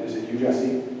 And is it you,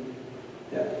 Jesse?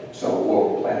 Yeah, so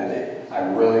we'll plan a date. I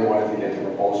really wanted to get the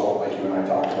proposal, like you and I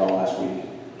talked about last week,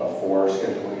 before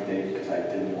scheduling a date, because I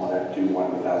didn't want to do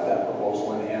one without that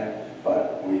proposal in hand.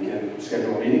 But we can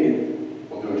schedule a meeting and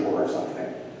we'll do a tour of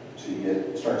something. So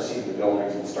you start seeing the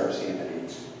buildings and start seeing the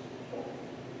needs.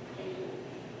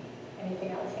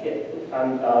 Anything else? Yeah,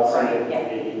 I'll send it Right, yeah.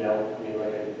 via email. I mean,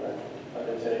 like I've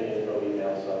been sending info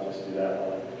email, so I'll just do that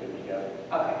while I get together.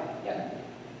 Okay, yeah.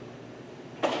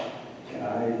 Can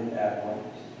I add one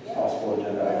possible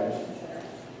agenda items?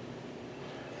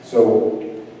 So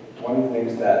one of the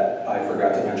things that I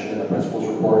forgot to mention in the principal's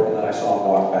report, and then I saw him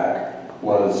walk back,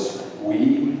 was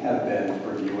we have been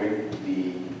reviewing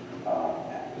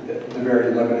the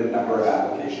very limited number of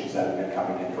applications that have been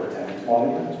coming in for attendance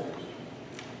monitoring.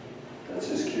 That's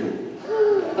his cue.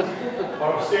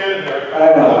 I'm standing there.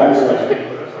 I know, I'm sorry.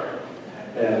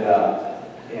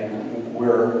 And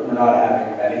we're not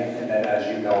having many, and then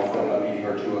as you know from a meeting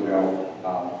or two ago,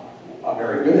 a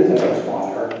very good attendance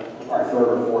monitor, our third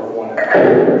or fourth one in 5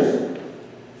 years.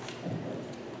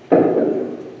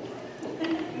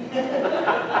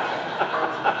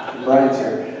 Brian's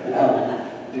here.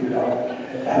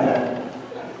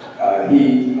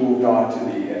 He moved on to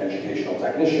be an educational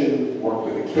technician, worked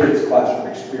with the kids, classroom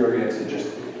experience.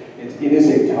 It is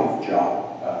a tough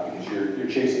job because you're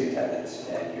chasing attendance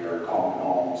and you're calling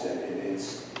homes, and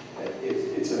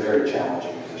it's a very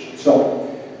challenging position. So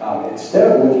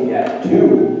instead of looking at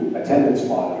 2 attendance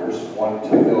monitors, one to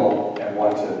fill and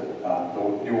one to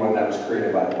the new one that was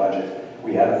created by the budget,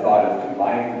 we had a thought of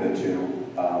combining the 2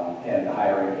 and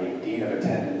hiring a dean of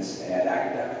attendance and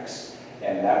academics.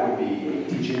 And that would be a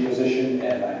teaching position,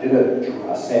 and I did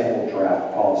a sample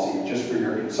draft policy just for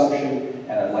your consumption,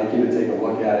 and I'd like you to take a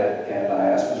look at it, and I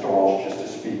asked Mr. Walsh just to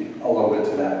speak a little bit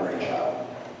to that brainchild.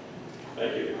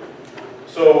 Thank you.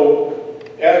 So,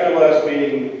 after last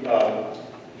meeting,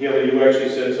 Haley, you actually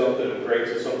said something, and Greg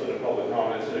said something in public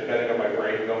comments, and it kind of got my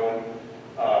brain going.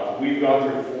 We've gone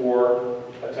through 4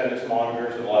 attendance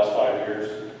monitors in the last 5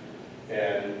 years,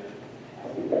 and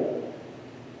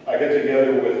I got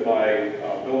together with my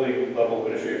building level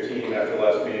administrative team after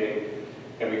last meeting,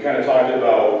 and we kind of talked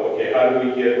about, okay, how do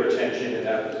we get retention in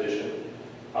that position?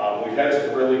 We've had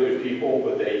some really good people,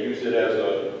 but they use it as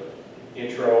a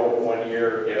intro 1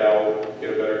 year, get out,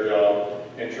 get a better job,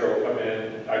 intro, come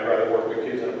in, I'd rather work with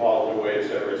kids in a positive way, et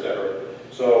cetera, et cetera.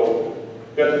 So,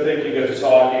 got to thinking, got to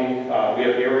talking. We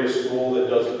have an area school that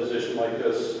does a position like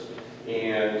this,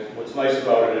 and what's nice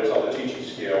about it is on the teaching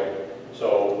scale.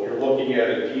 So you're looking at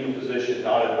a dean position,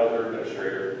 not another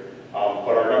administrator,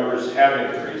 but our numbers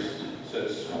have increased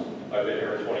since I've been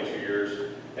here in 22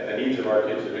 years, and the needs of our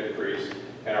kids have increased,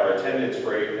 and our attendance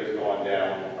rate has gone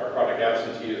down. Our chronic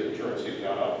absenteeism truancy has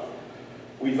gone up.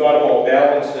 We thought about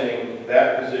balancing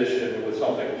that position with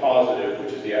something positive,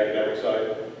 which is the academic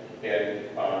side. And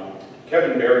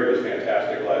Kevin Berry was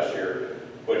fantastic last year,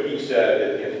 but he said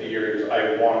at the end of the year, he goes,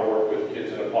 I want to work with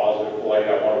kids in a positive light.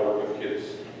 I want to work with kids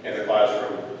in the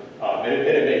classroom, and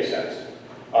it makes sense.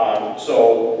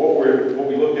 So what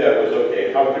we looked at was,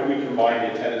 okay, how could we combine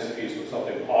the attendance piece with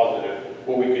something positive?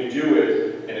 Well, we could do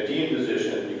it in a dean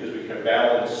position because we can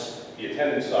balance the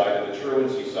attendance side and the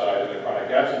truancy side and the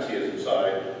chronic absenteeism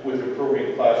side with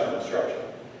improving classroom instruction.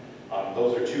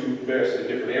 Those are 2 vastly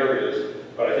different areas,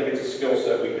 but I think it's a skill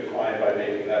set we could find by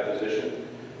making that position.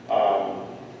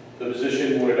 The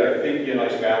position would, I think, be a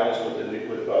nice balance with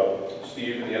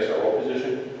Steve in the SRO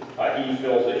position. He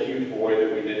fills a huge void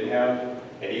that we didn't have,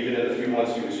 and even in the few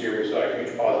months he was here, we saw a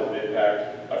huge positive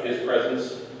impact of his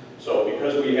presence. So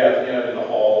because we have him in the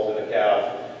halls and the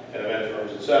CAF and the men's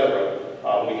rooms, etc.,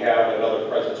 we have another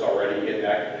presence already in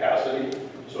that capacity.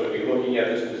 So if you're looking at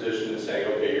this position and saying,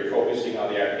 okay, you're focusing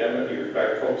on the academic, you're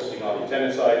focusing on the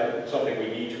attendance side, something we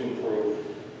need to improve.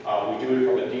 We do it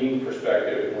from a dean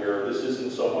perspective, where this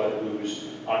isn't someone who's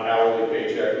on an hourly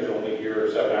paycheck, who's only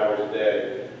here 7 hours a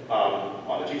day.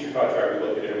 On the teacher contract, we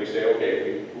look at it and we say,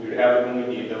 okay, we would have them when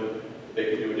we need them.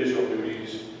 They can do additional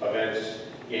duties, events,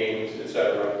 games,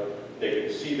 etc. They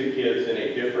can see the kids in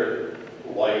a different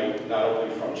light, not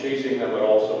only from chasing them, but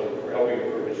also helping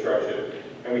improve instruction.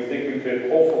 And we think we could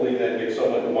hopefully then get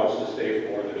someone who wants to stay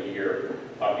for more than a year,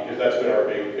 because that's been our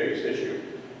biggest issue.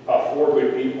 4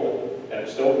 good people, and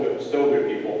still good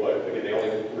people, but again, they only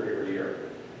were here a year.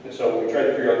 And so we tried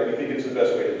to figure out, we think it's the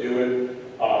best way to do it.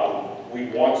 We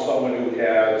want someone who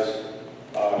has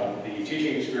the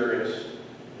teaching experience,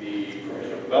 the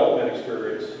professional development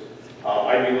experience.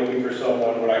 I'd be looking for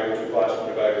someone, when I go to a classroom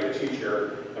to evaluate a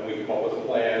teacher, and we come up with a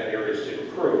plan and areas to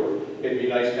improve, it'd be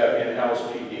nice to have in-house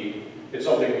PD. It's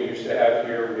something we used to have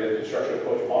here. We had the instructional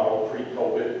coach model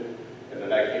pre-COVID, and then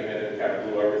that came in and kind of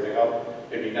blew everything up.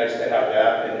 It'd be nice to have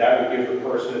that, and that would give the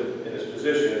person in this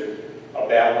position a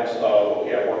balance of,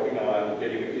 okay, I'm working on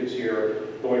getting the kids here,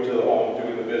 going to the home,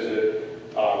 doing the visit,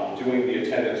 doing the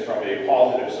attendance from a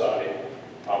positive side.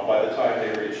 By the time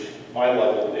they reach my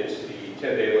level, it's the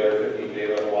 10-day letter, 15-day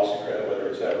letter, loss of credit letter,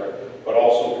 etc. But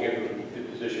also give them the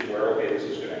position where, okay, this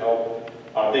is going to help.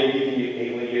 They need a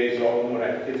liaison when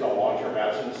I have kids on long-term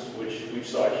absence, which we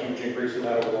saw a huge increase in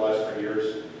that over the last 3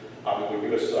 years. It would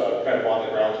give us kind of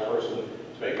on-the-ground person to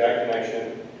make that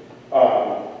connection.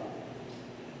 I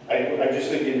just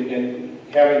think in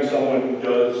having someone who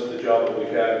does the job that we've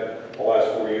had the last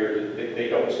 4 years, they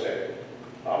don't stay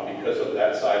because of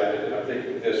that side of it. And I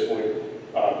think this would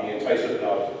be enticing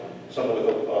enough, someone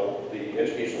with the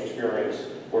educational experience,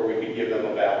 where we could give them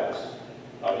a balance.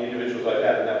 The individuals I've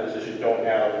had in that position don't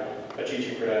have a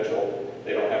teaching credential,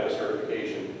 they don't have a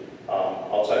certification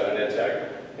outside of an ed tech,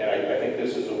 and I think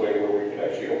this is a way where we could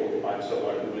actually hopefully find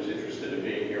someone who is interested in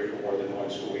being here for more than 1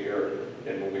 school year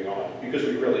and moving on, because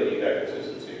we really need that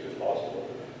consistency if it's possible.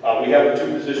 We have the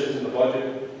 2 positions in the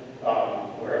budget.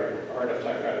 We're having a hard enough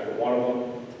time kind of for one of them.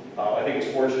 I think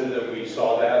it's fortunate that we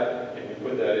saw that and we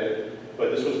put that in, but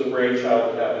this was the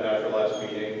brainchild that happened after last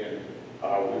meeting, and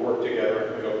we worked together and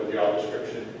coming up with the job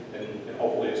description, and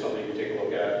hopefully it's something you take a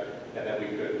look at, and then we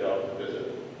could visit.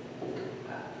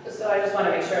 So I just want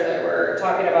to make sure that we're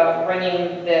talking about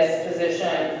bringing this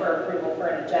position for approval for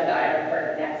an agenda item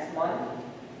for next month.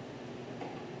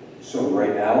 So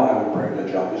right now, I would bring the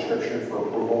job description for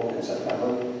approval in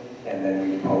September, and then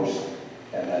we post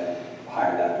and then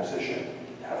hire that position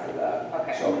after that.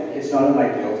 Okay. So it's not an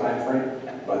ideal time frame,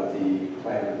 but the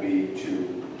plan would be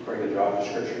to bring the job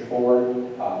description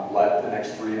forward, let the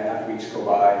next 3.5 weeks go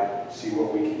by, see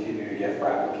what we continue to get for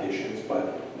applications,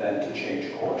 but then to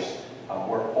change course.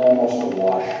 We're almost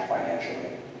awash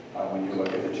financially when you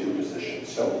look at the 2 positions.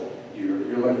 So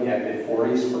you're looking at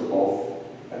mid-40s for both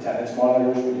attendance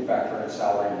monitors when you factor in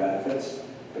salary and benefits,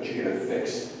 but you get a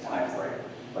fixed time frame,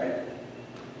 right?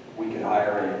 We can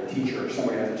hire a teacher,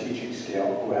 somebody on the teaching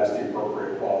scale who has the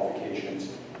appropriate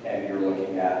qualifications, and you're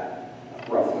looking at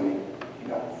roughly,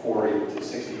 $40,000 to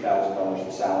 $60,000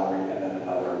 in salary, and then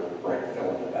another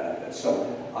fill in the benefits. So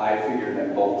I figured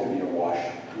them both to be a wash.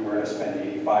 You were going to spend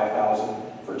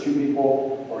 $85,000 for 2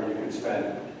 people, or you could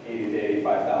spend $80,000 to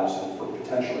 $85,000 for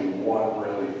potentially one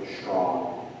really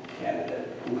strong candidate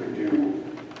who could do,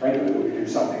 frankly, who could do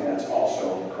something that's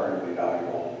also incredibly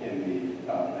valuable in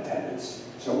the attendance.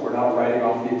 So we're not writing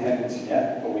off the attendance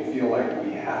yet, but we feel like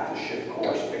we have to shift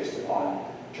course based upon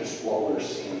just what we're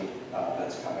seeing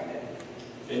that's coming in.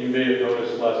 And you may have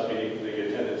noticed last meeting, the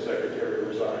attendance secretary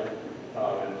resigned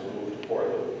and was moved to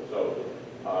Portland. So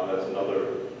that's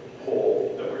another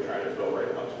hole that we're trying to fill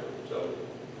right now too. So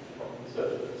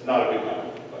it's not a big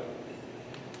number. But.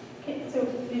 Okay, so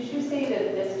did you say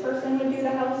that this person would do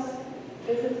the house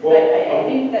visits? Well, I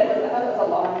think that was, I thought it was a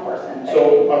law enforcement.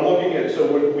 So I'm looking at,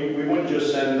 so we wouldn't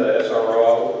just send the SRO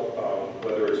out,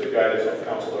 whether it's a guidance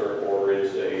counselor or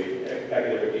it's a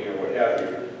academic dean or what have you.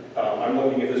 I'm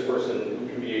looking at this person who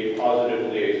can be a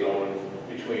positive liaison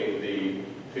between the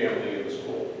family and the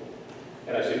school.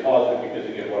 And I say positive because,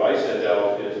 again, what I send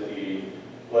out is the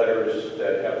letters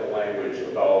that have the language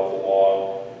about the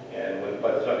law, and when,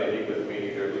 by the time they meet with me,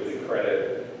 they're losing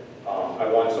credit. I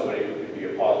want somebody who can be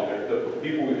a positive. The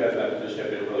people we've had in that position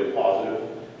have been really positive.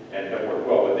 and have worked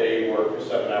well, but they work a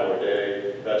 7-hour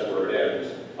day, that's where it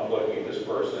ends. I'm looking at this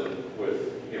person with,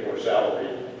 more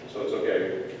salary, so it's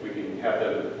okay. We can have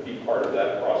them be part of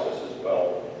that process as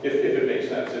well, if it makes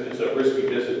sense. If it's a risky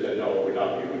visit, then no, it would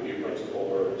not be with you principal,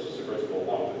 or it's just a principal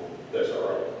along with the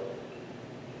SRO.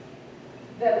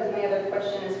 That was my other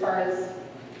question as far as,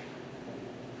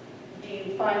 do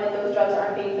you find that those jobs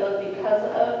aren't being filled because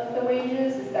of the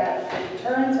wages? Is that the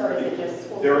returns, or is it just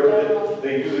schools in general?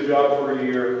 They do the job for a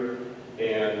year,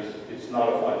 and it's not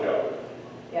a fun job.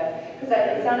 Yeah, because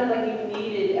it sounded like you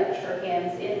needed extra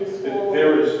hands in the school.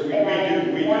 There is, we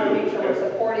And do. I want to make sure we're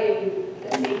supporting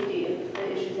the safety of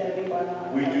the issues that have been going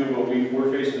on. We do, but we're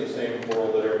facing the same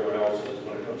world that everyone else is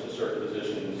when it comes to certain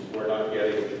positions. We're not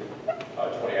getting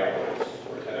 20 applicants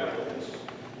or 10 applicants.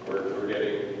 We're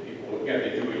getting people, again,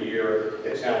 they do a year,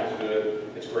 it sounds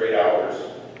good, it's great hours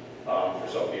for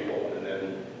some people, and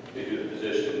then they do the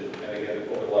position, and again,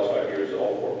 over the last 5 years,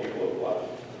 all 4 people have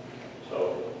left.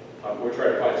 So we're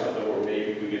trying to find something where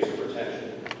maybe we get some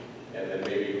retention, and then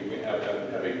maybe we can have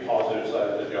them have a positive side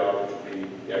of the job, which would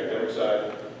be the academic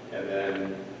side, and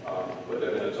then put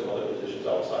them in some other positions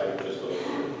outside of just those.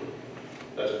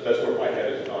 That's where my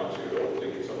head has gone to,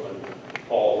 hopefully get someone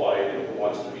qualified and who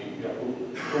wants to be,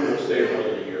 who will stay more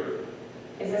than a year.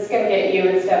 Is this going to get you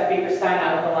and Steph Bieberstein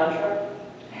out of the lunchroom?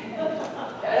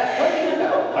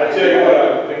 I tell you what,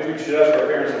 I think we should ask our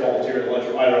parents to volunteer in the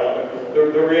lunchroom. I don't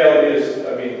know. The reality is,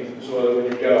 I mean, so when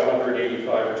you've got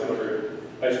 185 or 200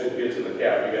 high school kids in the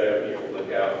CAF, you got to have people in the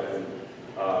CAF. And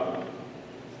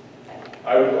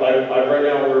right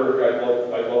now,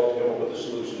 I'd love to come up with a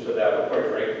solution to that, but quite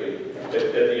frankly, at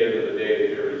the end of the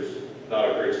day, there is not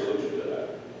a great solution to that.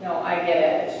 No, I get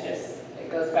it. It's just,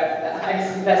 it goes back to that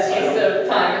highest and best use of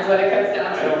time is what it comes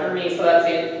down to for me. So that's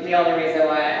the only reason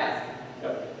why I asked.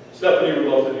 Yep. Stephanie would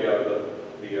love to be out of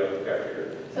the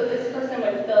cafeteria. So this person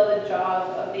would fill the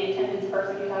job of the attendance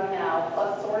person you have now,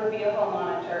 plus sort of be a hall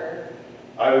monitor.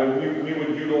 We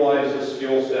would utilize a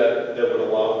skill set that would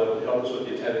allow them to help us with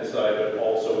the attendance side, but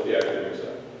also with the academic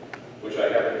side, which I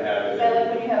haven't had. Is that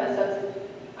like when you have a substitute?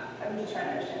 I'm just trying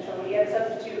to understand. So when you have a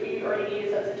substitute, you already need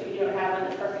a substitute, you don't have one,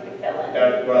 this person can fill in.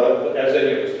 Well, as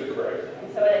any of us do, correct.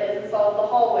 And so it doesn't solve the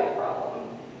hallway problem.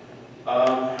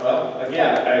 Well,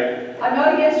 again, I'm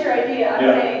not against your idea. I'm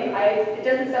Yeah. saying it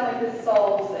doesn't sound like this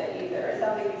solves it either. It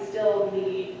sounds like we still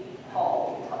need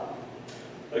hall.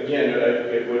 Again,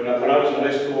 it would not, when I was in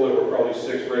high school, there were probably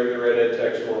 6 regular ed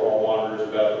techs who were all monitors,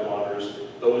 bathroom monitors.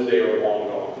 Those days are long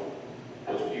gone.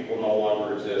 Those people no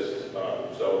longer exist.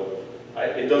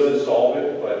 It doesn't solve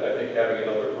it, but I think having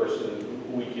another person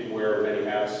who we can wear many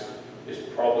hats is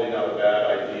probably not a bad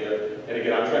idea. And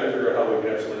again, I'm trying to figure out how we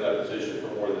can have someone in that position for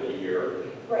more than a year.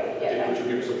 Right, yeah. Which will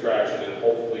give us some traction, and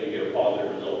hopefully you get a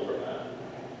positive result from that.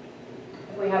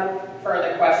 If we have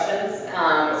further questions,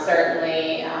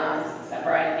 certainly send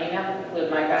Brian an email, include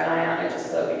Mike and I on it, just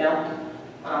so that we know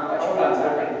what your thoughts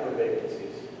are. For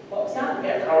vacancies. What was that?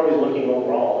 Yeah, how are we looking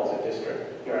overall as a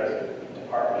district, or as a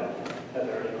department? Are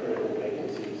there any critical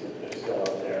vacancies that are still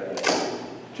out there?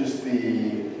 Just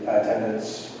the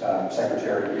attendance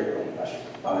secretary here,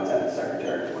 not attendance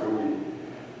secretary, what do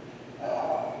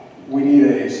we need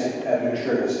an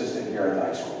administrative assistant here at the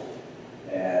high school,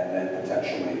 and then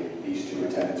potentially these 2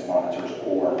 attendance monitors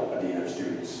or a dean of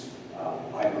students.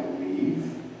 I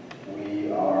believe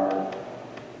we are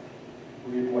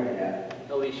reappointing that.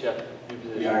 Alicia, new We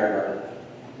position. hired her.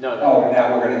 No, no. Oh,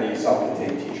 now we're going to need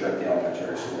self-contained teacher at the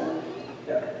elementary school.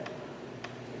 Yeah.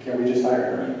 Can we just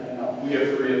hire her? No. We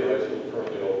have 3 at the high school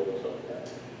currently open, so.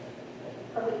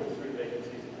 Probably. 3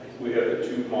 vacancies in high school. We have the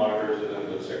 2 monitors and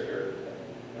then the secretary.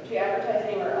 Do you advertise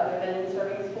anywhere other than in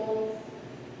serving schools?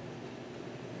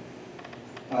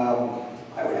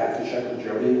 I would have to check with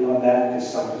Jody on that,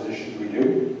 because some positions we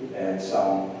do, and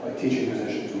some, like teaching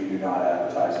positions, we do not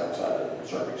advertise outside of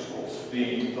serving schools.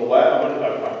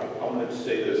 I'm going to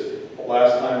say this. The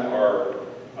last time our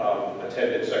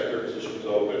attendance sector position was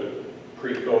open,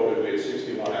 pre-COVID, we had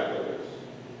 61 applicants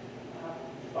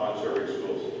on serving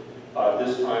schools.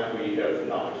 This time we have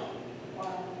not.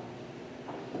 Wow.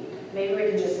 Maybe we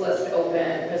can just list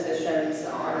open positions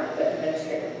on the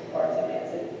administrative reports. I mean,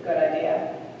 it's a good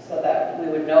idea, so that we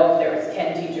would know if there was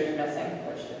 10 teachers missing,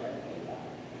 which there wouldn't be.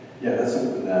 Yeah, that's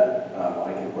something that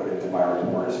I can put into my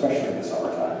report, especially in the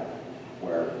summertime,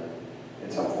 where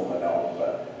it's helpful to know.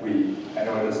 But I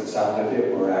know it doesn't sound like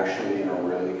it, we're actually in a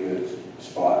really good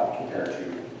spot compared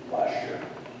to last year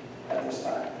at this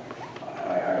time.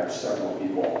 I hired several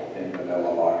people in the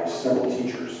middle of August, several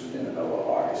teachers in the middle of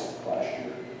August last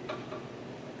year.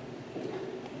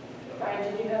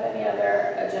 Brian, did you have any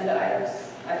other agenda items?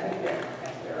 I think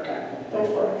we're back. Thanks,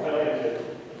 Brian. I'd like to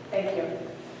Thank you.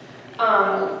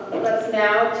 Let's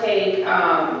now take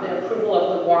the approval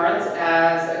of the warrants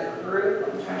as a group.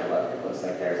 I'm trying to look, it looks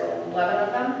like there's 11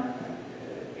 of them.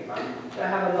 Do I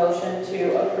have a motion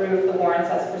to approve the warrants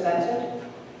as presented?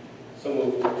 So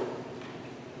moved.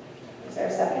 Is there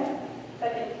a second?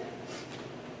 Second.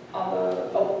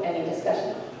 Any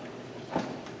discussion?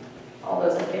 All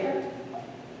those in favor?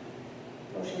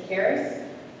 Motion carries.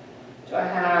 Do I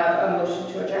have a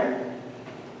motion to adjourn?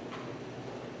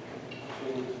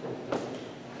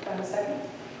 Do I have a second?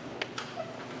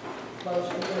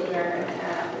 Motion to adjourn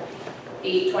at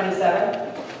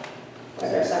 8:27. Is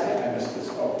there a second? I missed this.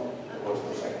 Oh, there was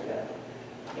no second, yeah.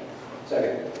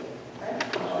 Second. All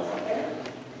right, all those in favor?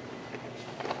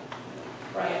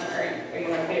 Brian, are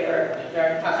you in favor of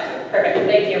adjourn? Perfect,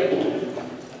 thank you.